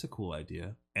 oh, that's a cool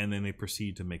idea, and then they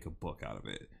proceed to make a book out of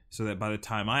it, so that by the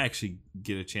time I actually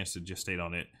get a chance to gestate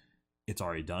on it, it's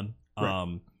already done.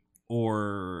 Right.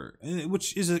 Or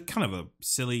which is a kind of a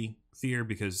silly fear,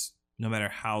 because no matter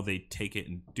how they take it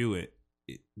and do it,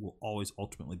 it will always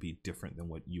ultimately be different than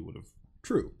what you would have.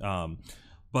 True.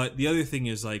 But the other thing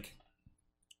is like,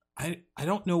 I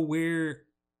don't know where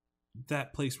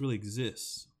that place really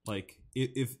exists. Like,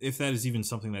 if that is even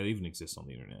something that even exists on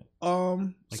the internet.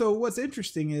 Like, so what's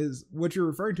interesting is what you're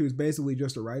referring to is basically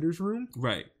just a writer's room.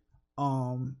 Right.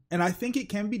 And I think it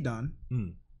can be done.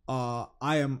 I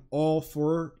am all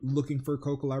for looking for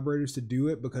co-collaborators to do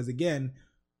it, because again,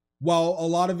 while a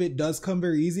lot of it does come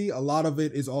very easy, a lot of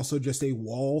it is also just a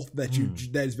wall that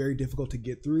that is very difficult to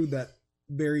get through. That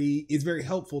is very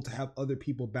helpful to have other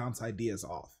people bounce ideas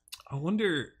off. I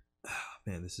wonder.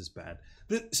 Man, this is bad.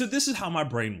 So this is how my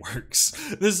brain works.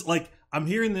 This, like, I'm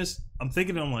hearing this, I'm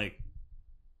thinking, I'm like,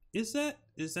 is that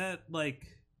like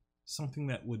something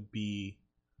that would be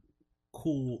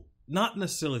cool? Not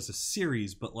necessarily as a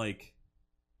series, but like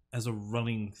as a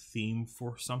running theme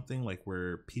for something, like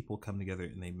where people come together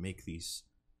and they make these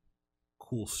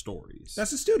cool stories.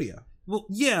 That's a studio. Well,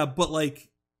 yeah, but like,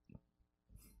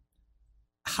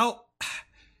 how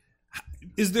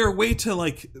is there a way to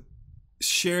like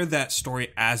share that story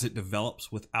as it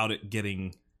develops without it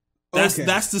getting that's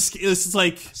the it's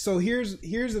like, so here's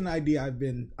an idea I've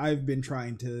been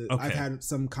trying to I've had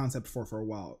some concept for a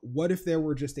while. What if there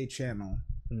were just a channel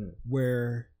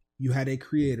where you had a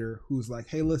creator who's like,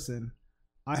 hey, listen,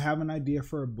 I have an idea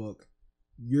for a book,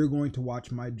 you're going to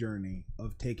watch my journey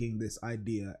of taking this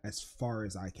idea as far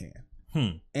as I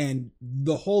can. And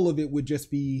the whole of it would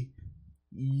just be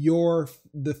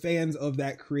the fans of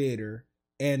that creator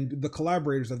and the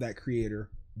collaborators of that creator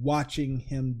watching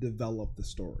him develop the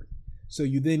story. So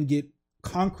you then get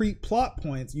concrete plot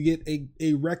points. You get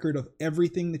a record of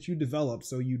everything that you develop,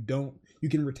 so you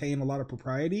can retain a lot of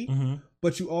propriety,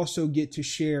 but you also get to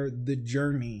share the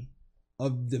journey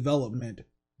of development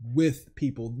with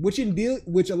people, which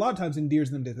a lot of times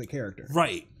endears them to the character.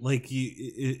 Right. Like,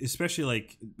 especially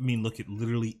like, I mean, look at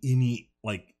literally any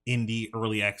like indie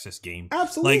early access game.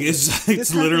 Absolutely. Like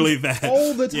it's literally that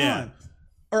all the time. Yeah.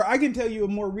 Or I can tell you a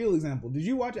more real example. Did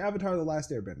you watch Avatar: The Last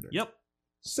Airbender? Yep.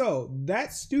 So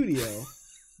that studio,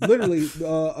 literally,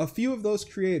 a few of those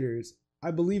creators, I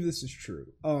believe this is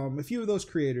true. A few of those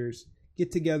creators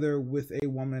get together with a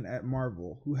woman at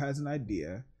Marvel who has an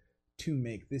idea to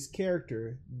make this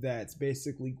character that's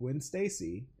basically Gwen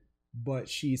Stacy, but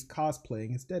she's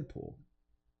cosplaying as Deadpool.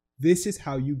 This is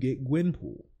how you get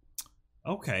Gwenpool.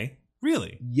 Okay.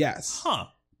 Really? Yes. Huh.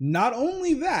 Not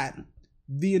only that,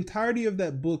 the entirety of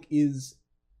that book is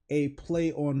a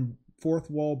play on fourth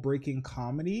wall breaking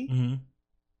comedy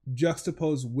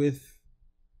juxtaposed with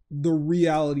the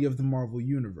reality of the Marvel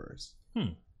universe.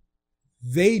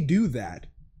 They do that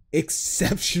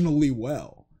exceptionally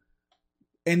well.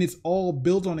 And it's all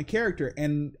built on a character.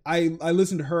 And I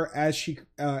listened to her as she,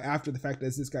 after the fact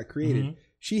as this got created,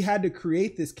 she had to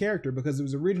create this character because it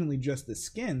was originally just the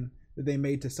skin that they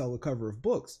made to sell the cover of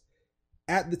books.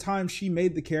 At the time she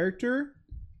made the character,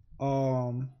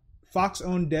 Fox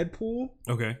owned Deadpool.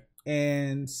 Okay.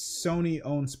 And Sony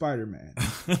owned Spider-Man.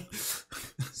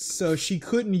 So she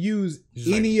couldn't use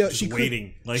any of she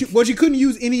couldn't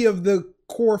use any of the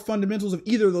core fundamentals of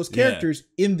either of those characters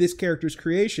in this character's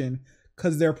creation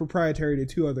because they're proprietary to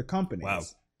two other companies. Wow.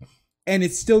 And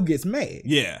it still gets made.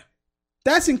 Yeah.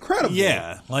 That's incredible.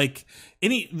 Yeah. Like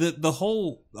the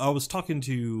whole, I was talking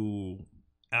to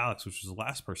Alex, which was the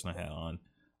last person I had on,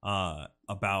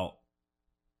 about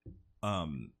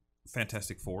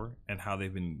Fantastic Four and how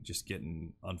they've been just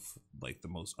getting like the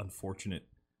most unfortunate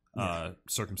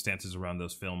circumstances around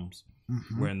those films,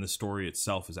 wherein the story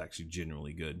itself is actually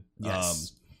genuinely good.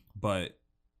 Yes. But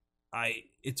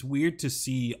it's weird to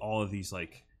see all of these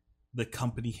like the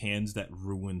company hands that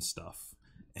ruin stuff.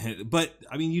 But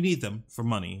I mean, you need them for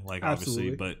money, like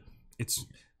obviously. Absolutely. But it's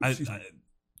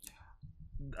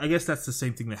I guess that's the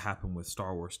same thing that happened with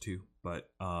Star Wars too. But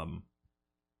I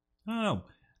don't know.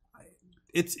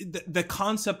 It's the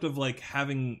concept of like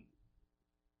having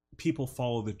people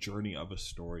follow the journey of a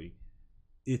story.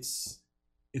 It's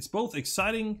both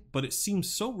exciting, but it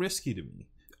seems so risky to me.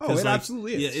 Oh, it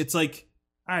absolutely is. Yeah, it's like,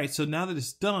 all right, so now that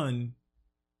it's done,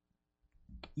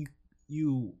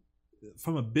 you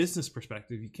from a business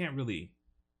perspective, you can't really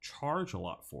charge a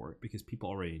lot for it because people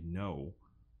already know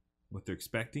what they're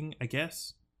expecting, I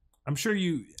guess. I'm sure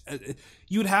you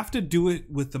would have to do it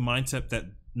with the mindset that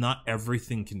not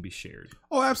everything can be shared.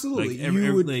 Oh, absolutely.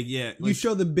 Like, you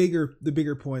show the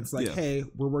bigger points, like, hey,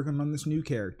 we're working on this new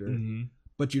character,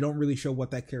 but you don't really show what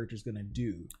that character's gonna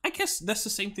do. I guess that's the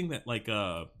same thing that like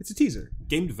it's a teaser.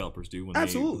 Game developers do when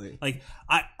absolutely.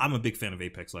 I'm a big fan of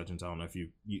Apex Legends. I don't know if you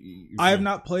I have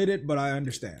not played it, but I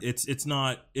understand.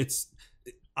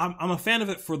 I'm a fan of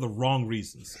it for the wrong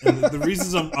reasons. And the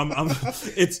reasons I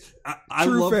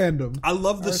love fandom. I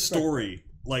love the story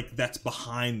like that's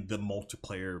behind the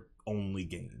multiplayer only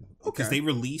game. Because they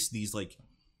release these like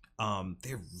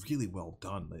they're really well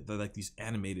done. They're like these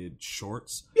animated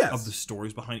shorts of the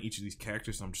stories behind each of these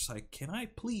characters. And I'm just like, can I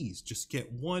please just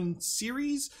get one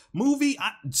series, movie,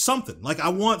 something? Like I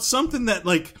want something that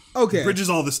like bridges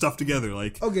all this stuff together.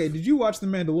 Like did you watch The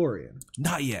Mandalorian?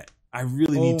 Not yet. I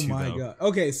really need to. Oh my god.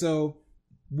 Okay, so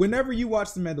whenever you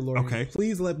watch The Mandalorian,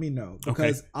 please let me know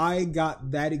because I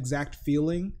got that exact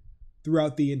feeling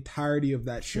throughout the entirety of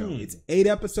that show. It's 8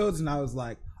 episodes, and I was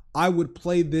like, I would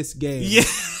play this game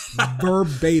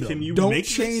verbatim. Can you don't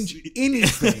change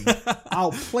anything.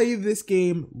 I'll play this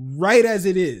game right as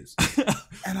it is.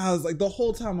 And I was like, the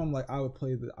whole time I'm like, I would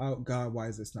play the. Oh God, why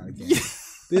is this not a game?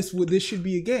 This should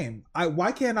be a game.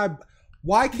 Why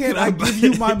can't I give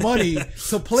you my money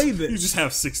to play this? You just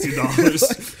have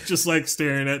 $60, just like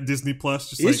staring at Disney Plus.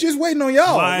 Just waiting on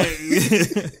y'all.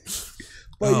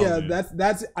 But man.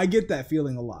 that's I get that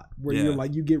feeling a lot where you're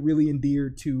like you get really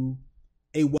endeared to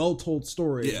a well told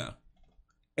story,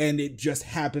 and it just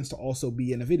happens to also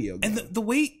be in a video game. And the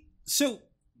way, so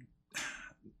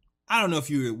I don't know if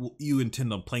you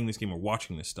intend on playing this game or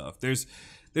watching this stuff. There's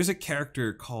a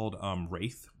character called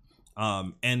Wraith.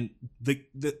 And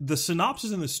the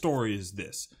synopsis in the story is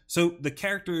this. So the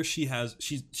character she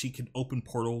can open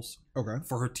portals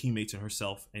for her teammates and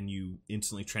herself, and you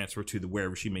instantly transfer to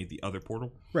wherever she made the other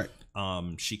portal. Right.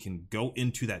 She can go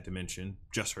into that dimension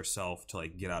just herself to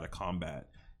like get out of combat,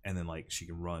 and then like she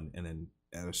can run, and then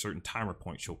at a certain timer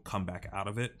point she'll come back out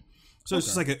of it. So it's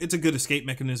just like it's a good escape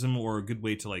mechanism, or a good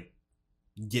way to like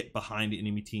get behind the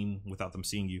enemy team without them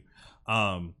seeing you.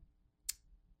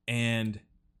 And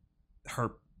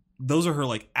those are her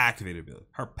like activated ability.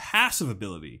 Her passive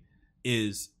ability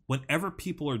is whenever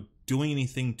people are doing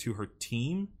anything to her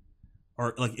team,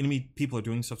 or like enemy people are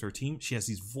doing stuff to her team, she has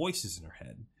these voices in her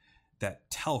head that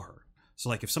tell her. So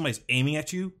like if somebody's aiming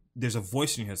at you, there's a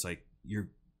voice in your head that's like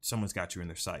someone's got you in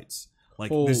their sights.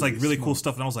 Like there's like really cool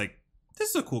stuff, and I was like, this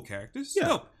is a cool character. This is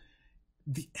dope.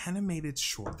 The animated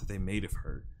short that they made of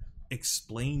her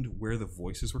explained where the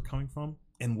voices were coming from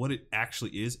and what it actually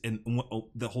is, and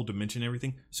the whole dimension and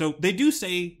everything. So they do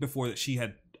say before that she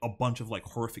had a bunch of like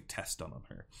horrific tests done on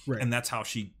her, and that's how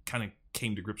she kind of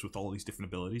came to grips with all these different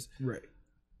abilities. Right.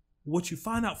 What you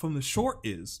find out from the short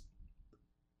is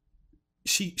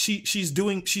she's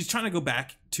trying to go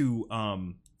back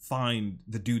to find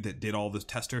the dude that did all this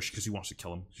test her because she wants to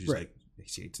kill him. She's like,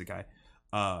 she hates the guy.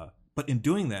 But in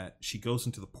doing that, she goes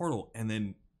into the portal, and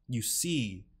then you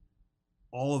see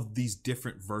all of these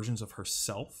different versions of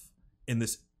herself in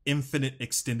this infinite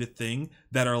extended thing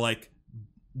that are like,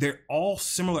 they're all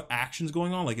similar actions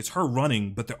going on. Like it's her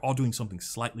running, but they're all doing something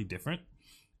slightly different.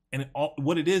 And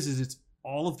what it is it's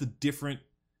all of the different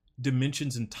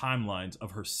dimensions and timelines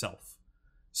of herself.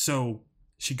 So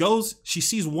she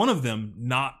sees one of them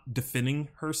not defending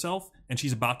herself, and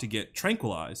she's about to get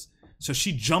tranquilized. So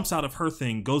she jumps out of her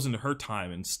thing, goes into her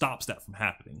time, and stops that from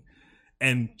happening.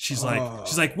 And she's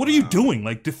like, "What are you doing?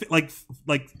 Like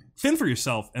fend for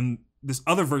yourself." And this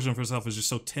other version of herself is just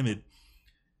so timid.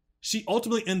 She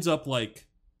ultimately ends up like,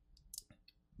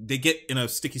 they get in a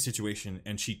sticky situation,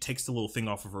 and she takes the little thing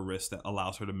off of her wrist that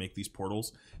allows her to make these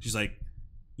portals. She's like,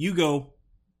 "You go,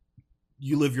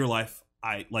 you live your life.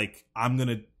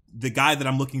 The guy that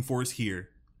I'm looking for is here.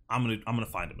 I'm gonna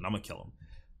find him, and I'm gonna kill him."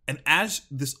 And as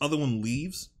this other one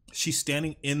leaves, she's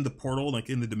standing in the portal, like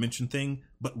in the dimension thing,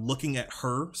 but looking at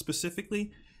her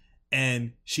specifically,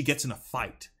 and she gets in a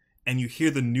fight. And you hear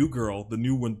the new girl, the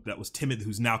new one that was timid,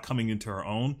 who's now coming into her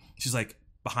own. She's like,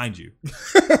 "Behind you."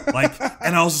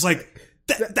 And I was just like,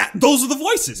 those are the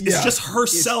voices. It's just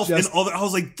herself and all that. I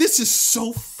was like, this is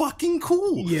so fucking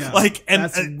cool. Yeah. Like, and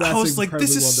I was like,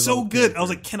 this is so good. Character. I was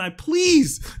like, can I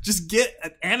please just get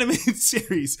an animated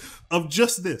series of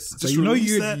just this? So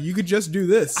you could just do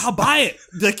this. I'll buy it.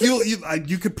 Like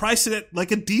you could price it at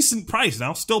like a decent price, and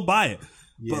I'll still buy it.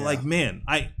 Yeah. But like, man,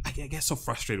 I get so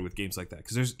frustrated with games like that,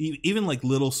 because there's even like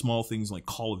little small things like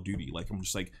Call of Duty. Like I'm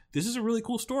just like, this is a really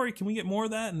cool story. Can we get more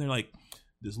of that? And they're like,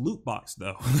 this loot box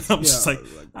though. I'm just like,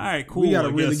 all right, cool. We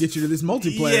gotta really get you to this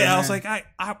multiplayer. Yeah, man. I was like,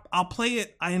 I'll play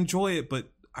it. I enjoy it,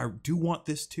 but I do want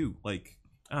this too. Like,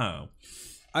 I don't know.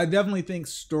 I definitely think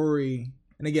story,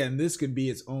 and again, this could be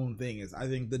its own thing. Is I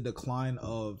think the decline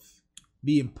of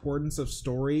the importance of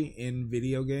story in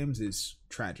video games is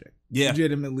tragic. Yeah,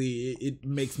 legitimately, it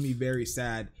makes me very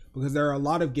sad, because there are a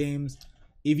lot of games,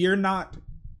 if you're not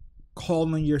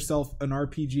calling yourself an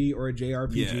RPG or a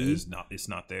JRPG, it's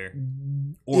not there.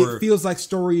 Or it feels like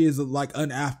story is like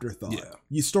an afterthought. Yeah.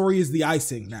 Your story is the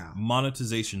icing now.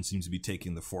 Monetization seems to be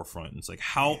taking the forefront. It's like,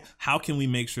 how can we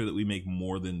make sure that we make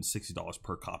more than $60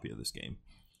 per copy of this game?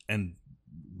 And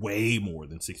way more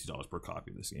than $60 per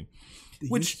copy of this game.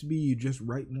 Which used to be, you just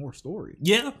write more story.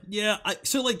 Yeah.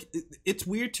 So like, it's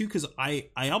weird too, because I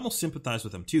almost sympathize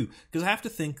with them too, because I have to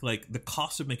think like the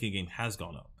cost of making a game has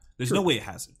gone up. There's no way it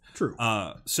hasn't. True.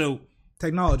 So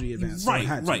technology advanced.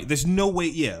 Right. There's no way.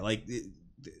 Yeah. Like,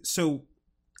 so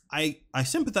I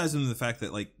sympathize with the fact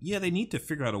that like, yeah, they need to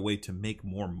figure out a way to make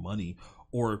more money,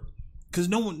 or because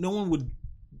no one would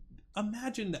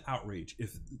imagine the outrage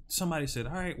if somebody said,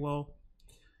 all right, well,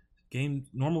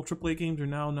 normal AAA games are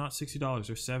now not $60,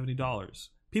 they're $70.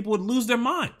 People would lose their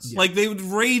minds. Yeah. Like, they would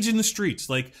rage in the streets.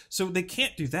 Like, so they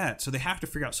can't do that. So they have to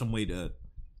figure out some way to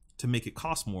make it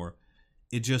cost more.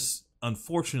 It just,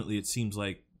 unfortunately, it seems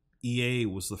like EA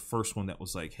was the first one that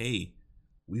was like, hey,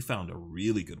 we found a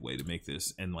really good way to make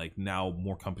this. And like, now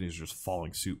more companies are just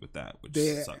following suit with that, which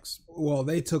sucks. Well,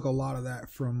 they took a lot of that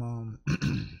from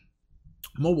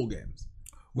mobile games.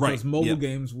 Because mobile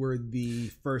games were the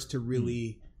first to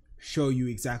really show you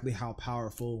exactly how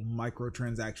powerful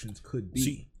microtransactions could be.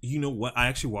 So, you know what? I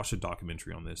actually watched a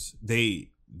documentary on this. They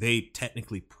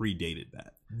technically predated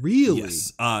that. Really?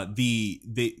 Yes. I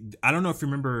don't know if you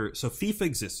remember. So FIFA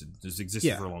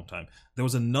existed for a long time. There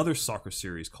was another soccer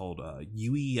series called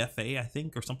UEFA, I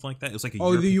think, or something like that. It was like the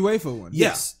UEFA one.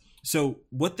 Yes. Yeah. So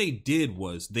what they did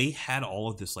was they had all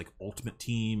of this like Ultimate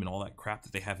Team and all that crap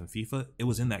that they have in FIFA. It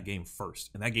was in that game first,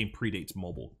 and that game predates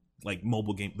mobile. Like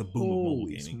mobile game, the boom of mobile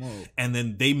gaming. Smoke. And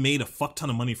then they made a fuck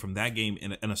ton of money from that game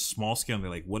in a small scale. And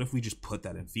they're like, what if we just put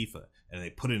that in FIFA? And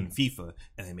they put it in FIFA,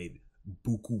 and they made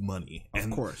buku money. Of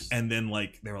course. And then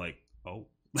like they were like, oh.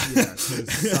 Yeah,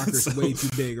 because soccer's way too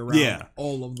big around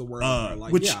all of the world.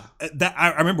 That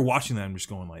I remember watching that and just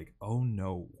going like, oh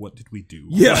no, what did we do?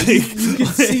 Yeah, like, you can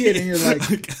see it and you're like,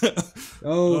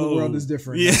 oh, the world is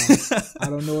different. Yeah. Now. I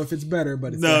don't know if it's better,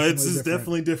 but it's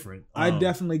definitely different. I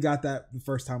definitely got that the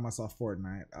first time I saw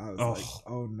Fortnite. I was like,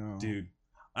 oh no, dude.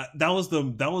 That was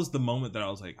the moment that I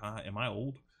was like, am I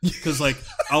old? Because like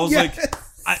I was like.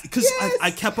 I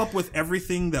kept up with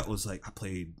everything that was like, I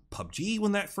played PUBG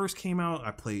when that first came out. I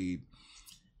played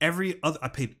I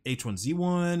played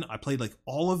H1Z1. I played like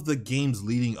all of the games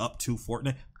leading up to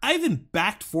Fortnite. I even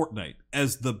backed Fortnite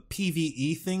as the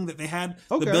PvE thing that they had.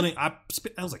 Okay. The building, I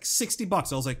was like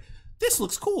 $60. I was like, this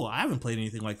looks cool. I haven't played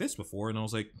anything like this before. And I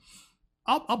was like,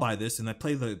 I'll buy this. And I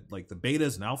played the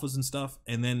betas and alphas and stuff.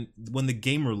 And then when the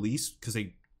game released, because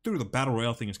they threw the battle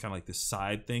royale thing as kind of like this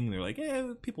side thing. They're like,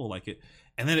 people like it.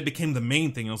 And then it became the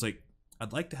main thing. I was like,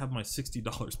 I'd like to have my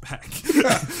 $60 back.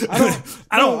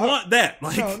 I don't want that.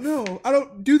 Like, no, I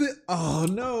don't do that. Oh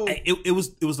no! It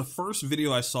was the first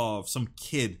video I saw of some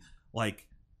kid like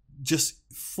just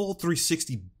full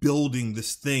 360 building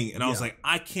this thing, and I was like,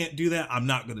 I can't do that. I'm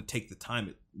not going to take the time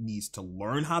it needs to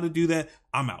learn how to do that.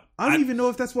 I'm out. I don't even know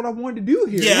if that's what I wanted to do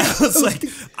here. Yeah, it's like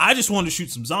I just wanted to shoot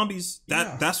some zombies.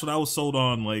 That's what I was sold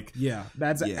on. Like,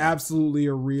 that's absolutely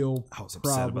a real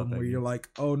problem where you're like,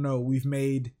 oh no, we've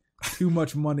made too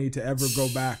much money to ever go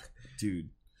back, dude.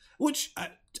 Which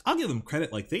I'll give them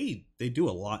credit. Like they do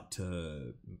a lot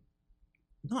to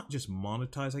not just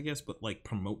monetize, I guess, but like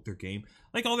promote their game.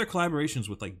 Like all their collaborations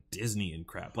with like Disney and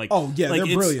crap. Like, they're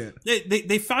brilliant.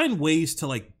 They find ways to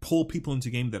like pull people into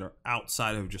game that are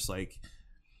outside of just like,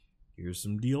 here's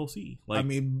some DLC. Like, I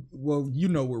mean, well, you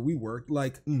know where we work.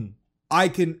 Like, I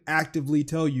can actively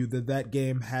tell you that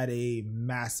game had a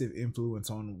massive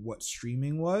influence on what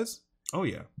streaming was. Oh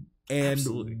yeah, and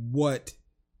absolutely. What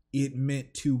it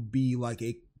meant to be like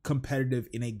a competitive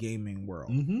in a gaming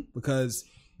world, because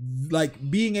like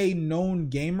being a known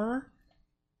gamer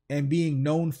and being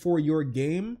known for your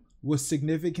game was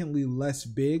significantly less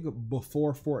big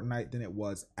before Fortnite than it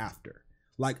was after.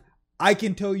 Like, I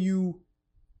can tell you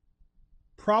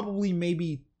probably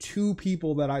maybe 2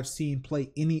 people that I've seen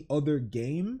play any other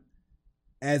game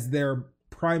as their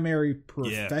primary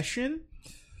profession.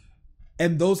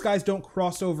 And those guys don't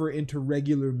cross over into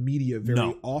regular media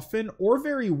very often or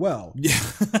very well. Yeah.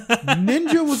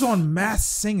 Ninja was on Masked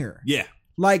Singer. Yeah.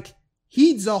 Like,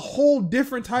 he's a whole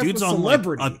different type of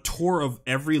celebrity. On like a tour of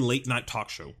every late night talk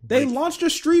show. They launched a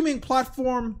streaming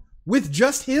platform with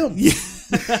just him. Yeah.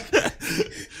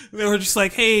 They were just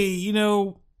like, hey, you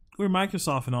know, we're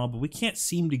Microsoft and all, but we can't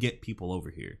seem to get people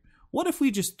over here. What if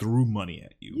we just threw money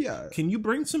at you? Yeah. Can you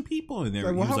bring some people in there?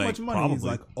 Like, well, how much money? Probably. He's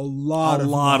like, a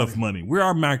lot of money. We're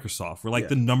Microsoft. We're like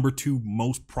the number 2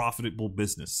 most profitable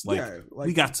business. Like,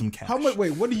 we got some cash. How much?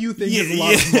 Wait, what do you think is a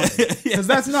lot of money? Because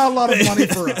that's not a lot of money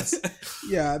for us.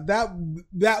 Yeah,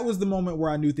 that was the moment where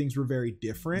I knew things were very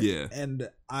different. Yeah. And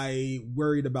I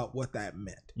worried about what that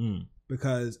meant.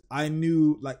 Because I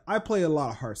knew, like, I play a lot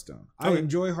of Hearthstone. I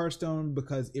enjoy Hearthstone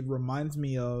because it reminds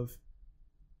me of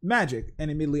Magic,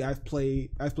 and admittedly, I've played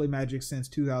Magic since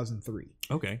 2003.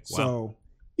 Okay, wow.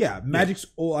 So Magic's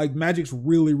old, like Magic's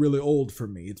really, really old for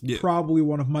me. It's probably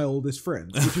one of my oldest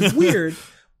friends, which is weird,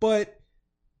 but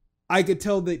I could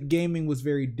tell that gaming was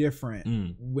very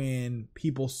different when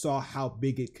people saw how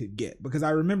big it could get. Because I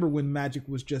remember when Magic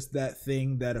was just that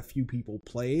thing that a few people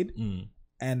played,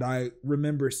 and I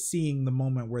remember seeing the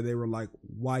moment where they were like,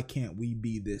 "Why can't we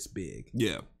be this big?"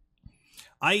 Yeah,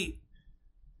 I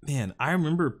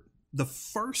remember the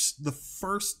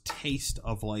first taste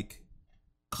of like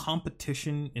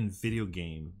competition in video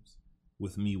games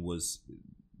with me was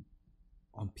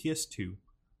on PS2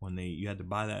 when you had to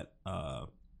buy that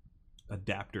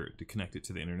adapter to connect it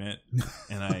to the internet,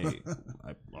 and I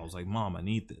was like, Mom, I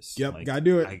need this. Yep, like, gotta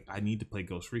do it. I need to play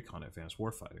Ghost Recon Advanced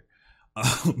Warfighter.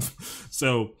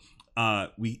 So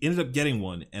we ended up getting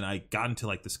one, and I got into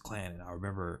like this clan, and I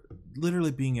remember literally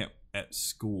being at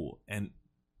school and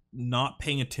not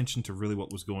paying attention to really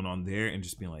what was going on there, and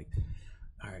just being like,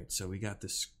 all right, so we got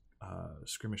this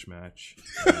skirmish match,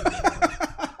 and,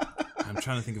 I'm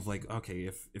trying to think of like,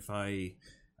 okay, if I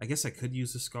I guess I could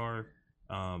use a scar.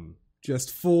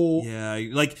 Just full. Yeah,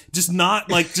 like just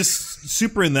not like just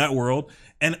super in that world.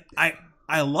 And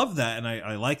I love that, and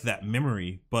I like that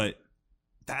memory, but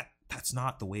that's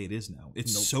not the way it is now.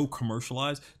 It's so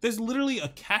commercialized. There's literally a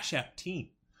Cash App team.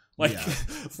 Like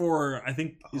for I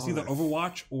think it's either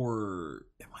Overwatch or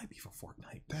it might be for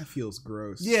Fortnite. That feels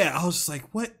gross. Yeah, I was just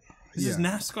like, what? Is this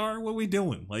NASCAR? What are we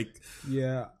doing? Like,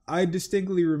 yeah, I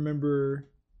distinctly remember,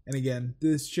 and again,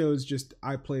 this shows just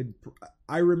I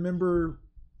remember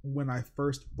when I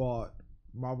first bought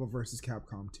Marvel vs.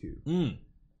 Capcom 2.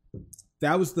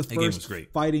 That was the first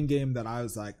fighting game that I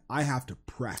was like, I have to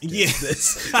practice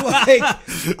this. Like,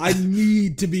 I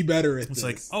need to be better at this.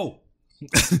 It's like, oh,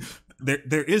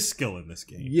 there is skill in this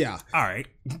game. Yeah. All right.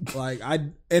 Like,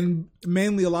 and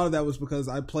mainly a lot of that was because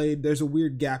there's a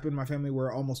weird gap in my family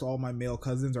where almost all my male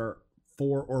cousins are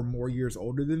 4 or more years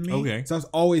older than me. Okay. So I was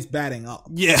always batting up.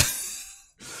 Yeah.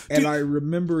 And dude, I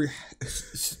remember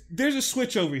there's a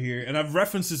switch over here, and I've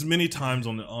referenced this many times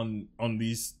on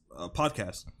these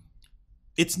podcasts.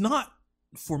 It's not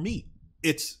for me.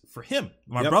 It's for him,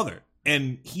 my brother.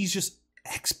 And he's just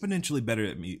exponentially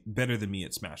better than me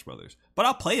at Smash Brothers. But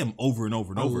I'll play him over and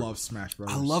over and over. I love Smash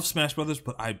Brothers. I love Smash Brothers,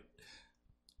 but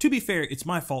to be fair, it's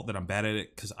my fault that I'm bad at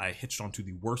it because I hitched onto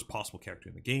the worst possible character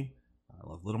in the game. I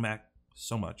love Little Mac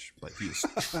so much, but he is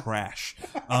trash.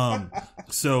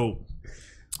 So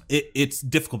it's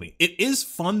difficult. It is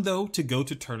fun though to go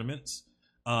to tournaments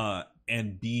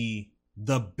and be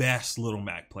the best Little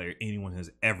Mac player anyone has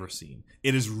ever seen.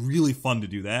 It is really fun to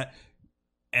do that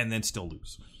and then still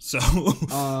lose. So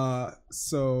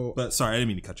but sorry, I didn't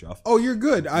mean to cut you off. Oh, you're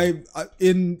good. I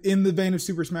in the vein of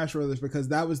Super Smash Brothers, because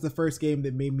that was the first game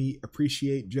that made me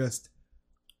appreciate just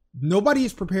nobody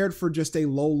is prepared for just a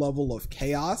low level of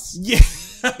chaos. Yeah.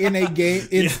 In a game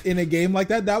in a game like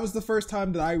that. That was the first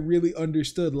time that I really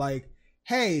understood, like,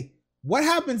 hey, what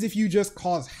happens if you just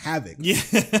cause havoc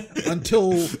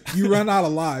until you run out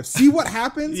of lives? See what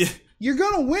happens? Yeah. You're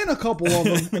going to win a couple of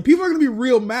them, and people are going to be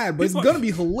real mad, but it's going to be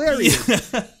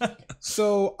hilarious. Yeah.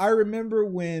 So I remember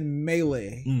when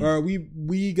Melee, or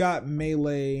we got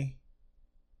Melee,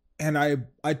 and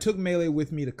I took Melee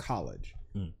with me to college.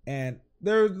 And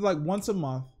there was like once a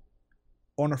month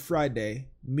on a Friday,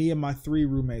 me and my 3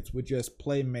 roommates would just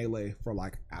play Melee for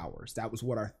like hours. That was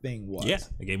what our thing was. Yeah,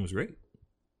 the game was great.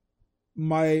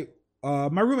 My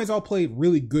roommates all played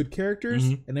really good characters,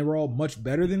 and they were all much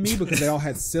better than me because they all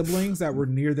had siblings that were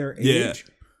near their age. Yeah.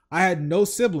 I had no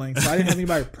siblings, so I didn't have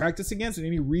anybody to practice against and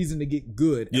any reason to get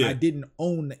good, and I didn't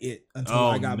own it until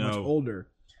I got much older.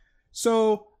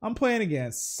 So I'm playing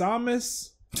against Samus,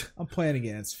 I'm playing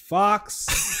against Fox,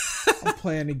 I'm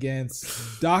playing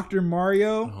against Dr.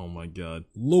 Mario. Oh my god.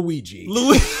 Luigi.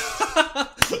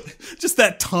 Just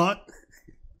that taunt.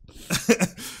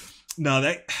 No,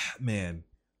 that man,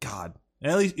 God.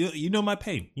 At least you know my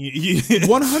pain.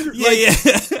 100.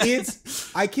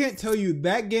 It's I can't tell you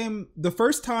that game. The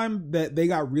first time that they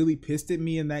got really pissed at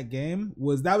me in that game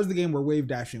was the game where wave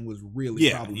dashing was really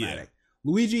problematic.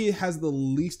 Luigi has the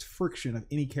least friction of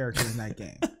any character in that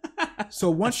game. So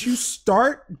once you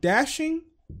start dashing,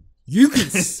 you can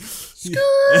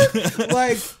skirt.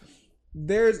 Like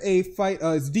there's a fight.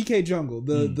 It's DK Jungle,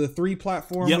 the 3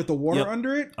 platform with the water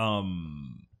under it.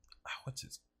 What's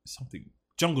it? Something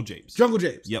Jungle Japes. Jungle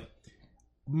Japes. Yep.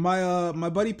 My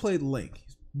buddy played Link.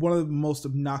 He's one of the most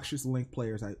obnoxious Link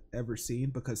players I've ever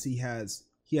seen because he has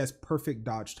perfect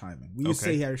dodge timing. We used to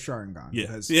say he had a Sharingan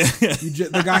because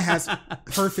the guy has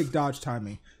perfect dodge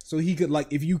timing. So he could,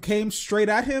 like, if you came straight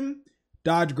at him,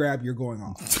 dodge grab, you're going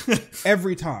off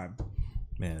every time.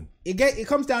 Man, it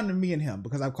comes down to me and him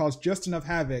because I've caused just enough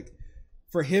havoc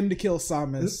for him to kill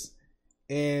Samus.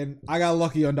 And I got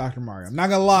lucky on Dr. Mario. I'm not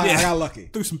gonna lie, I got lucky.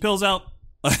 Threw some pills out.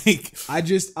 Like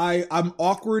I'm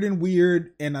awkward and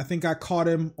weird, and I think I caught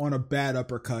him on a bad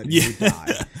uppercut and he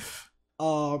died.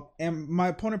 And my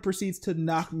opponent proceeds to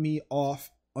knock me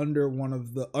off under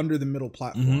the middle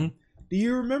platform. Do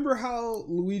you remember how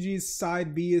Luigi's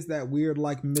side B is that weird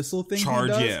like missile thing charge, he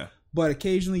does? Yeah. But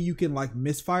occasionally you can like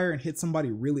misfire and hit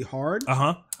somebody really hard.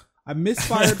 I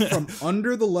misfired from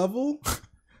under the level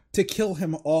to kill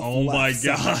him off. Oh my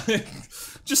god.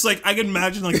 Just like I can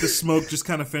imagine like the smoke just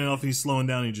kind of fanning off and he's slowing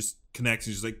down and he just connects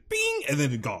and he's just like bing and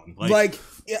then it's gone. Like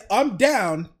I'm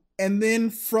down and then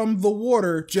from the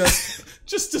water just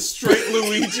a straight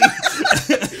Luigi.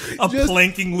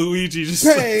 Planking Luigi just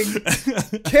saying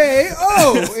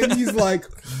KO and he's like,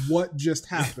 what just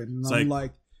happened? And I'm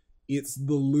like, it's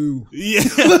the Lou.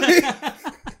 Yeah.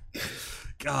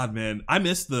 God, man. I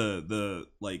miss the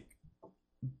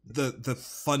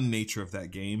fun nature of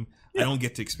that game. I don't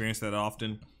get to experience that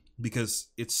often. because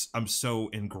I'm so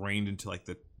ingrained into like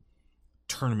the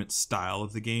tournament style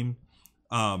of the game.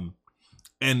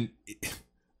 And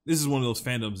this is one of those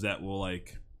fandoms that will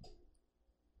like,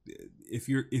 if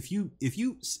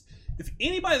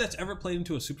anybody that's ever played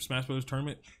into a Super Smash Bros.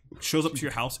 Tournament shows up to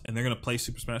your house and they're gonna play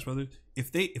Super Smash Bros.,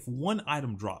 if one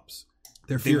item drops,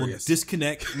 they will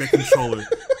disconnect their controller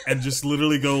and just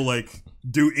literally go like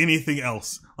do anything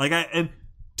else. Like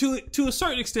to a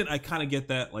certain extent, I kind of get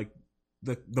that, like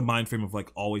the mind frame of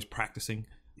like always practicing.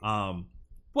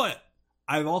 But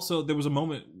there was a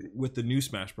moment with the new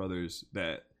Smash Brothers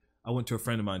that I went to a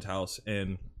friend of mine's house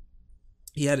and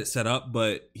he had it set up,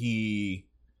 but they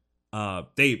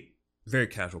very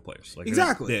casual players. Like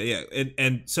exactly. Yeah.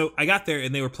 And so I got there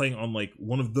and they were playing on like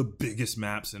one of the biggest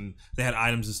maps and they had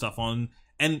items and stuff on.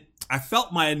 And I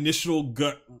felt my initial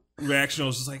gut reaction. I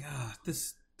was just like,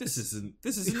 this isn't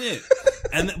it.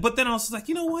 But then I was like,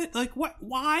 you know what? Like,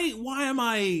 why am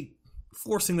I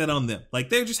forcing that on them? Like,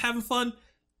 they're just having fun.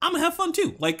 I'm gonna have fun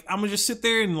too. Like, I'm gonna just sit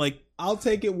there and like. I'll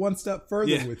take it one step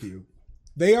further with you.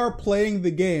 They are playing the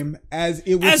game as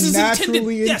it was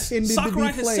naturally intended to be played.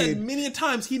 Sakurai has said many a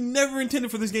times he never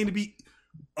intended for this game to be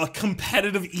a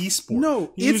competitive esport.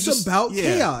 No, it's about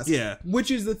chaos. Yeah. Which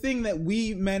is the thing that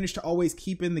we managed to always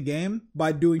keep in the game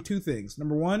by doing two things.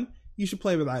 Number one, you should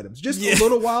play with items. Just a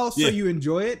little while so you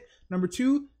enjoy it. Number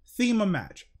two, theme a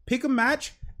match. Pick a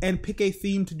match and pick a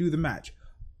theme to do the match.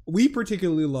 We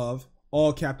particularly love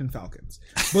all Captain Falcons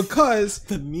because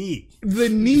the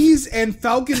knees and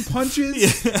Falcon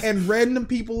punches and random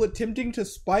people attempting to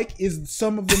spike is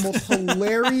some of the most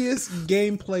hilarious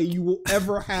gameplay you will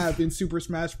ever have in Super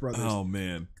Smash Brothers. Oh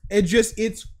man.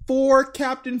 It's 4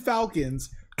 Captain Falcons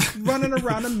running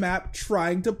around a map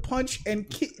trying to punch and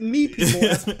knee people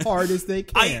as hard as they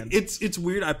can. It's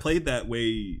weird. I played that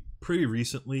way pretty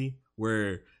recently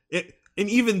where and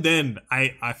even then,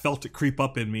 I felt it creep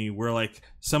up in me. Where like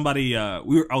somebody, I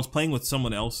was playing with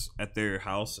someone else at their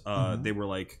house. They were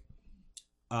like,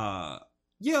 "Yo,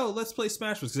 let's play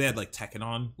Smash Bros." Because they had like Tekken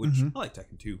on, which I like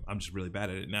Tekken too. I'm just really bad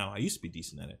at it now. I used to be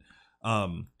decent at it.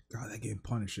 God, that game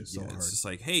punishes so hard. It's just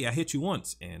like, hey, I hit you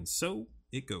once, and so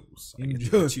it goes.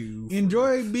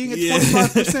 Enjoy being at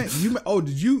 25%.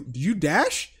 Did you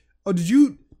dash? Oh, did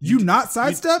you not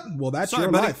sidestep? Well, that's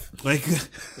your life. Like,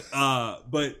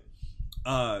 but.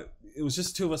 It was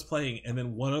just 2 of us playing, and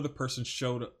then one other person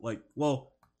showed up. Like,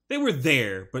 well, they were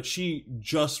there, but she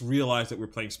just realized that we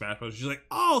were playing Smash Brothers. She's like,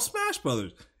 "Oh, Smash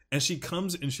Brothers!" And she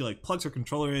comes and she like plugs her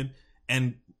controller in,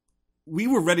 and we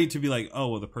were ready to be like, "Oh,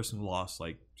 well, the person who lost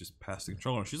like just passed the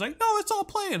controller." And she's like, "No, it's all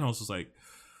playing." And I was just like,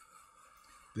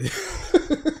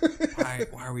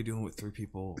 why are we doing with 3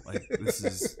 people? Like, this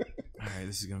is all right.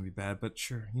 This is gonna be bad, but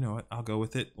sure, you know what? I'll go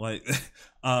with it. Like,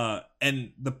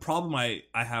 and the problem I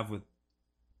have with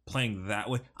playing that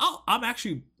way, I'll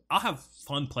have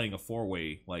fun playing a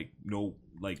 4-way, like no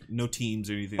teams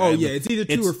or anything. It's either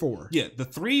 2 or 4. Yeah, the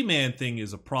 3-man thing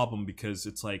is a problem because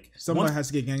it's like someone has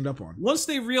to get ganged up on. Once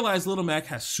they realize Little Mac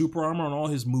has super armor on all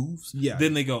his moves,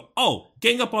 then they go, "Oh,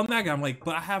 gang up on that guy." I'm like,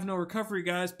 "But I have no recovery,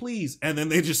 guys, please." And then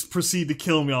they just proceed to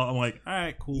kill me all. I'm like, "All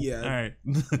right, cool. Yeah, all right."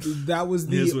 That was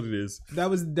it is what it is. That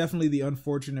was definitely the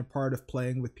unfortunate part of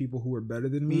playing with people who were better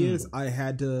than me.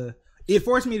 It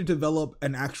forced me to develop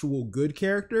an actual good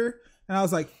character. And I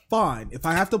was like, fine, if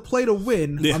I have to play to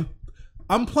win,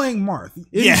 I'm playing Marth.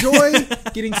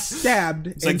 Enjoy getting stabbed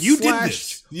and like, you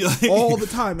slashed did this. all the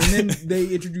time. And then they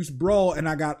introduced Brawl and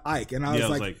I got Ike. And I was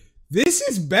like, this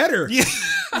is better. Yeah.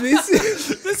 This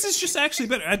is just actually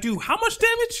better. I do how much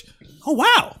damage? Oh,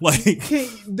 wow. Like,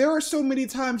 there are so many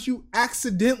times you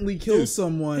accidentally kill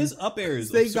someone. His up air is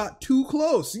they got too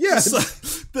close. Yes.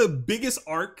 Like the biggest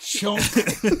arc chunk.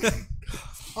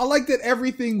 I like that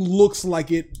everything looks like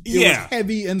it was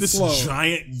heavy and slow. This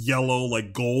giant yellow,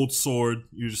 like gold sword.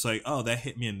 You're just like, oh, that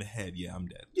hit me in the head. Yeah, I'm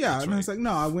dead. Yeah, that's and right. I was like,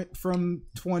 no, I went from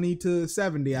 20 to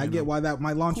 70. I get why that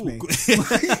might launch me.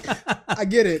 I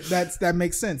get it. That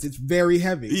makes sense. It's very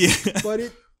heavy. Yeah.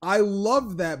 But I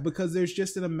love that because there's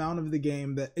just an amount of the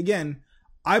game that, again,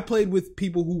 I played with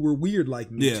people who were weird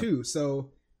like me too.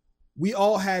 So we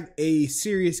all had a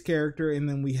serious character, and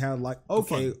then we had like,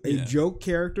 a joke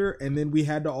character, and then we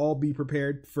had to all be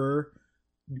prepared for.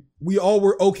 We all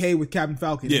were okay with Captain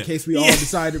Falcon in case we all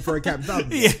decided for a Captain Falcon.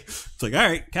 It's like, all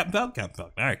right, Captain Falcon.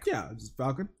 All right, yeah, just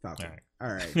Falcon. All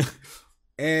right.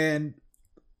 And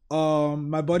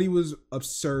my buddy was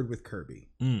absurd with Kirby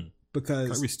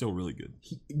because Kirby's still really good.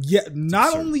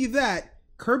 Not only that,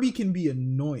 Kirby can be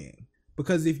annoying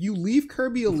because if you leave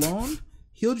Kirby alone.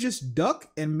 He'll just duck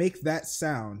and make that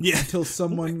sound until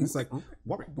someone is like,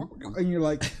 and you're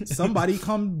like, somebody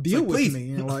come deal with me.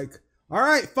 And you're like, all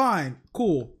right, fine,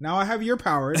 cool. Now I have your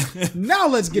powers. Now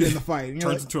let's get in the fight.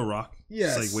 Turns into a rock.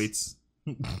 Yes. It's like waits.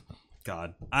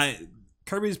 God,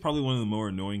 Kirby is probably one of the more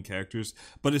annoying characters,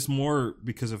 but it's more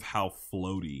because of how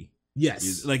floaty.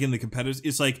 Yes. Like in the competitors,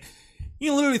 it's like you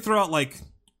can literally throw out like.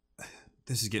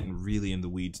 This is getting really in the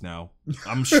weeds now.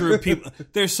 I'm sure people.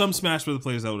 There's some Smash Bros.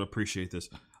 Players that would appreciate this.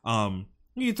 You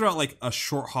can throw out like a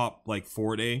short hop, like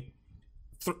forward A.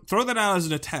 Throw that out as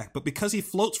an attack, but because he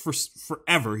floats for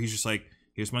forever, he's just like,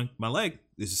 here's my leg.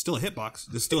 This is still a hitbox.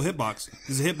 This is still a hitbox.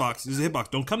 This is a hitbox. This is a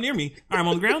hitbox. Don't come near me. I'm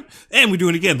on the ground, and we do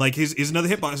it again. Like here's another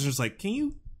hitbox. It's just like, can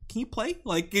you play?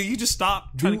 Like, can you just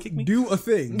stop trying to kick me? Do a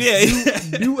thing. Yeah,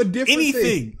 do a different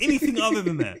thing. Anything other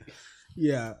than that.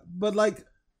 Yeah, but like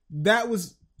that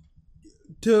was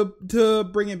to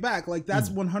bring it back. Like that's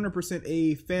 100%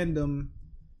 a fandom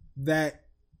that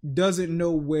doesn't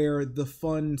know where the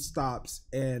fun stops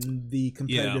and the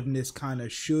competitiveness kind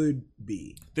of should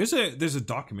be. There's a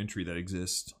documentary that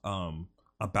exists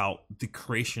about the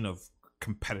creation of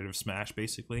competitive Smash.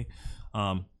 Basically,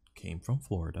 came from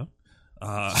Florida.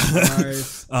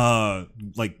 Nice.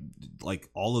 Like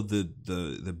all of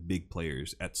the big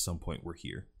players at some point were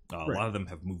here. A lot of them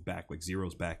have moved back. Like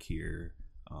Zero's back here.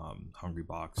 Hungry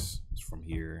Box is from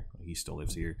here. He still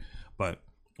lives here, but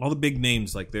all the big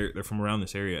names, like they're from around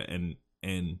this area, and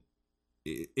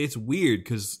it's weird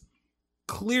because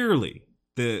clearly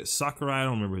the Sakurai, I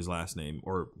don't remember his last name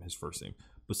or his first name,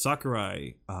 but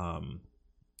Sakurai,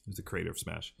 who's the creator of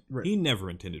Smash, right. He never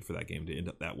intended for that game to end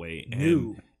up that way,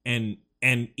 and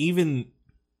even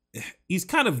he's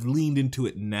kind of leaned into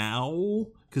it now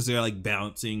because they're like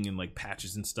balancing and like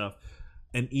patches and stuff,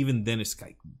 and even then it's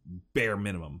like bare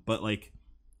minimum, but like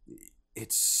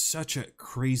it's such a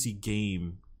crazy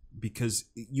game because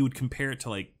you would compare it to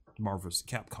like Marvel vs.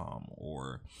 Capcom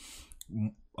or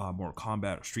Mortal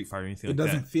Kombat or Street Fighter or anything like that. It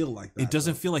doesn't feel like that. It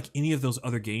doesn't feel like any of those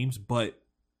other games, but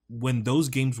when those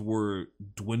games were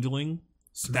dwindling,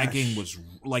 Smash. That game was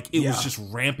like, it was just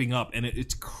ramping up, and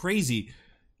it's crazy.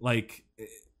 Like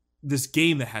this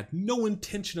game that had no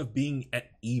intention of being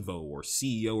at EVO or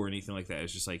CEO or anything like that.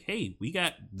 It's just like, hey, we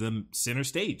got the center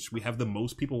stage. We have the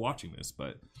most people watching this,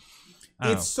 but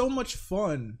it's so much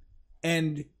fun,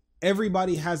 and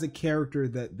everybody has a character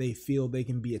that they feel they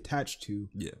can be attached to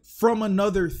from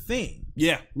another thing.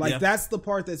 That's the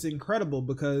part that's incredible,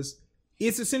 because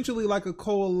it's essentially like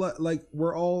like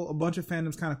we're all a bunch of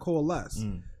fandoms kind of coalesce.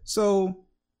 So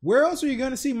where else are you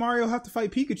going to see Mario have to fight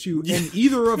Pikachu and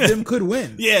either of them could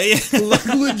win? Like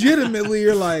legitimately,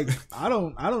 you're like, I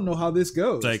don't know how this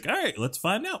goes. It's like, all right, let's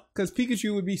find out. Because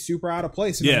Pikachu would be super out of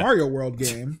place in a Mario World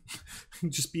game.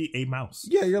 Just be a mouse.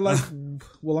 Yeah, you're like,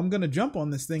 well, I'm gonna jump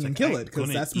on this thing and kill it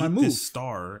because that's my move. This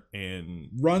star and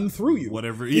run through you.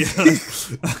 Whatever.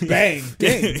 Bang,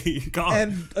 dang.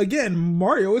 And again,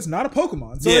 Mario is not a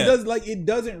Pokemon, so it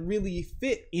doesn't really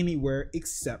fit anywhere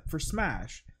except for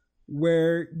Smash,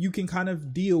 where you can kind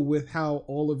of deal with how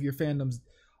all of your fandoms.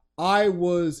 I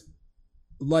was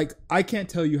like, I can't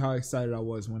tell you how excited I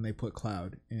was when they put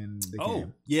Cloud in the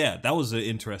game. Yeah, that was an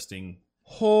interesting.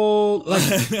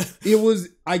 It was,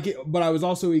 but I was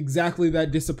also exactly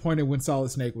that disappointed when Solid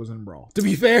Snake was in Brawl, to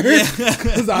be fair,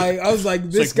 because I was like,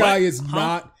 this guy is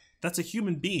not, that's a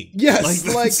human being.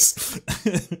 Yes,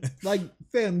 like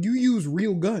fam, you use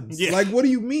real guns. Like, what do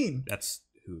you mean? That's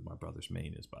who my brother's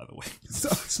main is, by the way. So,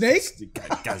 Snake?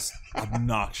 Guy's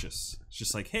obnoxious. It's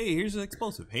just like, hey, here's an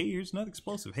explosive. Hey, here's another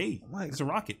explosive. Hey, it's a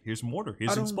rocket. Here's mortar.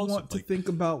 Here's an explosive. I don't want to think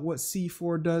about what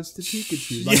C4 does to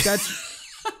Pikachu. Like that's.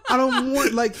 I don't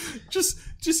want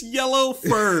just yellow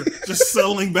fur just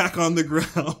settling back on the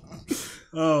ground.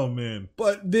 Oh man.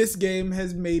 But this game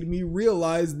has made me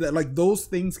realize that like those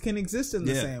things can exist in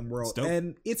the same world.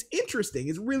 And it's interesting.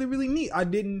 It's really, really neat. I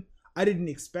didn't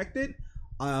expect it.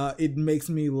 It makes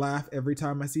me laugh every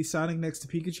time I see Sonic next to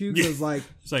Pikachu, because like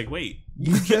it's like, wait,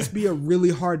 you just be a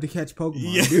really hard to catch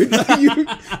Pokemon, dude.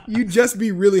 Like, you just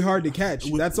be really hard to catch.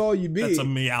 That's all you be. That's a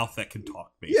Meowth that can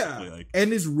talk, basically. Like,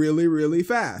 and it's really, really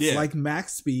fast, like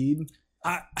max speed.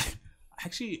 I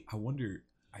wonder.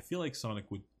 I feel like Sonic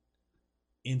would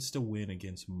insta win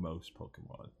against most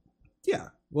Pokemon. Yeah,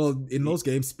 well, in those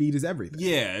games, speed is everything.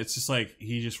 Yeah, it's just like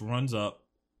he just runs up.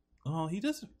 Oh, he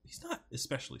doesn't. He's not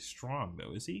especially strong,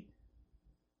 though, is he?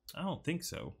 I don't think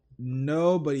so.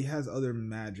 No, but he has other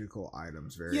magical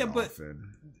items very often. But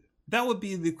that would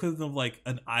be the equivalent of like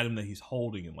an item that he's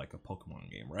holding in like a Pokemon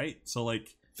game, right? So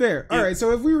like, fair. All right.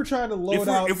 So if we were trying to load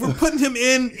out, if we're putting him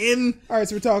in, all right.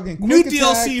 So we're talking new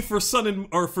DLC for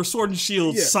for Sword and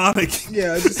Shield, Sonic.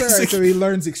 Yeah, just all right. So he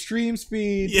learns extreme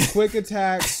speed, quick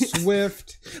attack,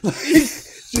 swift, like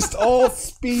just all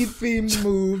speed themed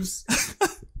moves.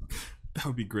 That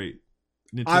would be great.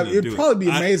 It'd probably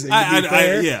be amazing.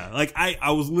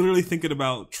 I was literally thinking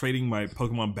about trading my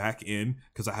Pokemon back in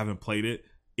because I haven't played it.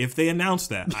 If they announced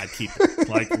that, I'd keep it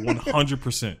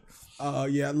 100%.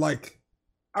 Yeah,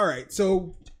 all right.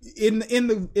 So in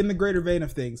the greater vein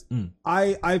of things,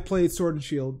 I played Sword and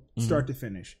Shield start to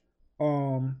finish.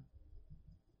 I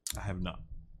have not.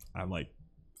 I'm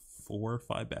 4 or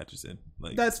 5 batches in.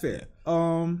 That's fair.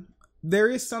 Yeah. There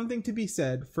is something to be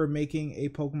said for making a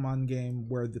Pokemon game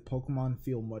where the Pokemon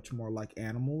feel much more like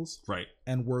animals. Right.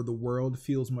 And where the world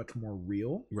feels much more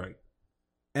real. Right.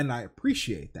 And I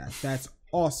appreciate that. That's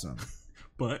awesome.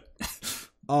 But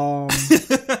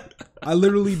I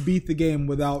literally beat the game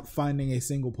without finding a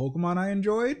single Pokemon I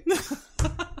enjoyed.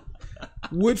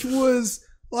 Which was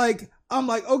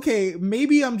I'm okay,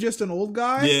 maybe I'm just an old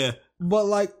guy. Yeah.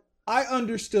 But I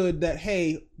understood that,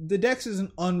 hey, the Dex is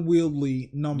an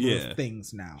unwieldy number of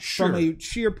things now. Sure. From a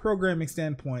sheer programming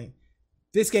standpoint,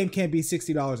 this game can't be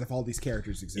 $60 if all these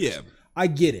characters exist. Yeah. I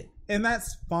get it. And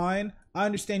that's fine. I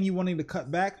understand you wanting to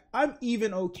cut back. I'm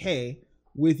even okay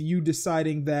with you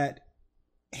deciding that,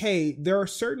 hey, there are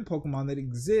certain Pokemon that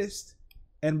exist,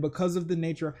 and because of the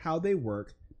nature of how they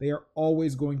work, they are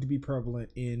always going to be prevalent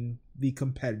in the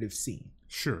competitive scene.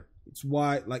 Sure. It's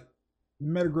why,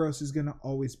 Metagross is going to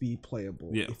always be playable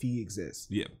if he exists.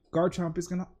 Yeah. Garchomp is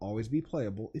going to always be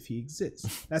playable if he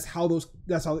exists. That's how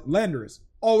Landorus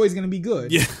always going to be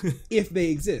good if they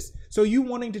exist. So you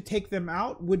wanting to take them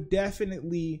out would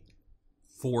definitely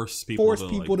force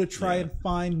people to try and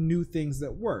find new things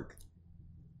that work.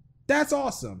 That's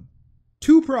awesome.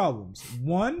 2 problems.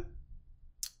 1,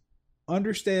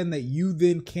 understand that you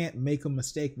then can't make a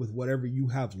mistake with whatever you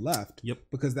have left. Yep.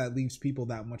 Because that leaves people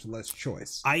that much less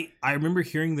choice. I remember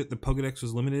hearing that the Pokedex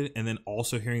was limited, and then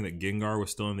also hearing that Gengar was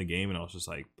still in the game, and I was just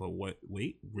like, but what?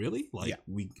 Wait, really?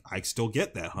 I still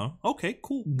get that, huh? Okay,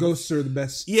 cool. Ghosts are the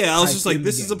best. Yeah, I was just like,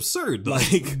 this is absurd.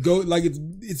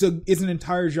 It's an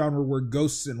entire genre where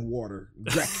ghosts and water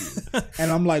wreck you.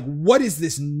 And I'm like, what is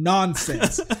this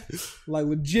nonsense?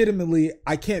 Legitimately,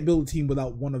 I can't build a team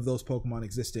without one of those Pokemon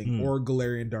existing, or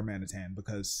Galarian Darmanitan,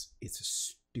 because it's a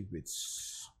stupid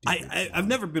I've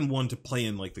never been one to play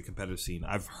in the competitive scene.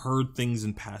 I've heard things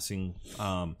in passing.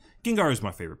 Gengar is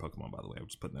my favorite Pokemon, by the way. I'm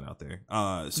just putting that out there.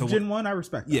 So Gen 1, I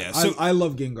respect that. Yeah, so I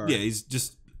love Gengar. Yeah, he's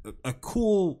just a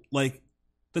cool,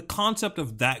 the concept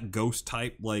of that ghost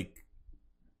type,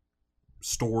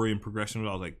 story and progression.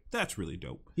 I was like, that's really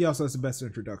dope. He also has the best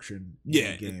introduction in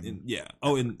the game. In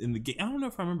the game. I don't know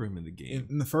if I remember him in the game.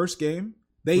 In the first game,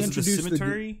 they introduced the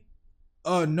cemetery.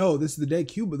 No, this is the dead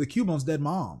Cubone. The Cubone's dead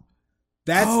mom.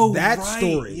 That's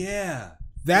story. Yeah.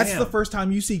 That's the first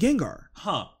time you see Gengar.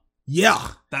 Huh. Yeah.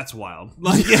 That's wild.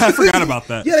 I forgot about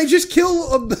that. Yeah, they just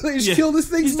kill this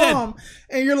thing's mom,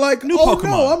 and you're like, Pokemon.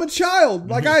 No, I'm a child.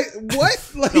 What?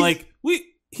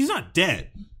 He's not dead.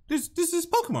 This is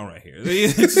Pokemon right here.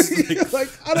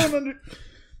 I don't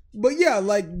But yeah,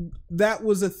 that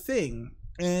was a thing.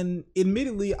 And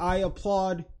admittedly, I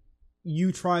applaud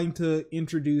you trying to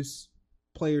introduce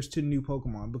players to new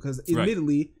Pokemon, because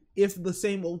admittedly, if the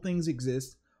same old things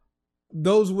exist,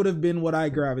 those would have been what I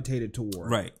gravitated toward.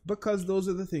 Right. Because those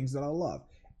are the things that I love.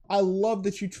 I love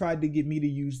that you tried to get me to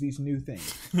use these new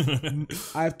things.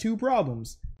 I have 2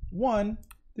 problems. 1,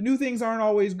 the new things aren't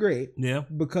always great. Yeah.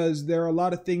 Because there are a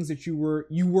lot of things that you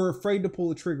were afraid to pull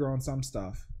the trigger on some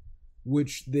stuff,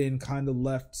 which then kind of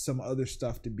left some other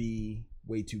stuff to be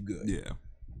way too good. Yeah.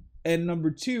 And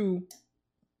number 2,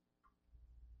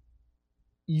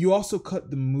 you also cut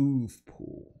the move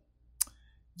pool.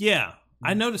 Yeah,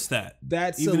 I noticed that.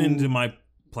 That's even into my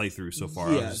playthrough so far.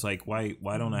 I was just like, why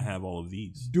don't I have all of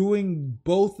these? Doing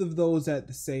both of those at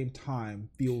the same time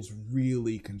feels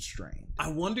really constrained.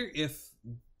 I wonder if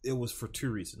it was for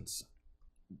 2 reasons.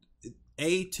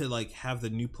 A, to have the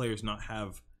new players not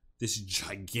have this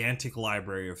gigantic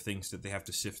library of things that they have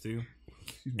to sift through,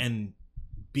 and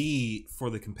B, for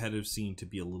the competitive scene to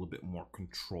be a little bit more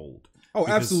controlled. Oh,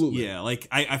 because, absolutely. Yeah,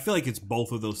 I feel like it's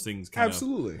both of those things kind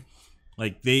absolutely.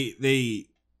 They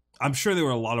I'm sure there were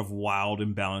a lot of wild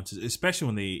imbalances, especially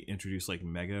when they introduced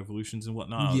Mega Evolutions and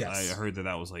whatnot. Yes. I heard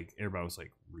that was everybody was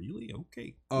like, really?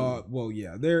 Okay. Cool. Well,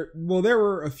 yeah. There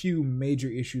were a few major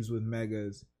issues with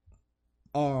Megas.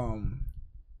 Most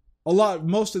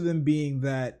of them being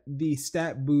that the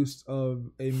stat boost of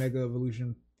a Mega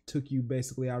Evolution took you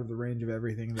basically out of the range of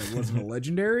everything that wasn't a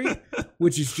legendary,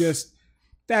 which is just,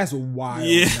 that's wild.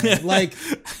 Yeah. Man.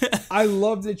 I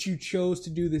love that you chose to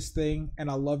do this thing,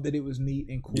 and I love that it was neat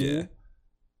and cool. Yeah.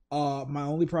 My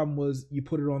only problem was you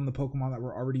put it on the Pokemon that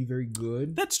were already very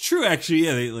good. That's true, actually.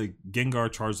 Yeah, they like Gengar,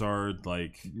 Charizard,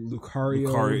 like Lucario,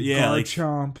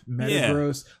 Garchomp,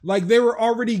 Metagross. Yeah. Like they were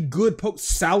already good.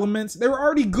 Salamence. They were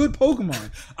already good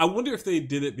Pokemon. I wonder if they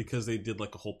did it because they did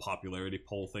like a whole popularity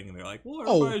poll thing, and they're like, "Well,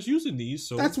 everybody's using these,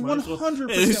 so that's 100% what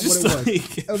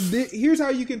it was." Here's how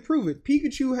you can prove it: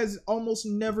 Pikachu has almost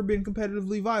never been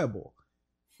competitively viable.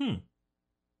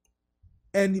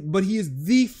 But he is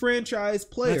the franchise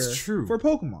player for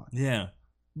Pokemon. Yeah.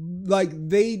 Like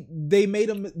they made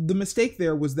the mistake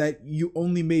there was that you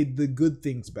only made the good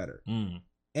things better.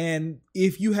 And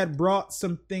if you had brought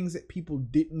some things that people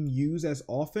didn't use as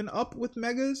often up with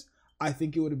Megas, I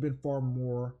think it would have been far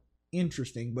more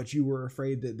interesting, but you were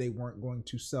afraid that they weren't going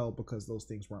to sell because those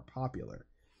things weren't popular,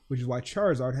 which is why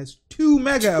Charizard has 2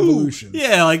 Mega Evolutions.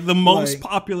 Yeah, like the most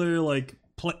popular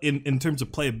in terms of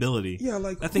playability. Yeah,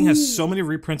 like that thing has so many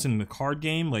reprints in the card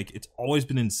game. Like it's always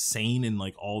been insane in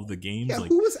like all of the games. Yeah, like,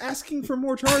 who was asking for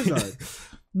more Charizard?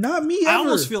 Not me. I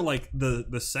almost feel like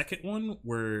the second one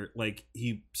where like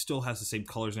he still has the same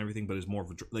colors and everything, but is more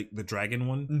of like the dragon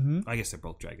one. Mm-hmm. I guess they're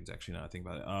both dragons actually. Now I think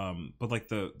about it. But like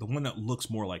the one that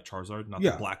looks more like Charizard, not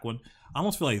the black one. I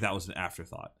almost feel like that was an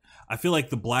afterthought. I feel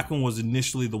like the black one was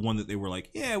initially the one that they were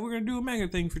like, yeah, we're gonna do a mega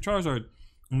thing for Charizard,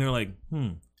 and they're like,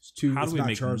 how do we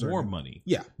make Charizard more money?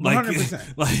 Yeah,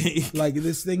 100%. Like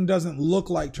this thing doesn't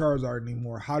look like Charizard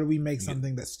anymore. How do we make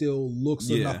something that still looks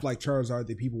enough like Charizard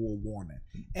that people will want it?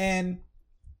 And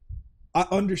I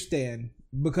understand,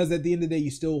 because at the end of the day, you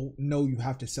still know you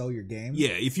have to sell your game. Yeah,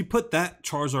 if you put that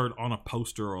Charizard on a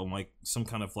poster or on like some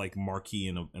kind of like marquee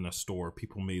in a store,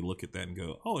 people may look at that and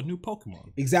go, "Oh, a new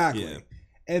Pokemon." Exactly. Yeah.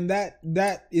 And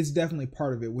that is definitely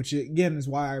part of it, which again is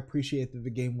why I appreciate that the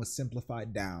game was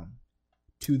simplified down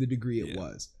to the degree it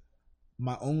was.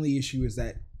 My only issue is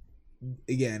that,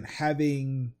 again,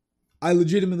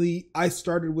 I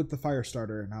started with the Fire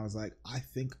Starter and I was like, I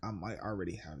think I might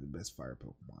already have the best Fire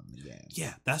Pokemon in the game.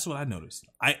 Yeah, that's what I noticed.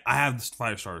 I have this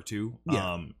Fire Starter too.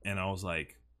 Yeah. And I was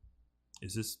like,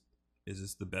 is this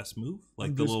the best move?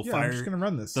 Like the little fire. I'm just gonna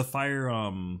run this. The fire,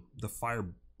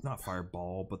 not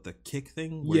fireball, but the kick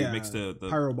thing where it makes the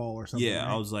Pyro Ball or something. Yeah,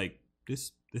 right? I was like,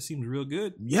 this seems real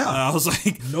good. Yeah. I was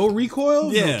like, no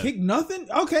recoil, no kick, nothing.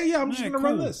 Okay, yeah, I'm just gonna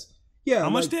run this. Yeah. How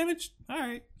much damage? All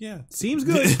right, yeah. Seems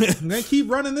good. I'm gonna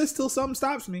keep running this till something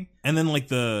stops me. And then like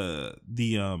the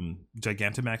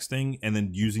Gigantamax thing, and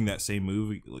then using that same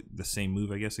move,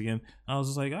 I guess again. I was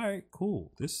just like, all right,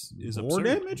 cool. This is more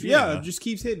absurd. Damage. Yeah, it just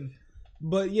keeps hitting.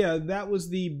 But yeah, that was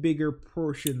the bigger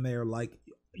portion there. Like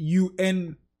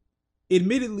and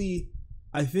admittedly,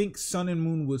 I think Sun and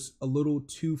Moon was a little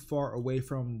too far away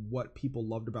from what people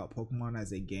loved about Pokemon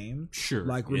as a game. Sure.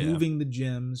 Like removing the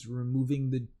gyms, removing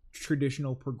the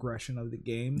traditional progression of the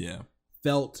game. Yeah.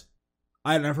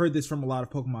 I've heard this from a lot of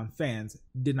Pokemon fans,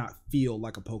 did not feel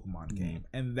like a Pokemon game.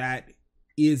 And that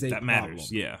is a problem. That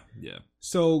matters. Yeah. Yeah.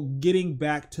 So getting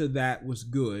back to that was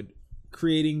good.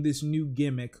 Creating this new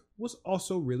gimmick was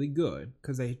also really good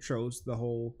because they chose the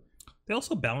whole... They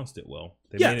also balanced it well.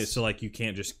 They made it so like you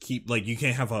can't just keep like you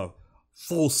can't have a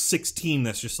full 16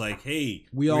 that's just like, hey,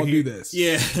 we all do this.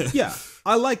 Yeah. Yeah.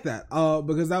 I like that.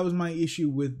 Because that was my issue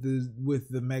with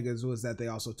the Megas was that they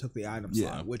also took the item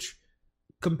slot, which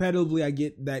competitively I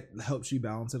get that helps you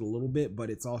balance it a little bit, but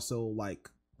it's also like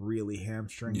really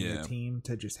hamstringing the team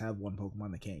to just have one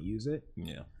Pokemon that can't use it.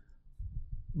 Yeah.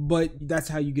 But that's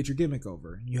how you get your gimmick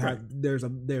over. There's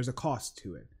a cost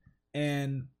to it.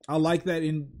 And I like that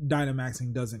in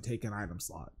Dynamaxing doesn't take an item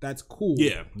slot. That's cool.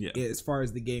 Yeah. As far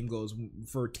as the game goes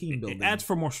for team building. It adds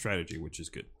for more strategy, which is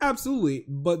good. Absolutely.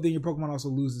 But then your Pokemon also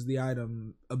loses the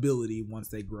item ability once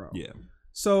they grow. Yeah.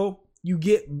 So you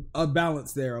get a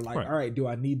balance there. Like, all right, do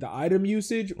I need the item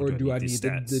usage or do I need the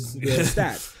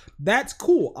stats? That's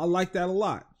cool. I like that a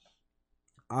lot.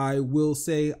 I will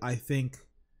say, I think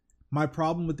my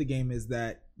problem with the game is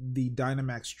that the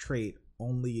Dynamax trait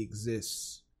only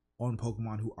exists on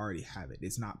Pokemon who already have it.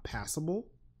 It's not passable.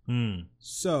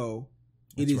 So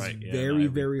it is very,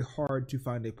 very hard to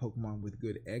find a Pokemon with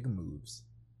good egg moves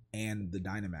and the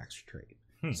Dynamax trait.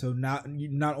 So not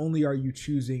only are you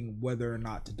choosing whether or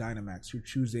not to Dynamax, you're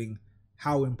choosing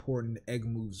how important egg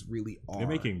moves really are. They're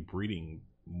making breeding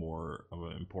more of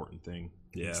an important thing.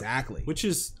 Yeah. Exactly. Which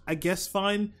is, I guess,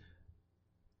 fine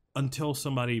until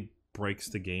somebody breaks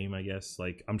the game, I guess.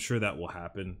 Like, I'm sure that will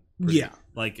happen.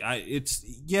 Like, it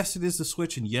is the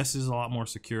Switch, and yes, it's a lot more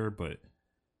secure, but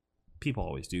people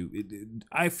always do.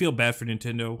 I feel bad for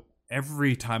Nintendo.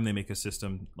 Every time they make a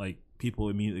system, like, people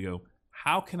immediately go,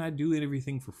 how can I do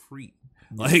everything for free?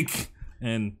 Like,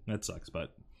 and that sucks,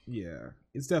 but... Yeah,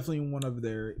 it's definitely one of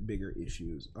their bigger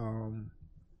issues.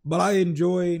 But I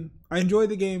enjoy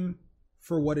the game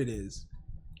for what it is.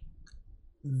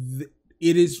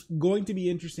 It is going to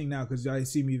be interesting now because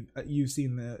you've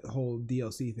seen the whole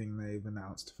DLC thing they've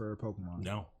announced for Pokemon.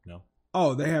 No.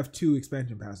 Oh, they have 2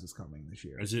 expansion passes coming this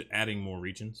year. Is it adding more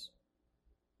regions?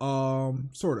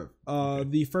 Sort of. Okay.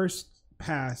 The first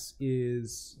pass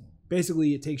is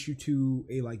basically it takes you to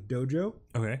a dojo.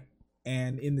 Okay.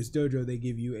 And in this dojo, they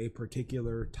give you a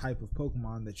particular type of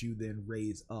Pokemon that you then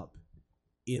raise up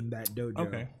in that dojo.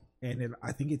 Okay. And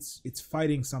I think it's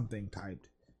fighting something typed,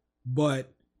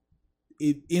 but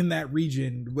in that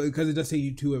region, because it does take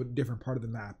you to a different part of the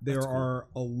map, there are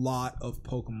a lot of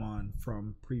Pokemon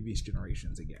from previous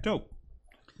generations again. Dope.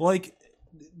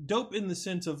 Dope in the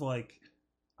sense of I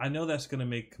know that's going to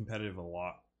make competitive a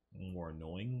lot more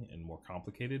annoying and more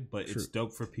complicated, but It's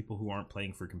dope for people who aren't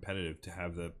playing for competitive to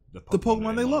have the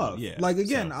Pokemon they love. Yeah.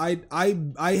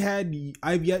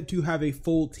 I've yet to have a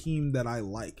full team that I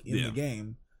like in the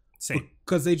game. Same.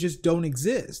 Because they just don't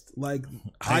exist.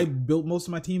 I built most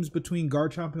of my teams between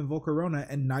Garchomp and Volcarona,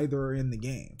 and neither are in the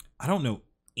game. I don't know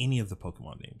any of the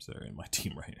Pokemon names that are in my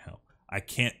team right now. I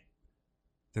can't.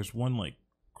 There's one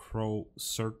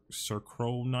Crow-Knight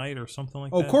or something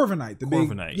like that. Oh, Corviknight.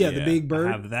 Corviknight. The big bird.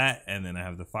 I have that, and then I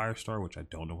have the Firestar, which I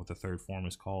don't know what the third form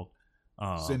is called.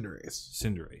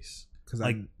 Cinderace. Because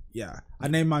I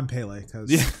named mine Pele.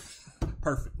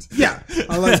 Perfect. Yeah.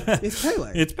 It's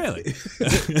Pele. It's Pele.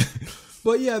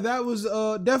 But yeah, that was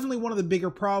definitely one of the bigger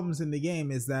problems in the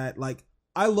game is that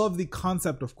I love the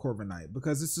concept of Corviknight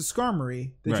because it's a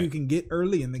Skarmory that you can get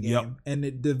early in the game and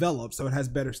it develops so it has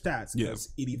better stats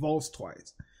because it evolves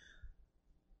twice.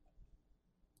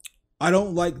 I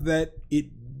don't like that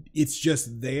it's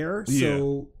just there.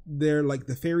 So they're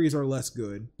the fairies are less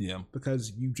good. Yeah.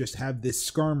 Because you just have this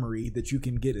Skarmory that you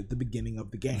can get at the beginning of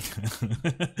the game.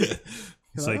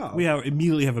 It's we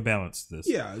immediately have a balance to this.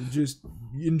 Yeah, just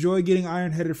enjoy getting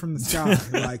iron-headed from the sky.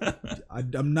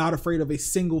 I'm not afraid of a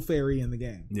single fairy in the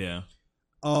game. Yeah.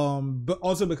 But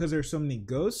also because there's so many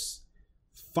ghosts,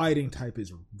 fighting type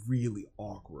is really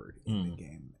awkward in the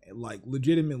game.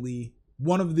 Legitimately,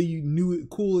 one of the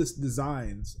coolest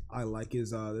designs I like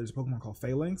is there's a Pokemon called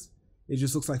Phalanx. It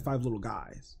just looks like 5 little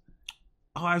guys.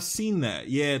 Oh, I've seen that.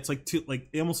 Yeah, it's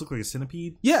they almost look like a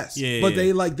centipede. Yes, but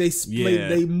they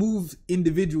they move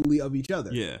individually of each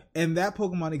other. Yeah, and that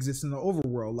Pokemon exists in the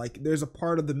overworld. There's a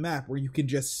part of the map where you can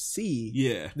just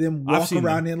see them walk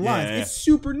around in lines. Yeah. It's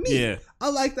super neat. Yeah. I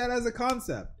like that as a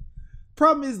concept.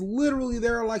 Problem is, literally,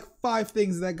 there are 5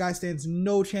 things that guy stands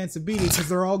no chance of beating because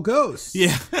they're all ghosts.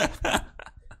 Yeah,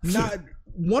 not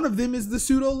one of them is the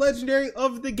pseudo legendary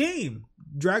of the game,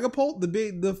 Dragapult,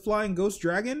 the flying ghost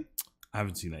dragon. I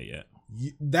haven't seen that yet.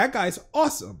 That guy's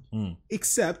awesome.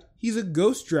 Except he's a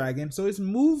ghost dragon, so his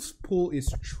move pool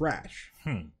is trash.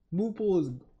 Move pool is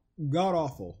god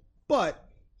awful. But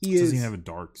he doesn't even have a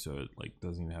dark, so it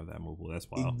doesn't even have that move pool.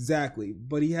 That's wild. Exactly.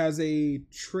 But he has a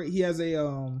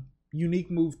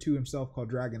unique move to himself called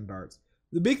Dragon Darts.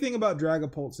 The big thing about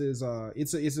Dragapult is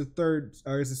it's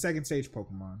a second stage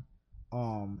Pokemon.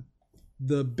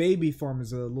 The baby form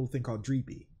is a little thing called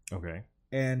Dreepy. Okay.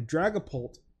 And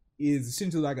Dragapult is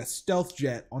essentially like a stealth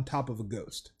jet on top of a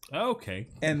ghost. Okay.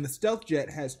 And the stealth jet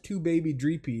has 2 baby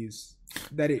Dreepies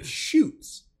that it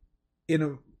shoots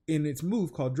in its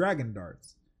move called Dragon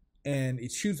Darts. And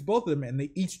it shoots both of them and they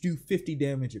each do 50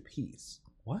 damage apiece.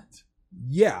 What?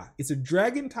 Yeah, it's a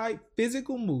dragon type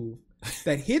physical move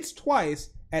that hits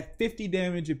twice at 50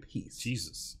 damage apiece.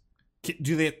 Jesus.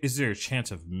 Is there a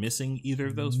chance of missing either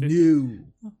of those 50? No.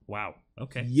 Wow.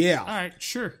 Okay. Yeah. All right.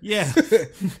 Sure. Yeah.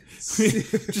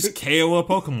 Just KO a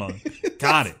Pokemon.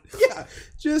 Got it. Yeah.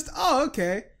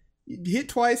 Okay. Hit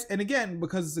twice, and again,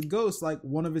 because it's a ghost,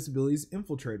 one of its abilities is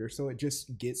Infiltrator, so it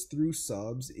just gets through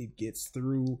subs. It gets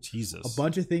through a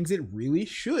bunch of things it really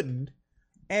shouldn't,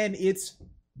 and it's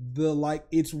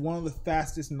it's one of the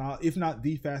fastest, if not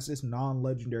the fastest,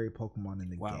 non-legendary Pokemon in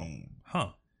the game. Huh.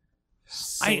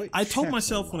 So I told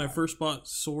myself when I first bought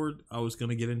Sword I was going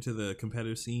to get into the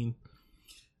competitive scene.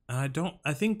 And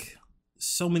I think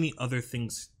so many other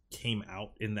things came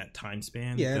out in that time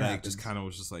span that I just kind of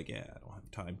was just I don't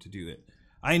have time to do it.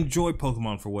 I enjoy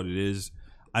Pokemon for what it is.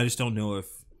 I just don't know if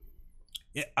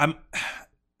I'm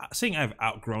saying I've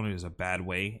outgrown it is a bad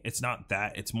way. It's not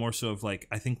that. It's more so of I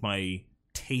think my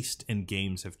taste in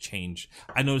games have changed.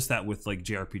 I noticed that with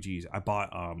JRPGs. I bought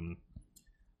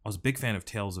I was a big fan of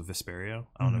Tales of Vesperia.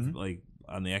 I don't know if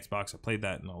on the Xbox I played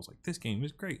that and I was like, this game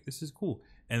is great. This is cool.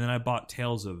 And then I bought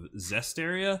Tales of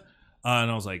Zestiria.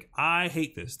 And I was like, I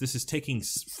hate this. This is taking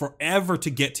forever to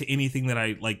get to anything that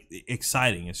I like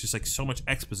exciting. It's just like so much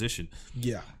exposition.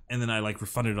 Yeah. And then I like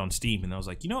refunded it on Steam, and I was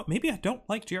like, you know what? Maybe I don't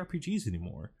like JRPGs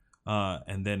anymore.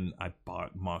 And then I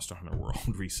bought Monster Hunter World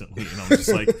recently, and I was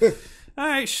just like, all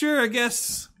right, sure, I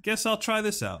guess I'll try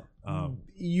this out.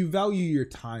 You value your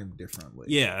time differently.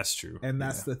 Yeah, that's true. And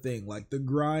that's the thing. Like the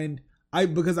grind,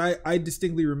 because I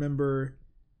distinctly remember,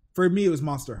 for me, it was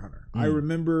Monster Hunter. I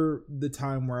remember the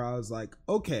time where I was like,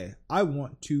 okay, I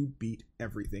want to beat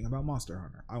everything about Monster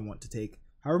Hunter. I want to take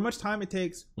however much time it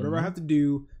takes, whatever I have to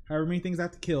do, however many things I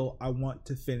have to kill, I want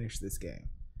to finish this game.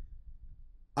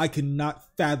 I cannot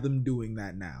fathom doing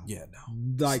that now. Yeah,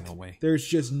 no. Like, no way. There's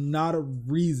just not a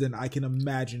reason I can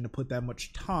imagine to put that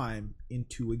much time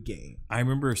into a game. I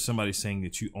remember somebody saying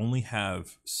that you only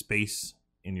have space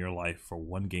in your life for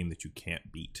one game that you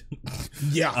can't beat.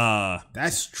 Yeah.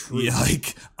 That's true. Yeah,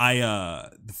 like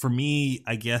for me,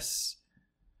 I guess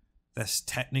that's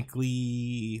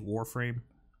technically Warframe.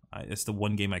 It's the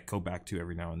one game I go back to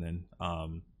every now and then.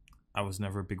 I was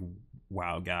never a big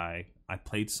WoW guy. I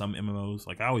played some MMOs.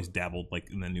 Like I always dabbled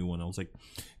like in the new one. I was like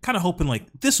kind of hoping like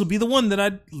this will be the one that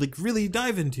I'd like really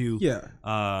dive into. Yeah.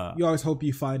 You always hope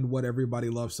you find what everybody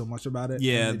loves so much about it.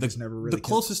 Yeah. The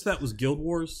closest to that was Guild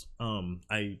Wars.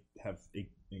 I have you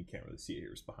can't really see it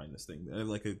here. It's behind this thing. I have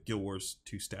like a Guild Wars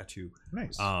 2 statue.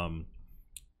 Nice.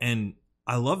 And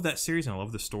I love that series and I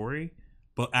love the story.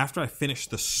 But after I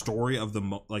finished the story of the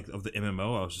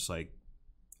MMO, I was just like,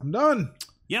 I'm done.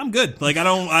 Yeah, I'm good. Like I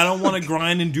don't want to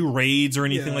grind and do raids or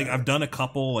anything. Yeah. Like I've done a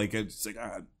couple. Like it's like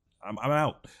I'm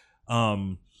out.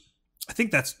 I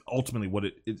think that's ultimately what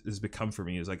it has become for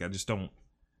me. Is like I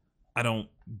don't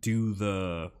do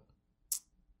the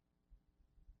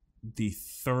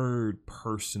third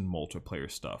person multiplayer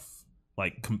stuff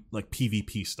like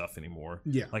PvP stuff anymore.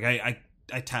 Yeah. Like I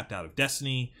tapped out of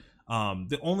Destiny.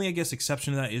 The only I guess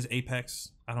exception to that is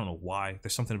Apex. I don't know why.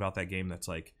 There's something about that game that's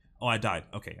like, oh, I died.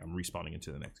 Okay, I'm respawning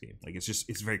into the next game. Like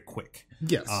it's very quick.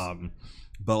 Yes.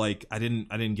 But like I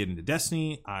didn't get into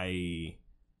Destiny. I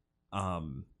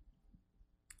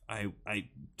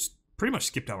pretty much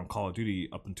skipped out on Call of Duty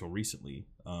up until recently.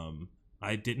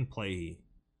 I didn't play.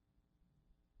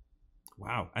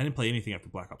 Wow, I didn't play anything after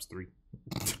Black Ops 3.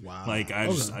 Wow. Like I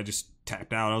just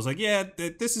tapped out. I was like, yeah,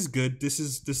 this is good. This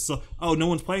is. Oh, no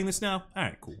one's playing this now. All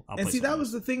right, cool. And see, that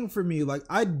was the thing for me. Like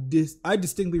I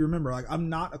distinctly remember. Like I'm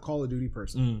not a Call of Duty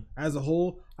person. As a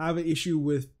whole, I have an issue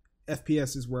with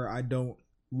FPSs where I don't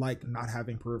like not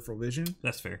having peripheral vision.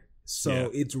 That's fair. So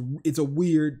it's a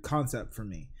weird concept for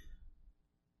me.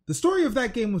 The story of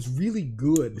that game was really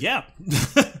good. Yeah.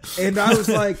 And I was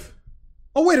like,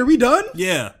 oh wait, are we done?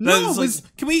 Yeah. No, like,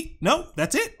 can we? No,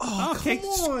 that's it. Oh, okay. Come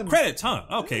on. Credits, huh?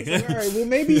 Okay. Like, all right. Well,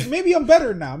 maybe I'm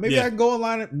better now. Maybe I can go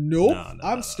online. Nope.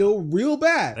 I'm still real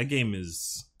bad. That game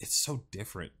it's so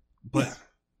different. But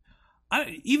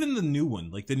even the new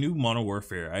one, like the new Modern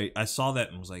Warfare, I saw that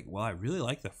and was like, well, I really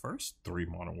like the first 3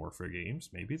 Modern Warfare games.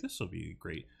 Maybe this will be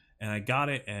great. And I got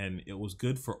it, and it was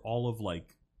good for all of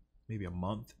like maybe a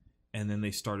month, and then they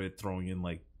started throwing in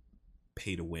like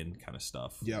pay to win kind of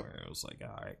stuff. Yeah, where it was like,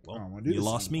 all right, well, you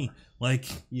lost me. Like,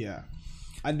 yeah,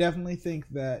 I definitely think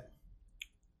that.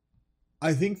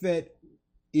 I think that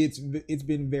it's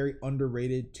been very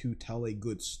underrated to tell a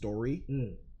good story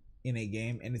in a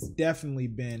game, and it's definitely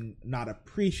been not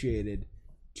appreciated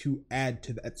to add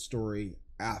to that story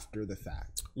after the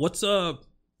fact. What's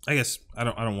I guess I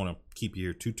don't want to keep you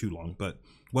here too long, but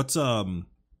what's a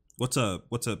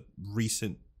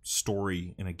recent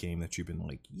story in a game that you've been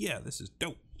like, yeah, this is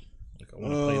dope. Like I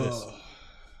want to play this.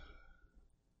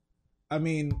 I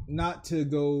mean, not to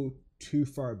go too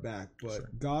far back, but sure.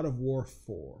 God of War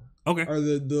 4. Okay. Or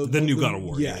the new God of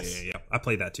War. Yes. Yeah. I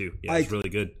played that too. Yeah, it's really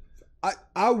good.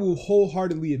 I will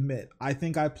wholeheartedly admit, I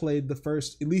think I played the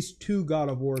first, at least 2 God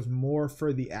of Wars more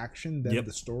for the action than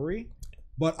the story.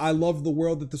 But I loved the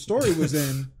world that the story was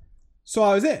in, so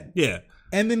I was in. Yeah.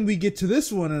 And then we get to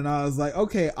this one, and I was like,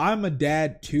 okay, I'm a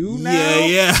dad too now.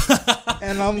 Yeah.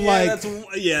 And I'm like,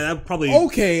 that probably.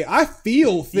 Okay, I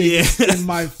feel things in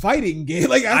my fighting game.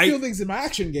 Like I feel things in my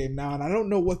action game now, and I don't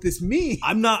know what this means.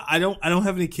 I don't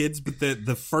have any kids, but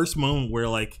the first moment where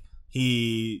like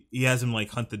he has him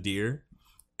like hunt the deer,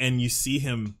 and you see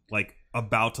him like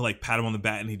about to like pat him on the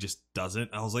back, and he just doesn't.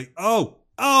 I was like, oh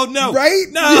no, right?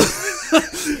 No.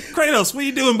 Kratos, what are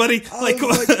you doing, buddy? Like,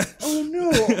 oh no,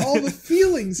 all the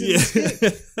feelings in this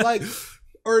game. Like,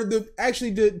 or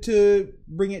to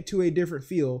bring it to a different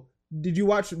feel, did you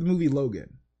watch the movie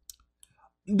Logan?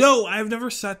 No, I've never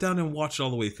sat down and watched it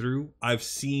all the way through. I've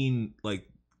seen like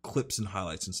clips and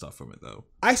highlights and stuff from it though.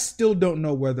 I still don't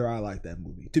know whether I like that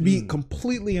movie. To be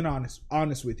completely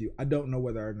honest with you, I don't know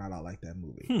whether or not I like that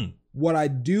movie. What I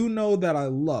do know that I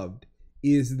loved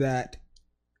is that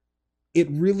it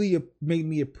really made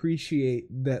me appreciate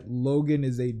that Logan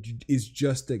is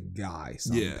just a guy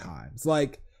sometimes. Yeah.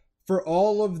 Like, for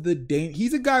all of the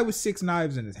he's a guy with 6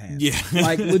 knives in his hand. Yeah.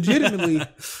 Like, legitimately,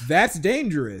 that's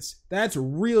dangerous. That's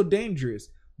real dangerous.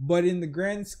 But in the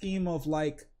grand scheme of,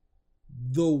 like,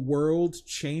 the world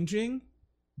changing,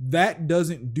 that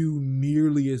doesn't do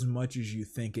nearly as much as you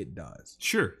think it does.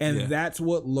 Sure. And that's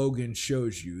what Logan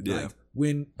shows you. Like,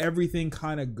 when everything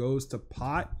kind of goes to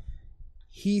pot,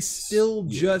 he's still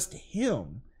just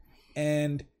him.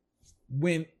 And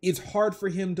when it's hard for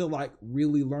him to, like,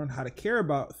 really learn how to care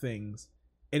about things,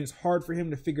 and it's hard for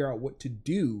him to figure out what to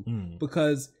do,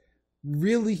 because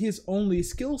really his only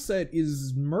skill set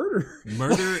is murder.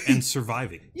 And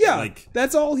surviving. Yeah, like,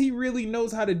 that's all he really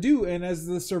knows how to do. And as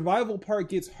the survival part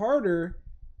gets harder,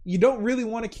 you don't really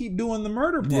want to keep doing the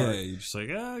murder part. Yeah, you're just like,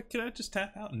 can I just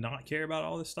tap out and not care about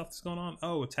all this stuff that's going on?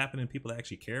 Oh, it's happening to people that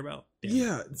actually care about? Damn.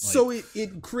 Yeah, like, so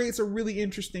it creates a really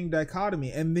interesting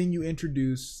dichotomy. And then you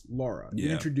introduce Laura.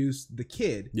 You introduce the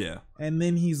kid. Yeah. And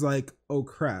then he's like, oh,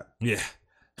 crap. Yeah.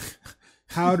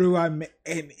 How do I...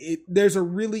 there's a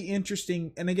really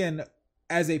interesting... And again,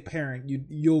 as a parent,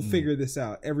 you'll figure this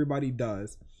out. Everybody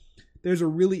does. There's a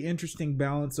really interesting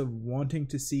balance of wanting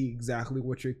to see exactly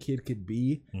what your kid could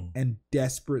be and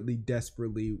desperately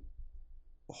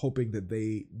hoping that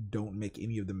they don't make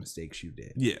any of the mistakes you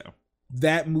did. Yeah.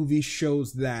 That movie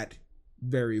shows that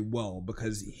very well,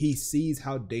 because he sees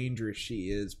how dangerous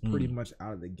she is pretty much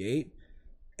out of the gate.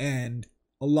 And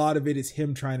a lot of it is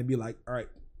him trying to be like, all right,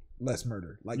 let's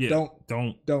murder. Like, don't.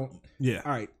 Yeah.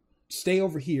 All right. Stay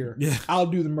over here. Yeah. I'll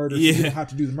do the murder. So you don't have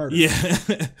to do the murder. Yeah.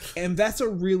 And that's a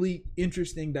really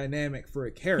interesting dynamic for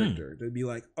a character to be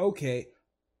like, okay,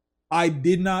 I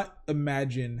did not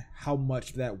imagine how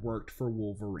much that worked for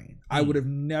Wolverine. I would have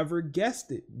never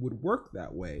guessed it would work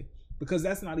that way, because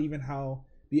that's not even how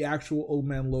the actual Old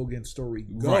Man Logan story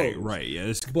goes. Right. Yeah,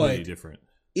 it's completely different.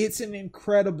 It's an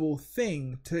incredible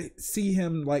thing to see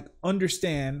him, like,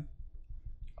 understand,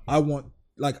 I want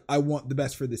the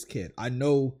best for this kid. I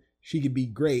know she could be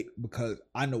great because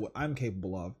I know what I'm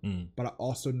capable of, but I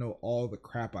also know all the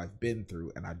crap I've been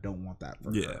through, and I don't want that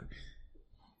for her.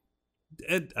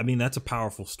 I mean, that's a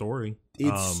powerful story.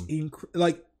 It's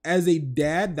like, as a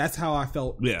dad, that's how I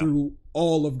felt through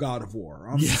all of God of War.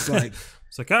 I'm just like,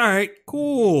 it's like, all right,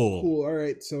 cool. All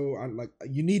right, so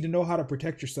you need to know how to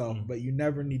protect yourself, but you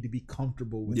never need to be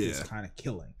comfortable with this kind of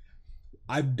killing.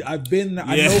 I've been.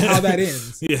 I know how that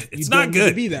ends. It's not good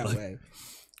to be that way.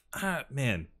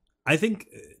 Man, I think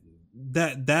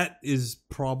that is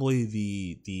probably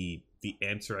the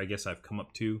answer I guess I've come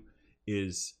up to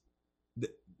is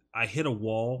I hit a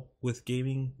wall with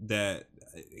gaming that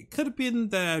it could have been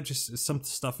that just some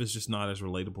stuff is just not as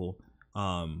relatable.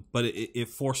 But it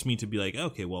forced me to be like,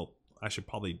 okay, well, I should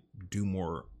probably do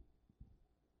more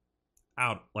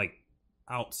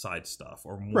outside stuff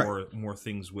or more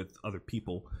things with other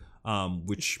people,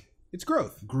 which it's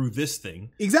growth grew this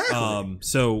thing exactly.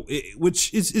 So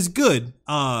which is good.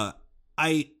 I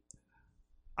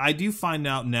do find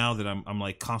out now that I'm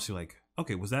like constantly like,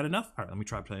 okay, was that enough? All right, let me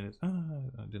try playing it.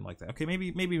 I didn't like that. Okay,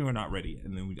 maybe we're not ready,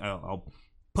 and then I'll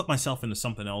put myself into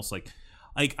something else. Like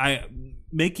it's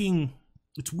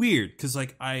weird because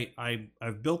like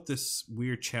I've built this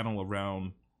weird channel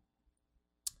around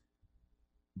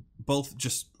both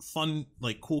just fun,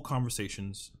 like cool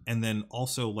conversations, and then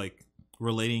also like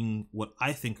relating what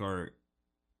I think are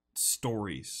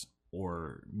stories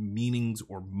or meanings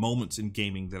or moments in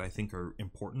gaming that I think are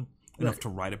important enough to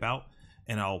write about.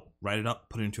 And I'll write it up,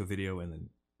 put it into a video, and then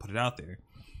put it out there.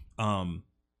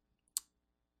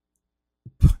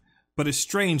 But it's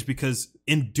strange because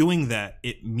in doing that,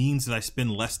 it means that I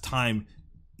spend less time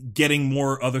getting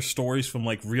more other stories from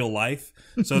like real life.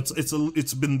 So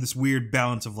it's been this weird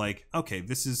balance of like, okay,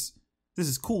 this is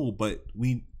cool, but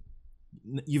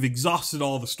you've exhausted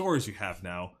all the stories you have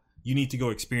now. You need to go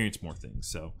experience more things.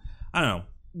 So I don't know.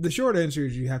 The short answer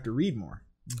is you have to read more.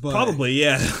 But, probably,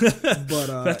 yeah.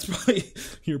 But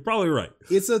you're probably right.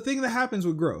 It's a thing that happens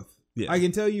with growth. Yeah. I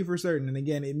can tell you for certain. And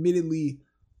again, admittedly,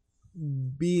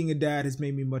 being a dad has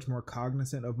made me much more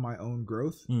cognizant of my own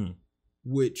growth,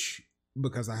 which,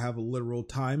 because I have a literal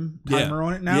timer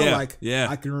on it now. I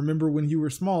can remember when you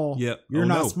were small. You're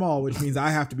not small, which means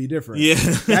I have to be different.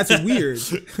 That's weird.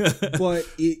 But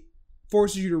it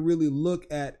forces you to really look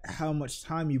at how much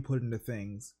time you put into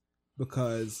things,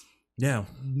 because now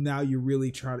you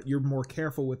really you're more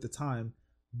careful with the time.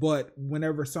 But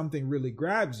whenever something really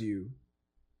grabs you,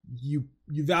 you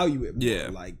value it more. Yeah.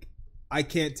 Like, I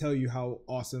can't tell you how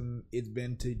awesome it's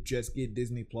been to just get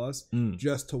Disney Plus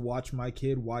just to watch my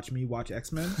kid watch me watch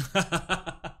X-Men.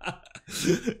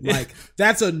 Like,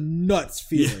 that's a nuts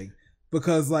feeling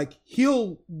because like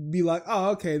he'll be like,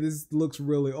 oh, okay, this looks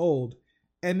really old.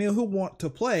 And then he'll want to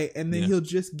play and then he'll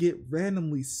just get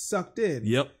randomly sucked in.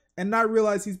 Yep. And not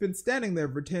realize he's been standing there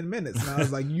for 10 minutes. And I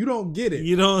was like, you don't get it.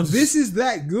 You don't. This is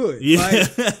that good. Yeah.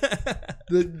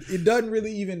 Like, it doesn't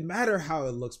really even matter how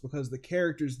it looks because the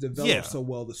characters develop so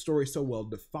well, the story's so well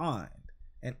defined,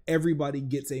 and everybody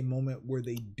gets a moment where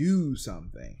they do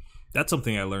something. That's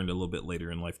something I learned a little bit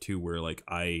later in life too, where like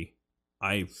I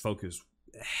focus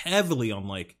heavily on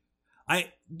like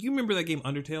you remember that game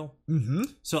Undertale? Mm-hmm.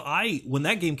 So when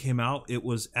that game came out, it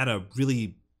was at a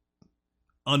really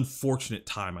unfortunate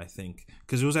time, I think,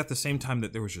 because it was at the same time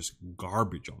that there was just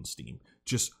garbage on Steam,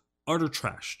 just utter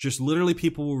trash. Just literally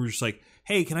people were just like,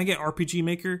 hey, can I get RPG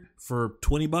Maker for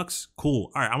 $20?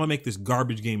 Cool. All right, I'm gonna make this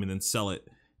garbage game and then sell it,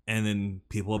 and then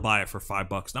people will buy it for $5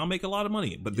 and I'll make a lot of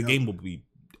money, but the game will be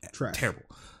trash. Terrible.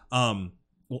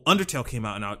 Well, Undertale came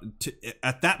out, and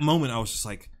at that moment I was just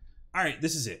like, all right,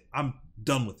 this is it. I'm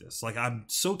done with this. Like, I'm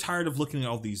so tired of looking at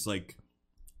all these like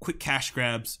quick cash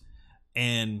grabs.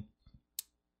 And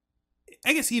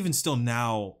I guess even still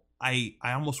now, I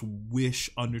almost wish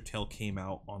Undertale came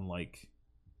out on like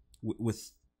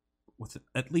with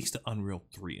at least an Unreal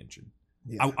 3 engine.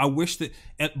 Yeah. I wish that,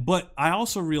 but I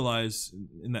also realize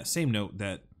in that same note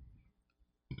that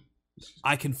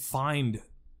I can find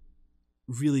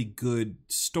really good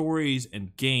stories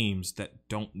and games that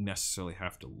don't necessarily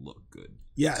have to look good.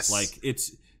 Yes. Like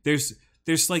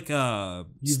there's like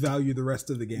you value the rest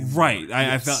of the game. Right.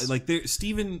 I felt like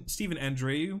Steven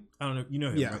Andreu, I don't know, you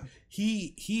know him, right?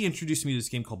 He introduced me to this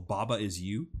game called Baba Is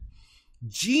You.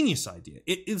 Genius idea.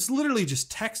 It's literally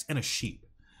just text and a sheep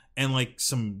and like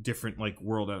some different like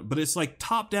world, but it's like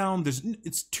top down.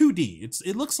 It's 2D.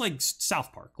 It looks like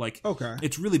South Park. Like, okay,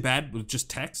 it's really bad with just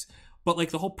text. But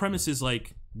like the whole premise is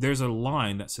like there's a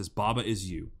line that says Baba is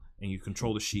you, and you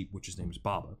control the sheep, which his name is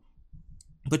Baba.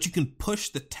 But you can push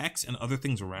the text and other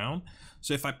things around.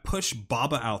 So if I push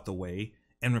Baba out the way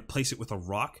and replace it with a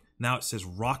rock, now it says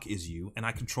rock is you, and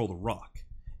I control the rock,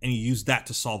 and you use that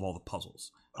to solve all the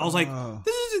puzzles. I was like,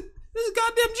 this is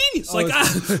goddamn genius.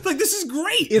 Like this is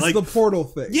great. It's like, the Portal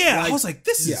thing. Yeah, like, I was like,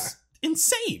 this is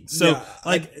insane. So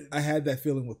like I had that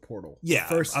feeling with Portal. Yeah,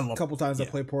 first couple times I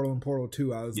played Portal and Portal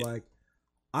 2, I was like,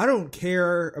 I don't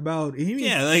care about any.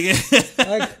 Yeah,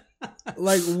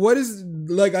 like what is,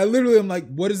 like I literally am like,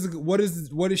 what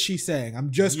is she saying?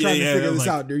 I'm just trying to figure this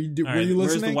out. Were you listening?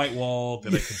 Where's the white wall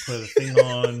that I can put a thing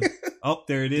on? Oh,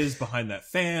 there it is behind that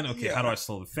fan. Okay, how do I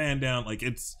slow the fan down? Like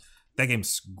that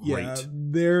game's great.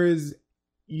 Yeah,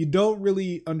 you don't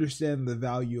really understand the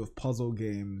value of puzzle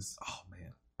games. Oh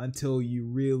man, until you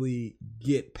really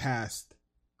get past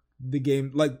the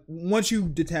game. Like once you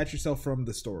detach yourself from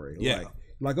the story. Yeah.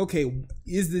 Like, okay,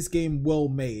 is this game well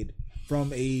made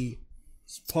from a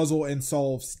puzzle and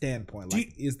solve standpoint?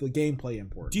 Like, is the gameplay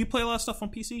important? Do you play a lot of stuff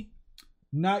on PC?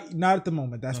 Not at the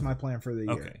moment. That's my plan for the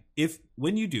year. Okay.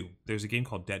 When you do, there's a game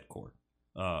called Dead Core.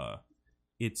 Have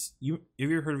you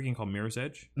ever heard of a game called Mirror's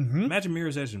Edge? Mm-hmm. Imagine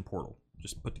Mirror's Edge and Portal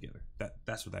just put together.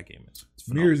 That's what that game is.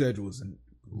 Mirror's Edge was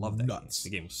love that nuts.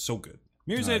 Game. The game was so good.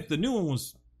 Mirror's Edge, the new one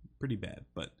was pretty bad,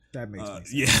 but that makes me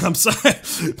sense. Yeah, I'm sorry.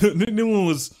 The new one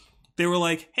was. They were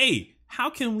like, hey, how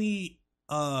can we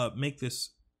make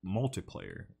this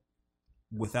multiplayer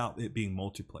without it being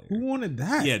multiplayer? Who wanted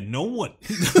that? Yeah, no one.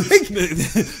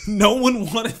 No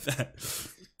one wanted that.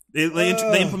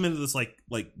 They implemented this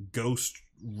like ghost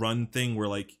run thing where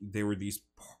like there were these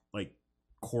like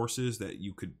courses that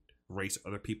you could race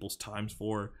other people's times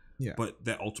for, but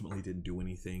that ultimately didn't do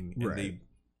anything. And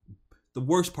the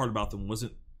worst part about them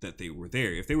wasn't that they were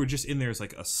there. If they were just in there as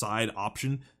like a side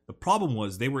option, the problem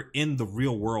was they were in the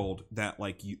real world that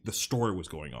like the story was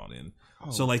going on in.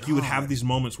 So like you would have these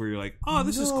moments where you're like, oh,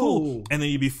 this is cool, and then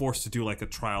you'd be forced to do like a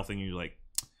trial thing, and you're like,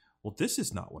 well, this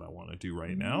is not what I want to do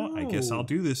right now. I guess I'll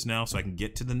do this now so I can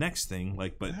get to the next thing.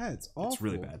 Like, but it's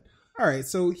really bad. All right,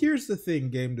 so here's the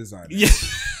thing, game designers. Yeah.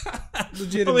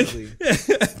 Legitimately.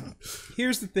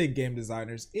 Here's the thing, game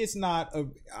designers. It's not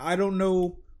I don't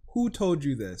know who told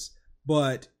you this,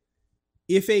 but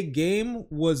if a game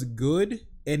was good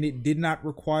and it did not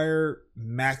require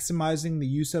maximizing the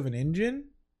use of an engine,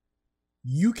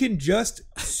 you can just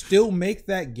still make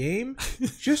that game.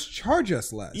 Just charge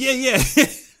us less. Yeah.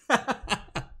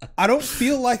 I don't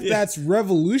feel like that's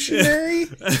revolutionary.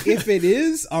 If it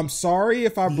is, I'm sorry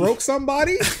if I broke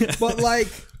somebody. But like,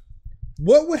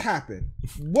 what would happen?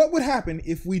 What would happen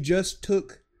if we just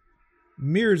took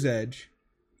Mirror's Edge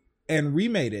and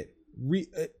remade it,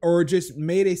 or just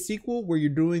made a sequel where you're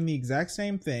doing the exact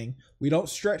same thing. We don't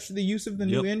stretch the use of the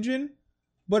new engine,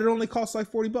 but it only costs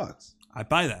like $40. I'd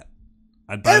buy that.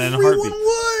 I'd buy that in a heartbeat.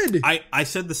 Everyone would. I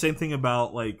said the same thing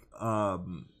about like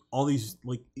all these,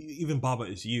 like even Baba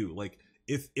Is You. Like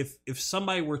if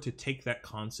somebody were to take that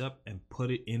concept and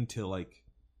put it into like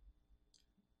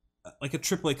a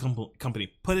AAA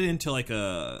company, put it into like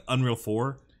a Unreal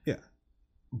 4. Yeah.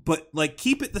 But like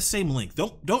keep it the same length.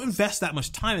 Don't invest that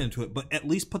much time into it, but at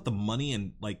least put the money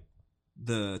and like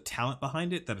the talent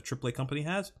behind it that a AAA company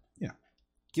has. Yeah.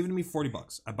 Give it to me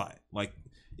 $40. I buy it. Like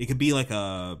it could be like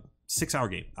a 6-hour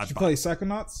game. Did you play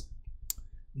Psychonauts?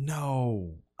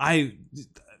 No.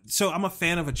 So I'm a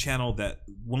fan of a channel that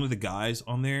one of the guys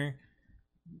on there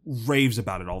raves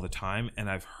about it all the time, and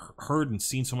I've heard and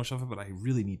seen so much of it, but I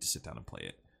really need to sit down and play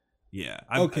it. Yeah.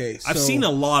 I've seen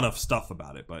a lot of stuff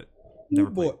about it, but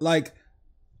never played. Like,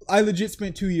 I legit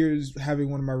spent 2 years having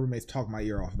one of my roommates talk my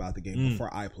ear off about the game before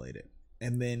I played it.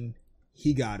 And then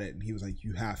he got it, and he was like,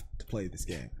 you have to play this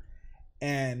game.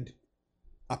 And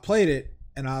I played it,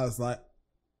 and I was like,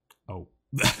 oh.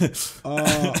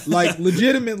 Like,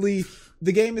 legitimately,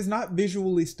 the game is not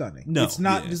visually stunning. No, it's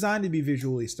not designed to be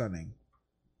visually stunning.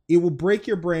 It will break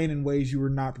your brain in ways you were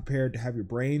not prepared to have your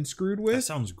brain screwed with. That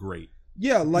sounds great.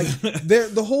 Yeah, like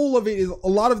the whole of it is, a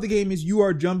lot of the game is you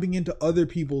are jumping into other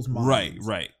people's minds.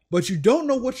 Right. But you don't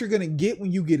know what you're going to get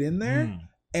when you get in there.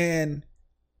 And,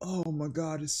 oh my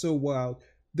God, it's so wild.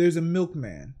 There's a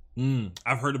milkman.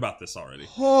 I've heard about this already.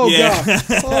 Oh, God.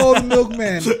 Oh, the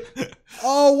milkman.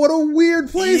 Oh, what a weird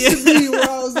place to be, where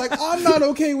I was like, I'm not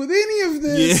okay with any of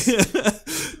this. Yeah.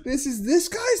 This is this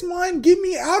guy's mind. Get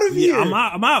me out of here. I'm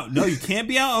out. No, you can't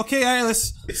be out. Okay, all right,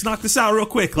 let's knock this out real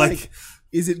quick. Like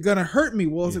is it gonna hurt me?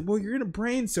 Well, I was like, well, you're in a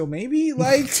brain, so maybe.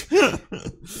 Like,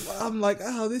 I'm like,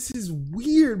 oh, this is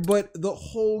weird. But the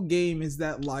whole game is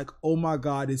that, like, oh my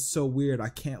God, it's so weird, I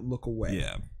can't look away.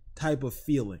 Yeah. Type of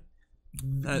feeling.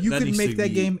 You could make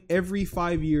that game every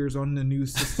 5 years on the new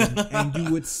system, and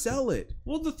you would sell it.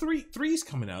 Well, the 3's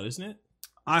coming out, isn't it?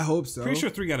 I hope so. Pretty sure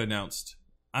 3 got announced.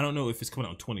 I don't know if it's coming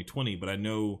out in 2020, but I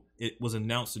know it was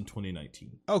announced in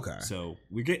 2019. Okay. So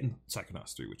we're getting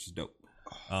Psychonauts 3, which is dope.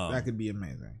 That could be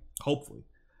amazing. Hopefully.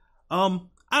 Like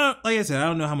I said, I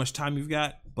don't know how much time you've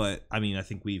got, but I mean, I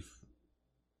think we've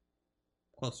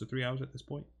close to 3 hours at this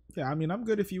point. Yeah, I mean, I'm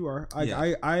good if you are.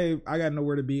 I got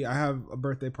nowhere to be. I have a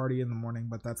birthday party in the morning,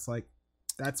 but that's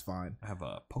fine. I have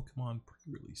a Pokemon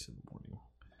pre-release in the morning.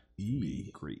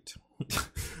 Great.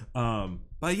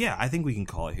 But yeah, I think we can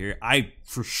call it here. I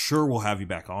for sure will have you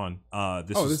back on.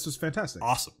 This was fantastic.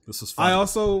 Awesome. This was fun. I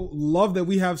also love that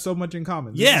we have so much in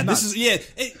common. That's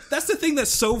the thing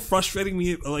that's so frustrating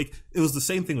me. Like, it was the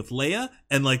same thing with Leia,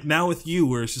 and like now with you,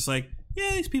 where it's just like,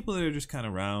 yeah, these people that are just kind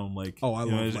of around, like, oh, I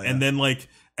love Leia.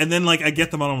 And then I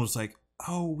get them on, and I'm just like,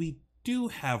 oh, we do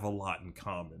have a lot in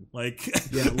common. Like,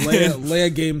 yeah,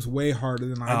 Leia games way harder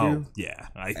than I do. Yeah,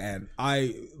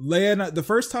 Leia. The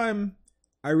first time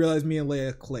I realized me and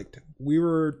Leia clicked,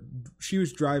 she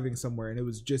was driving somewhere, and it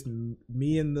was just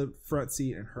me in the front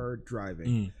seat and her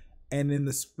driving. And in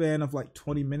the span of like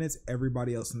 20 minutes,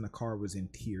 everybody else in the car was in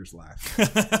tears laughing.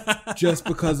 Just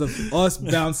because of us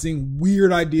bouncing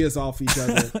weird ideas off each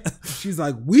other. She's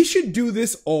like, we should do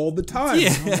this all the time.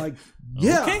 Yeah. And I'm like,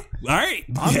 yeah. Okay. All right.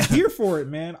 I'm here for it,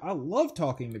 man. I love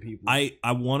talking to people. I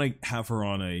want to have her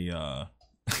on a...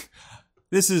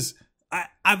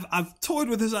 I've toyed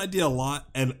with this idea a lot,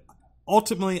 and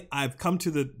ultimately I've come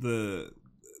to the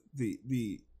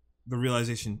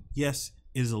realization, yes,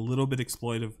 it is a little bit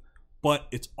exploitive, but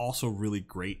it's also really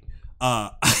great.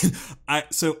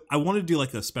 So I want to do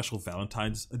like a special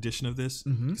Valentine's edition of this,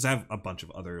 because I have a bunch of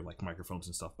other like microphones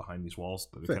and stuff behind these walls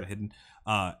that are kind of hidden.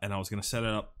 And I was going to set it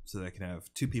up so that I can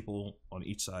have 2 people on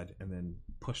each side, and then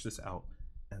push this out,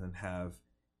 and then have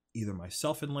either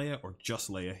myself and Leia or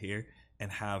just Leia here,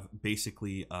 and have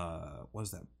basically what is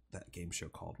that game show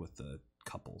called with the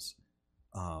couples?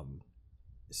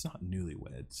 It's not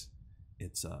Newlyweds.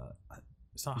 It's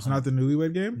not the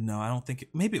Newlywed Game? No, I don't think it.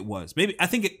 Maybe it was. Maybe I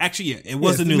think it actually. Yeah, it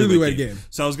was the Newlywed game.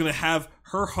 So I was gonna have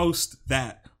her host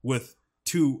that with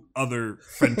 2 other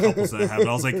friend couples that I have. And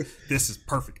I was like, this is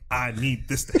perfect. I need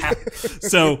this to happen.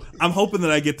 So I'm hoping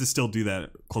that I get to still do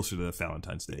that closer to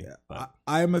Valentine's Day. Yeah,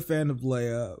 I am a fan of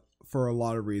Leia for a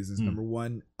lot of reasons. Number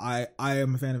one, I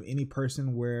am a fan of any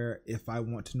person where if I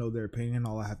want to know their opinion,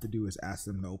 all I have to do is ask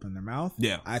them to open their mouth.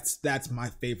 Yeah. That's my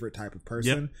favorite type of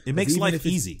person. Yep. It makes life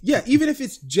easy. Yeah, even if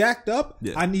it's jacked up,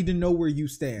 I need to know where you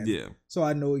stand. Yeah. So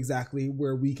I know exactly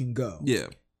where we can go. Yeah.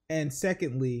 And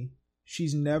secondly,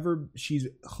 she's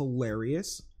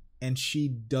hilarious. and she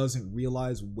doesn't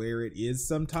realize where it is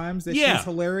sometimes that she's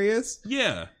hilarious.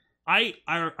 Yeah. I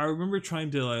remember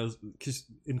trying to, because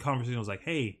in conversation I was like,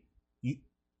 hey,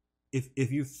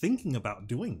 if you're thinking about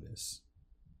doing this,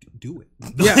 do it.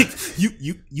 Yeah. Like,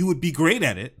 you would be great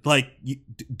at it. Like,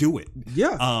 do it.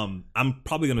 Yeah. I'm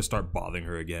probably gonna start bothering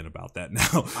her again about that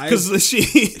now, because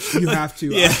you have to.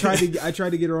 Yeah. I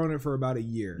tried to get her on it for about a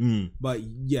year, but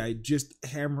yeah, just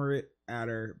hammer it at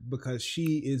her because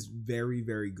she is very,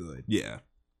 very good. Yeah.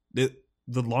 The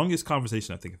longest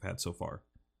conversation I think I've had so far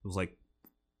was like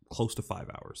close to 5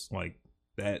 hours. Like,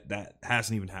 that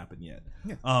hasn't even happened yet.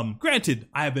 Yeah. Granted,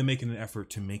 I have been making an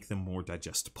effort to make them more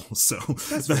digestible. So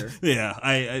that's fair.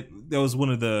 Yeah, there was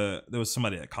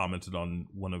somebody that commented on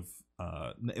one of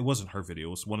it wasn't her video,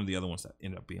 it was one of the other ones that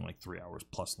ended up being like 3 hours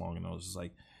plus long, and I was just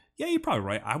like, yeah, you're probably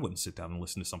right. I wouldn't sit down and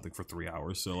listen to something for 3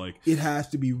 hours. So like, it has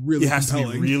to be really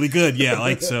compelling. To be really good. Yeah,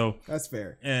 like, so that's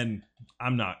fair. And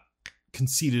I'm not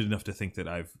conceited enough to think that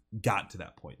I've gotten to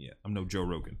that point yet. I'm no Joe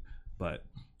Rogan, but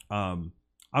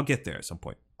I'll get there at some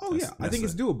point. Oh, yeah. I think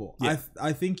it's doable. Yeah.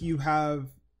 I think you have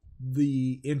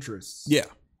the interests. Yeah.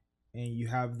 And you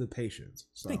have the patience.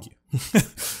 So thank you.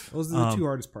 Those are the two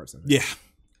hardest parts of it. Yeah.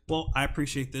 Well, I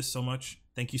appreciate this so much.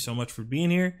 Thank you so much for being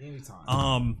here.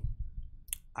 Anytime.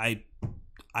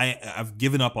 I've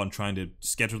given up on trying to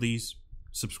schedule these.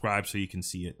 Subscribe so you can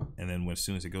see it. And then as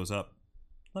soon as it goes up,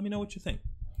 let me know what you think.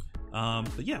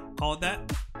 But yeah, call it that.